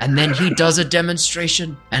master, and then he does a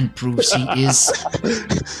demonstration and proves he is.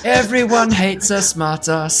 Everyone hates a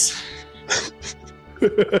smartass.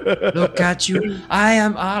 Look at you. I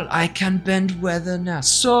am Al. I can bend weather now.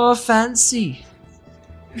 So fancy.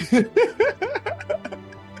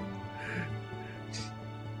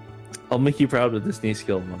 I'll make you proud with this new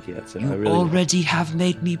skill, Mankiatsu. You already have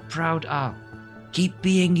made me proud, Al. Keep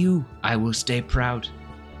being you. I will stay proud.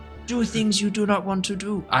 Do things you do not want to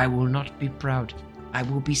do. I will not be proud. I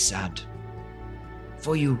will be sad.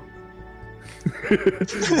 For you.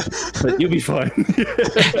 But you'll be fine.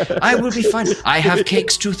 I will be fine. I have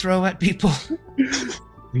cakes to throw at people.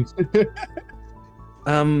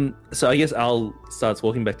 So I guess Al starts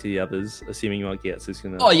walking back to the others, assuming Mankiatsu's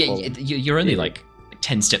gonna. Oh yeah, you're only like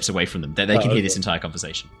 10 steps away from them. They can hear this entire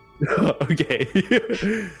conversation. Okay.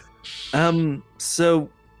 So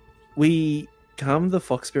we calm the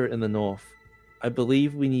fox spirit in the north. I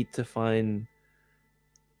believe we need to find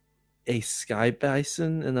a sky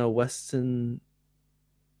bison and a western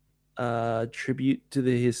tribute to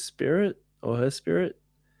his spirit or her spirit.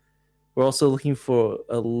 We're also looking for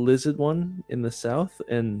a lizard one in the south,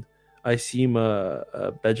 and I assume a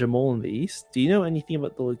Begamol in the east. Do you know anything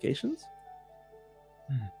about the locations?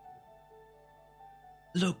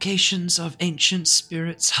 Locations of ancient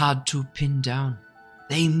spirits hard to pin down.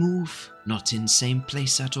 They move, not in same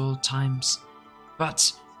place at all times.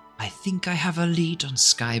 But I think I have a lead on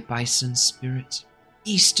Sky Bison's spirit.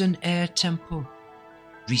 Eastern Air Temple.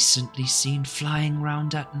 Recently seen flying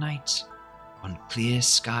round at night. on clear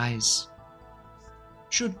skies.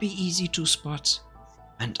 Should be easy to spot,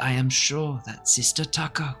 and I am sure that Sister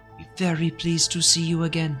Taka will be very pleased to see you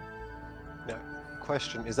again. Now,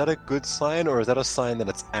 question, is that a good sign or is that a sign that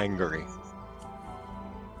it's angry?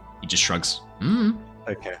 He just shrugs.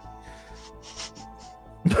 Okay.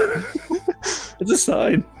 It's a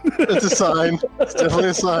sign. It's a sign. It's definitely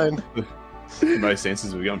a sign. The most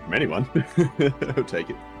answers we've gotten from anyone. I'll take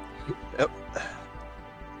it.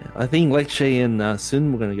 I think Lekshay and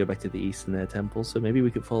Sun were going to go back to the east in their temple, so maybe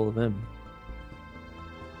we could follow them.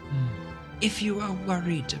 If you are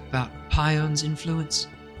worried about Pion's influence,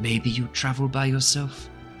 maybe you travel by yourself.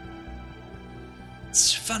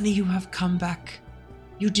 It's funny you have come back.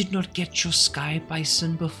 You did not get your sky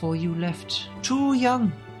bison before you left. Too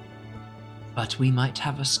young. But we might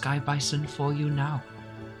have a sky bison for you now.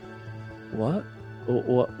 What?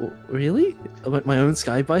 What? Really? My own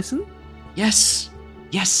sky bison? Yes,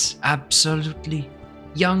 absolutely.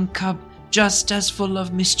 Young cub, just as full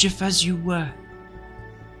of mischief as you were.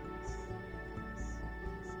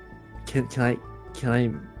 Can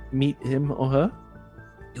I meet him or her?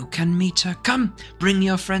 You can meet her. Come, bring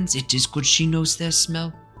your friends. It is good she knows their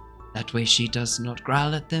smell. That way she does not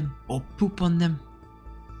growl at them or poop on them.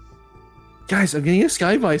 Guys, I'm getting a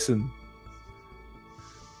sky bison.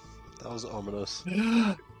 That was ominous.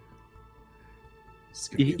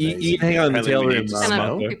 You hang out in the tail room. Can I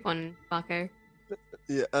Smell? poop on Marco?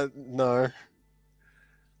 Yeah, no.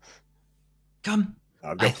 Come.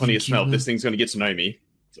 I've I got plenty of think you smell. will- This thing's going to get to know me.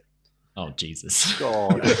 Oh, Jesus.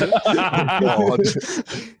 God. God.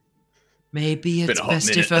 Maybe Been it's a hot best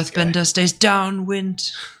minute, if this guy. Earthbender stays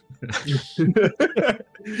downwind.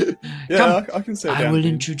 Yeah, Come, I can say I that. will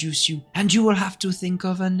introduce you, and you will have to think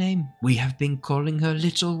of a name. We have been calling her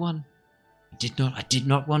Little One. I did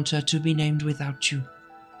not want her to be named without you.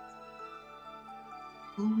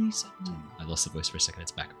 Who is it? I lost the voice for a second.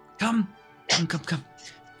 It's back. Come.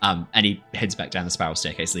 And he heads back down the spiral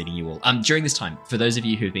staircase, leading you all. During this time, for those of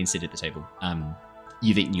you who have been seated at the table,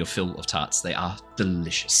 you've eaten your fill of tarts. They are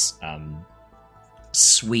delicious.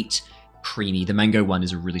 Sweet, creamy. The mango one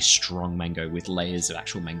is a really strong mango with layers of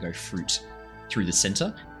actual mango fruit through the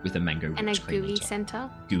center with a mango And a whipped cream on gooey top. center.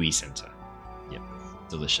 Gooey center. Yep,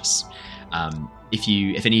 delicious.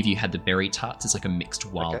 If any of you had the berry tarts, it's like a mixed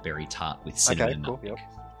wild Okay. berry tart with cinnamon Okay, and cool. nutmeg. Yep.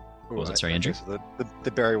 What was it? Alright, Sorry, Andrew? so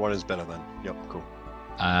the berry one is better then. Yep, cool.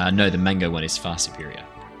 No, the mango one is far superior.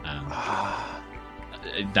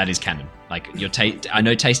 That is canon. Like your taste, I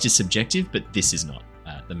know taste is subjective, but this is not.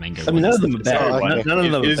 The mango. I mean, one none is of them the are best. bad. Oh, None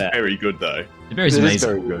of them It are is bad. very good, though. The berry's It is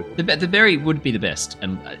amazing. very good. The berry would be the best,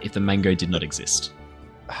 and if the mango did not exist,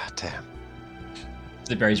 Damn.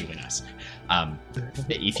 the berry's really nice.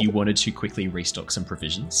 If you wanted to quickly restock some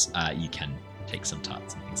provisions, you can take some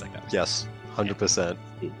tarts and things like that. Yes, 100%.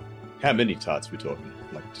 How many tarts we talking?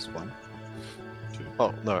 Like just one? Two?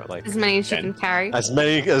 Oh, no, like, As many as you can carry. as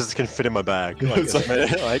many as can fit in my bag. Like, It's as many,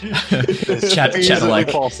 like as Chat feasibly like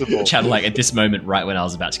possible. Chat like at this moment, right when I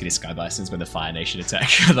was about to get his sky bisons, when the Fire Nation attack.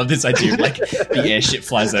 I love this idea of like the airship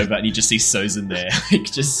flies over and you just see Sozin there,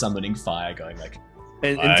 like just summoning fire, going like,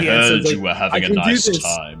 And "I Tian heard says, you were "I having a can do nice this."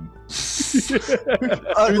 time." Do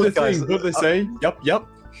the Look, guys, thing. What they say? Yup.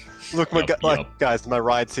 Look, my Yup, like, yup. guys, my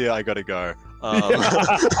ride's here. I gotta go.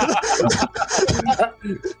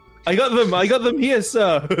 I got them here,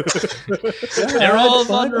 sir. They're all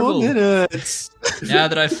 5 more vulnerable. minutes. Now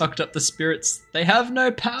that I've fucked up the spirits, they have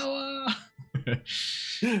no power.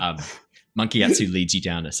 Monkey Yatsu leads you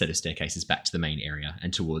down a set of staircases back to the main area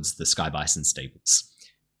and towards the Sky Bison stables.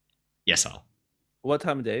 Yes, Al. What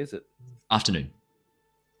time of day is it? Afternoon.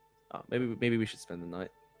 Oh, maybe we should spend the night.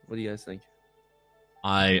 What do you guys think?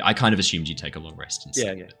 I kind of assumed you'd take a long rest and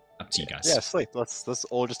sleep. Yeah. but Up to you guys. yeah, sleep. Let's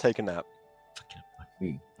all just take a nap.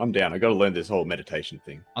 Fucking- I'm down. I got to learn this whole meditation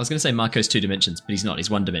thing. I was going to say Marco's 2 dimensions, but he's not. He's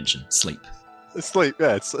 1 dimension. Sleep. Sleep.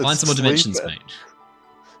 Yeah, it's Find some more sleep, dimensions, mate.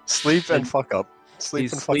 Sleep and fuck up. Sleep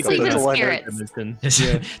He's and fuck up. sleeping That's all I know.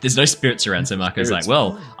 spirits. There's no spirits around, so Marco's Spirits. like,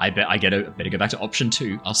 well, I better go back to option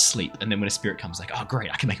 2. I'll sleep. And then when a spirit comes, like, oh, great,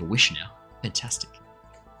 I can make a wish now. Fantastic.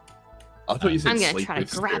 I thought you said I'm gonna sleep try to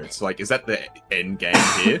with grab spirits. Like, is that the end game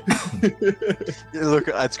here? Yeah, look,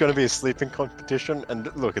 it's going to be a sleeping competition,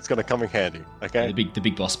 and look, it's going to come in handy. Okay. The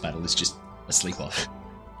big boss battle is just a sleep off.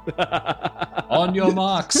 On your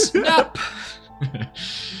marks, nap.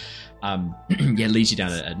 Leads you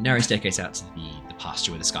down a narrow staircase out to the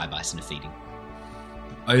pasture where the sky bison are feeding.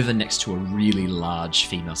 Over next to a really large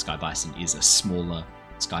female sky bison is a smaller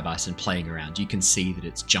sky bison playing around. You can see that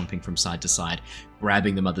it's jumping from side to side,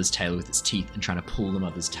 grabbing the mother's tail with its teeth and trying to pull the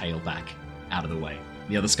mother's tail back out of the way.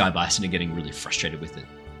 The other sky bison are getting really frustrated with it.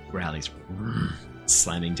 Growlies.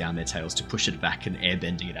 slamming down their tails to push it back and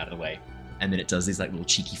airbending it out of the way. And then it does these like little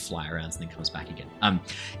cheeky fly arounds and then comes back again.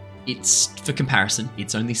 It's, for comparison,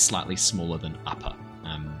 it's only slightly smaller than Upper.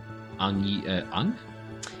 Al,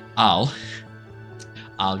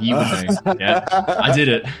 you would know. Yeah, I did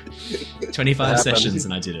it. 25 sessions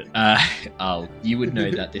and I did it. Al, you would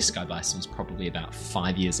know that this sky bison was probably about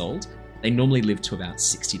 5 years old. They normally live to about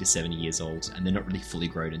 60 to 70 years old, and they're not really fully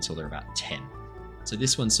grown until they're about 10. So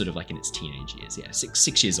this one's sort of like in its teenage years. Yeah,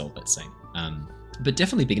 six years old, let's say. But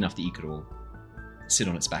definitely big enough that you could all sit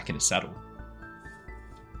on its back in a saddle.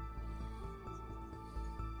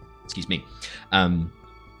 Excuse me.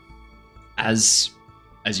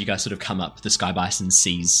 As you guys sort of come up, the sky bison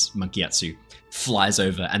sees Monkeyatsu, flies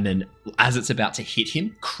over, and then as it's about to hit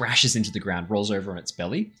him, crashes into the ground, rolls over on its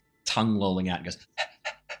belly, tongue lolling out, and goes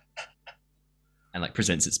and like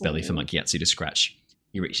presents its belly for Monkeyatsu to scratch.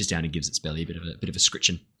 He reaches down and gives its belly a bit of a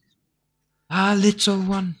scritching. Ah, little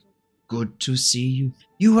one. Good to see you.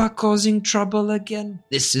 You are causing trouble again.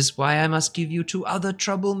 This is why I must give you to other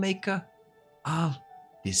troublemaker. Ah,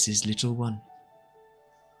 this is little one.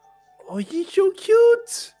 Oh, he's so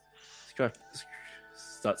cute.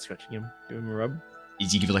 Start scratching him. Give him a rub.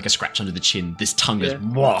 As you give it like a scratch under the chin, this tongue goes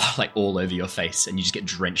like all over your face, and you just get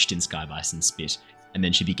drenched in Sky Bison spit. And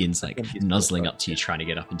then she begins like nuzzling up to you, trying to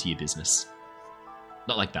get up into your business.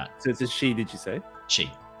 Not like that. So it's a she, did you say? She.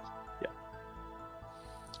 Yeah.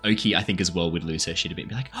 Oki, I think as well, would lose her shit a bit and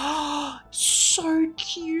be like, oh, so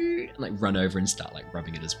cute. And like run over and start like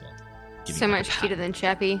rubbing it as well. So much cuter than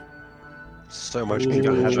Chappie. So much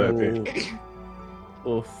bigger.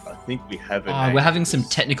 Oof. I think we have it. Oh, we're having some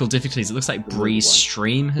technical difficulties. It looks like Bree's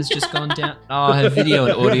stream has just gone down. Oh, her video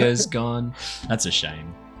and audio's gone. That's a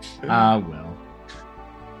shame. Ah, well.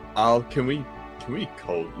 Can we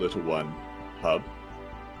call little one Hub?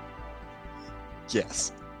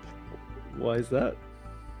 Yes. Why is that?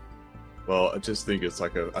 Well, I just think it's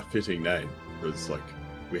like a fitting name because like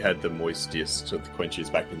we had the moistiest of the quenches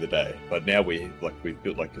back in the day, but now we've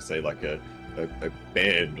built like I say like a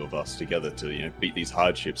band of us together to beat these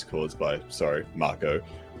hardships caused by Marco,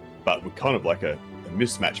 but we're kind of like a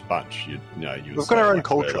mismatched bunch. We've got our own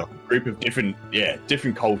culture, like a group of different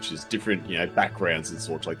cultures, different backgrounds and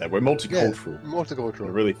sorts like that. We're multicultural. Yeah, multicultural. I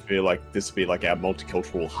really feel like this would be like our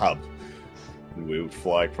multicultural hub. And we would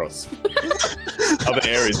fly across other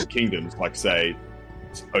areas of kingdoms, like say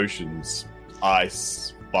oceans,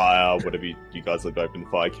 ice, fire, whatever you guys live open,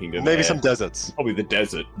 Fire Kingdom. Maybe some deserts. Probably the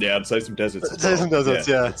desert. Yeah, I'd say some deserts. Some deserts,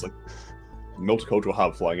 yeah. It's like a multicultural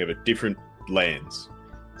hub flying over different lands.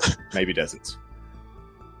 Maybe deserts.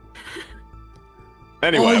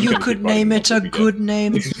 Anyway, you could name it a good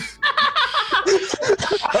name. It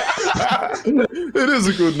is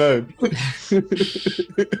a good name.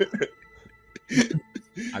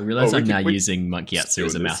 I realize I'm now using Monkeyatsu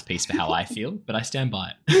as a mouthpiece for how I feel, but I stand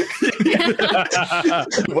by it.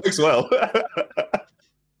 It works well.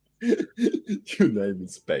 Your name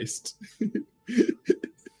is based.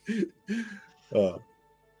 I'll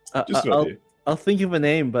think of a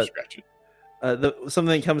name, but something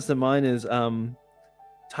that comes to mind is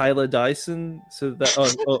Tyler Dyson. So that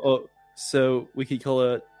so we could call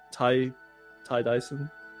her Ty Dyson,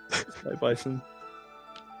 Ty Bison.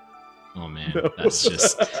 Oh man, that's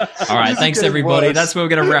just all right. Thanks everybody. That's where we're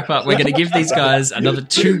gonna wrap up. We're gonna give these guys another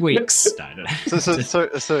 2 weeks.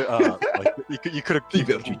 So you could have keep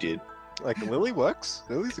what you did. Like Lily works.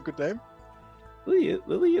 Lily's a good name.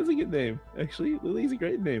 Lily is a good name. Actually, Lily's a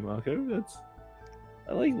great name, Marco.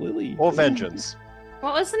 I like Lily. Or Vengeance.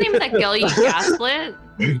 What was the name of that girl you gaslit?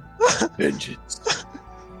 Vengeance.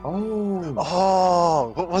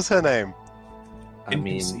 Oh, what was her name? I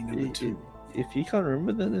mean, if you can't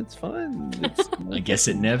remember, then it's fine. I guess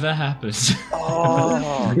it never happened.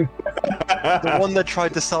 Oh, the one that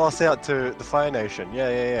tried to sell us out to the Fire Nation.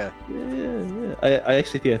 Yeah. I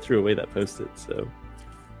actually think I threw away that post-it. So.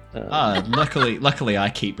 Luckily, I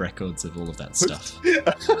keep records of all of that stuff.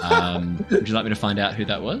 Would you like me to find out who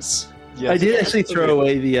that was? Yes. I did actually throw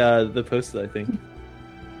away the post-it, I think.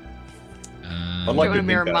 I don't want to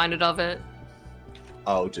be reminded of it.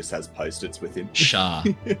 Just has post-its with him. Shah.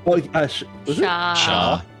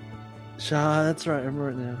 Shah. Shah, that's right. I remember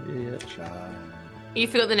it now. Yeah. Shah. You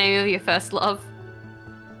forgot the name of your first love.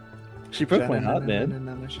 She broke my heart, man.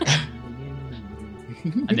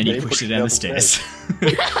 And then you pushed it down the stairs.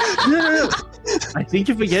 No. I think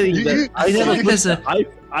you're forgetting that.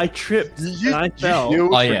 I tripped and I fell. You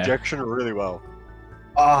projection really well.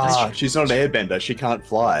 She's not an airbender. She can't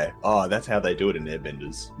fly. That's how they do it in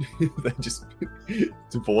airbenders. They just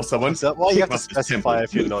divorce someone. Well, you have to specify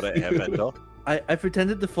if you're not an airbender. I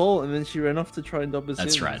pretended to fall, and then she ran off to try and dob us in.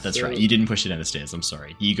 That's right. That's so- right. You didn't push it down the stairs. I'm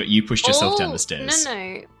sorry. You pushed yourself down the stairs.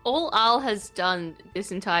 No. All Al has done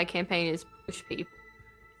this entire campaign is push people.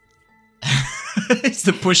 It's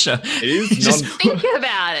the pusher. It is Just- Think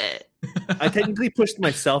about it. I technically pushed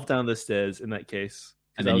myself down the stairs in that case.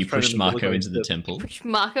 'cause And I then was you trying to pushed make it look Marco like into the temple. Push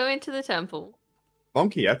Marco into the temple.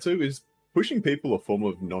 Bonkiatsu, is pushing people a form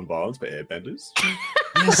of non-violence for airbenders?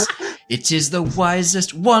 Yes, it is the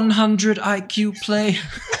wisest 100 IQ play.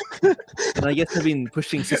 And I guess I've been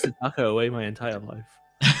pushing Sister Taco away my entire life.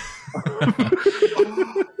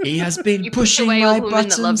 He has been You push pushing away all my women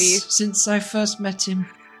that love you. buttons since I first met him.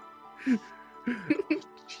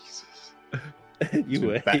 You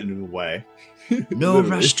were. Batting away. No Literally.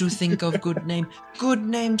 rush to think of good name. Good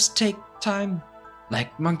names take time.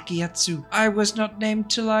 Like Monkeyatsu, I was not named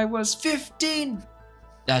till I was 15.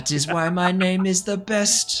 That is why my name is the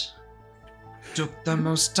best. Took the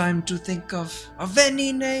most time to think of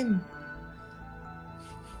any name.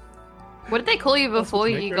 What did they call you before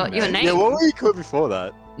make you your got your name. name? Yeah, what were you called before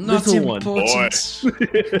that? Not Little one. important.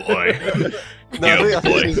 Boy. No, Yeah,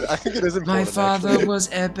 I think it is important. My father actually. was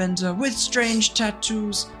airbender with strange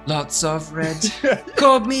tattoos, lots of red.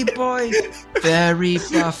 Called me boy, very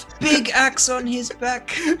buff, big axe on his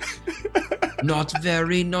back. Not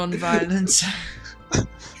very non-violent.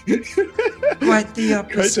 Quite the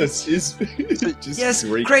opposite. Kratos is just Yes,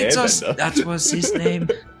 Greek Kratos, airbender. that was his name.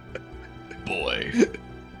 Boy.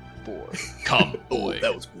 Boy. Come, Oh, boy.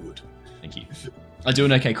 that was good. Thank you. I do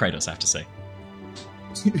an okay Kratos, I have to say.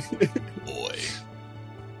 Boy.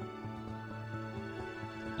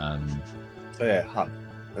 So yeah, Hub.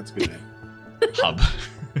 That's a good name. Hub.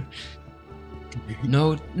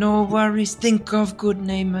 No worries, think of good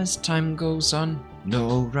name as time goes on.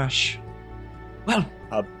 No rush. Well,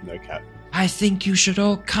 Hub, no cap. I think you should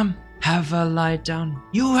all come. Have a lie down.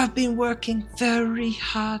 You have been working very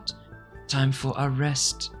hard. Time for a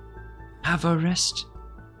rest. Have a rest.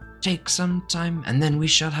 Take some time, and then we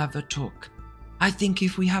shall have a talk. I think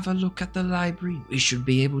if we have a look at the library, we should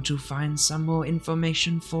be able to find some more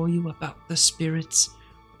information for you about the spirits.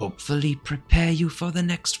 Hopefully prepare you for the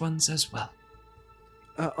next ones as well.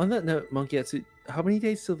 On that note, Monkeyatsu, how many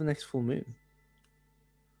days till the next full moon?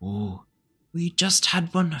 Oh, we just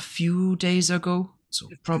had one a few days ago, so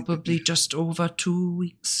probably just over 2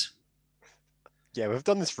 weeks. Yeah, we've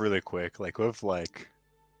done this really quick. We've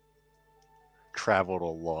traveled a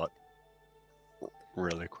lot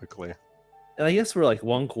really quickly. And I guess we're like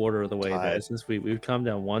 1/4 of the way there Tired. since we've calmed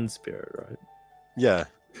down one spirit, right? Yeah,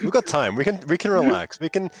 we've got time. We can relax. We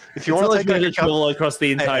can if you It's want not to like take we're like, gonna a couple, travel across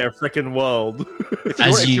the entire freaking world.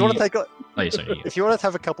 if you want to take Oh, yeah, sorry, if you want to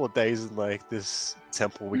have a couple of days in this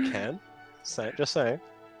temple, we can. Just saying.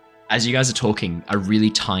 As you guys are talking, a really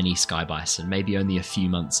tiny sky bison, maybe only a few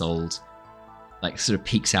months old, sort of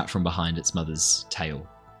peeks out from behind its mother's tail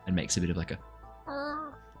and makes a bit of a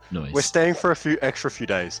noise. We're staying for a few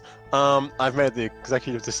days. I've made the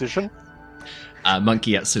executive decision.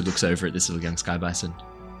 Monkeyatsu looks over at this little young sky bison.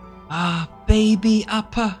 Ah, baby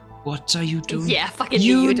Appa, what are you doing? Yeah, fucking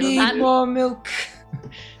You you doing need that. more milk.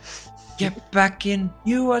 Get back in.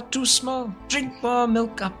 You are too small. Drink more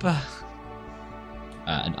milk, Appa.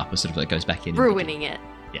 And Upper sort of goes back in. Ruining it.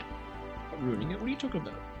 Ruining it? What are you talking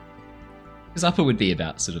about? Because Upper would be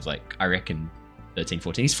about I reckon, 13,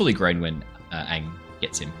 14. He's fully grown when Aang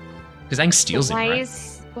gets him. Because Aang steals him, Why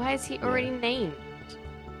right? why is he already named?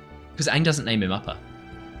 Because Aang doesn't name him Upper.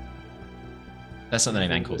 That's not the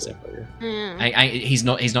name Aang calls him. Hmm. He's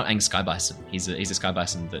not Aang's sky bison. He's a sky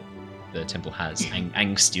bison that the temple has.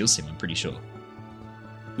 Aang steals him, I'm pretty sure.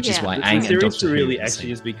 Which is Yeah. why The Aang and series Doctor should Who really are the actually same.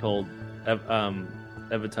 just be called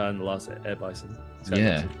Avatar and the Last Air Bison.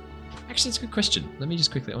 Yeah. Actually, it's a good question. Let me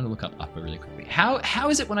just quickly. I want to look up Upper really quickly. How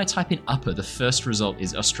is it when I type in Upper, the first result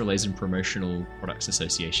is Australasian Promotional Products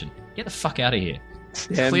Association? Get the fuck out of here.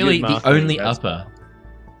 Damn Clearly, good the marketing, only that's Upper.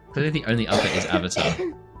 Clearly, the only Upper is Avatar.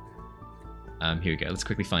 Here we go. Let's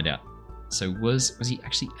quickly find out. So was he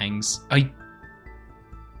actually Aang's?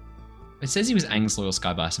 It says he was Aang's loyal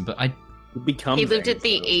sky bison, but It becomes He lived at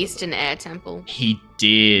the Aang's Eastern Air Temple. he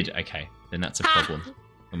did. Okay, then that's a problem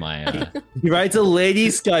for my. He rides a lady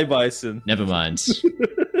sky bison. Never mind.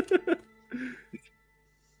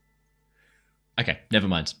 Okay, never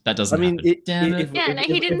mind. That doesn't I mean, happen. Damn it. Yeah, no,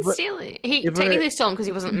 he didn't steal it. He if we're- technically stole him because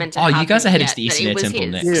he wasn't meant to. Oh, you have guys him are headed yet, to the but Eastern it Air was Temple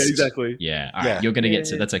his. next. Yeah, exactly. Yeah, all right. Yeah. You're gonna get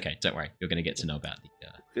to. Yeah. That's okay. Don't worry. You're gonna get to know about the.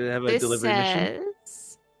 Gonna have a This delivery mission.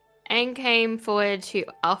 says Aang came forward to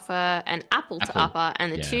offer an apple to Apple, Appa,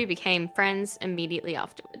 and the yeah. two became friends immediately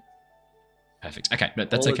afterward. Perfect. Okay, no,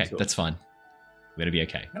 that's All okay. it's all. That's fine. We're gonna be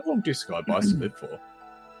okay. How long do Sky Bison live for?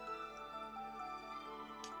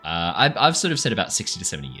 I've sort of said about 60 to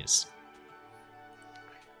 70 years.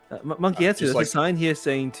 Monkey, just there's like- a sign here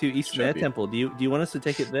saying to Eastern Air Should be. Temple. Do you want us to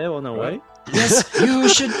take it there on our way? Yes, you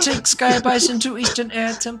should take Sky Bison to Eastern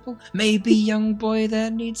Air Temple. Maybe young boy there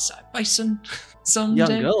needs Sky Bison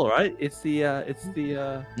someday. Young girl, right? It's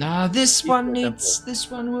the Nah, this Eastern one Air needs. This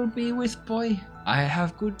one will be with boy. I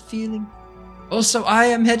have good feeling. Also, I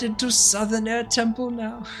am headed to Southern Air Temple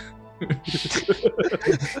now. Well,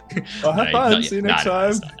 have No, fun. not See you yet. next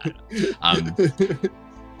No, time. no.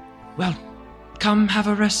 Well, come have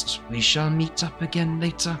a rest. We shall meet up again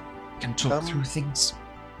later. Can talk through things.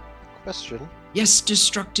 Question. Yes,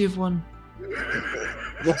 destructive one.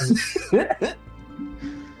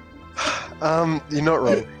 You're not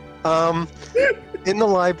wrong. In the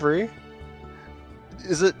library,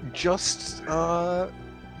 is it just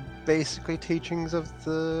basically teachings of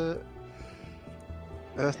the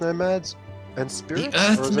Earth Nomads and spirits? The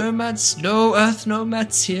or Earth is it- Nomads? No Earth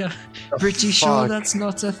Nomads here. Pretty sure fuck. that's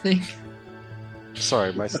not a thing.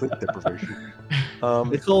 Sorry, my sleep deprivation.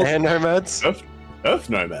 It's called- Air Nomads. Earth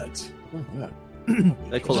nomads. Oh, wow.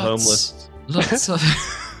 they call it homeless. Lots of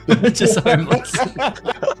just homeless.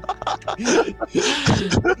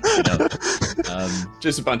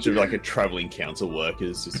 Just a bunch of like a traveling council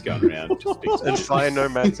workers just going around. Just And fire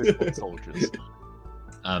nomads are called soldiers.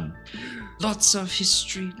 Lots of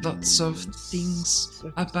history, lots of things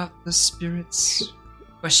about the spirits,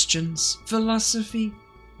 questions, philosophy,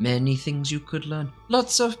 many things you could learn.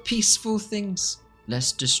 Lots of peaceful things,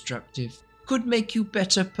 less destructive, could make you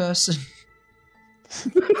better person.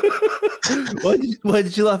 Why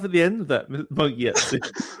did you laugh at the end of that, Monkey? Yes.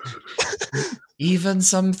 Even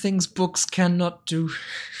some things books cannot do.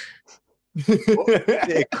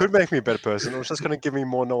 It could make me a better person. It was just going to give me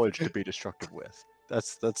more knowledge to be destructive with.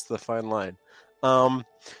 That's the fine line.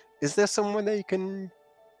 Is there someone that you can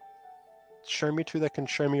show me to that can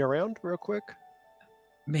show me around real quick?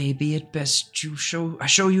 Maybe it best I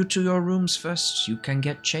show you to your rooms first. You can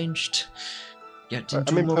get changed. Get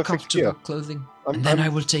into I'm in more perfect comfortable gear. clothing. I'm- and then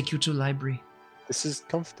I'm- I will take you to library. This is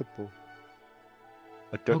comfortable.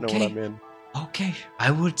 I don't know Okay. what I'm in. Okay,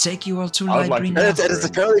 I will take you all to I would like library to- now. And it's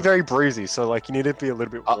apparently very breezy, so like you need to be a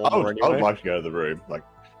little bit I warmer would anyway. like to go to the room. Like,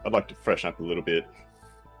 I'd like to freshen up a little bit.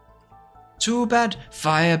 Too bad.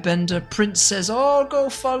 Firebender Prince says, all go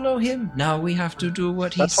follow him. Now we have to do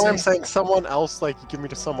what he That's why I'm says. saying someone else, like you give me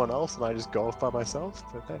to someone else and I just go off by myself.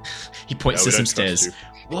 Okay. He points No, to we some don't trust stairs.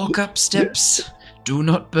 Walk up steps. Do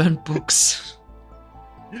not burn books.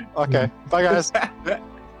 Okay. Bye guys.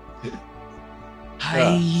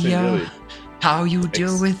 Hiya. really How you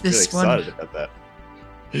deal with this really one? excited about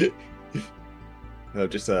that. No,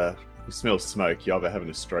 just you smell smoke. You're either having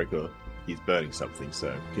a stroke or he's burning something.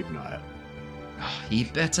 So keep an eye out. Oh, he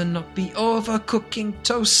better not be overcooking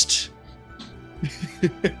toast.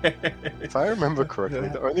 If I remember correctly,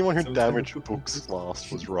 the only one who Sounds damaged like a books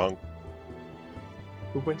last was wrong.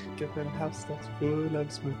 When you get that house that's full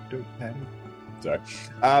of smoke, don't panic. Sorry.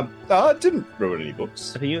 I didn't ruin any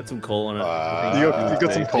books. I think you got some coal on it. You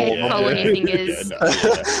got some coal. Yeah, coal on your fingers.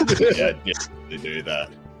 Yeah, they do that.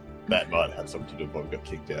 That might have something to do with why we got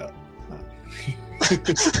kicked out.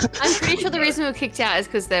 I'm pretty sure the reason we were kicked out is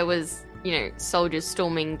because there was, soldiers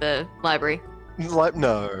storming the library. Like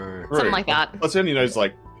no. Something like that. Plus, he only knows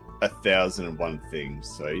like 1,001 things,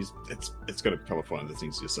 so it's going to come off one of the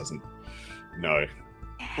things he just doesn't know.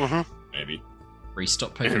 Mhm. Maybe. Bree,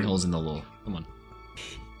 stop poking holes in the law. Come on.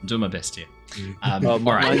 I'm doing my best here. Oh, all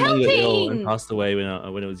mine right. I'm got ill and helping! passed away when I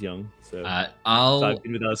was young. So I'll... I've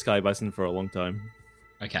been without a Sky Bison for a long time.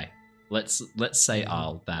 Okay, let's say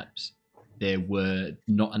that there were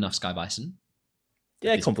not enough Sky Bison.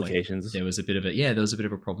 Yeah, this point. complications. There was a bit of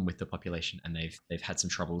a problem with the population, and they've had some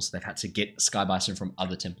troubles. They've had to get Sky Bison from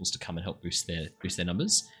other temples to come and help boost their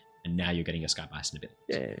numbers. And now you're getting a Sky Bison a bit.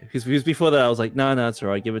 Yeah, because before that I was like, no, it's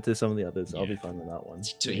alright. Give it to some of the others. I'll Yeah. be fine with that one.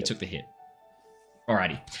 So he took the hit.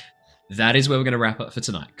 Alrighty. That is where we're going to wrap up for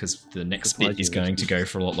tonight, because the next That's my bit is humor. going to go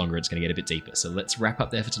for a lot longer. It's going to get a bit deeper. So let's wrap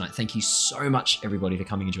up there for tonight. Thank you so much, everybody, for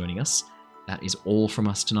coming and joining us. That is all from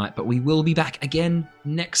us tonight, but we will be back again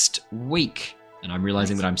next week. And I'm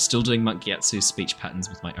realizing that I'm still doing Monk Gyatsu's speech patterns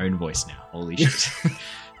with my own voice now. Holy shit.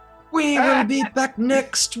 We will be back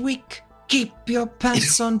next week. Keep your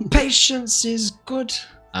pants on. Patience is good.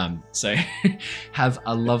 So have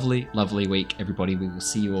a lovely, lovely week, everybody. We will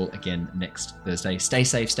see you all again next Thursday. Stay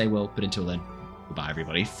safe, stay well, but until then, goodbye,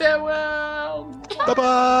 everybody. Farewell. Bye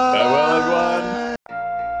bye. Farewell, everyone.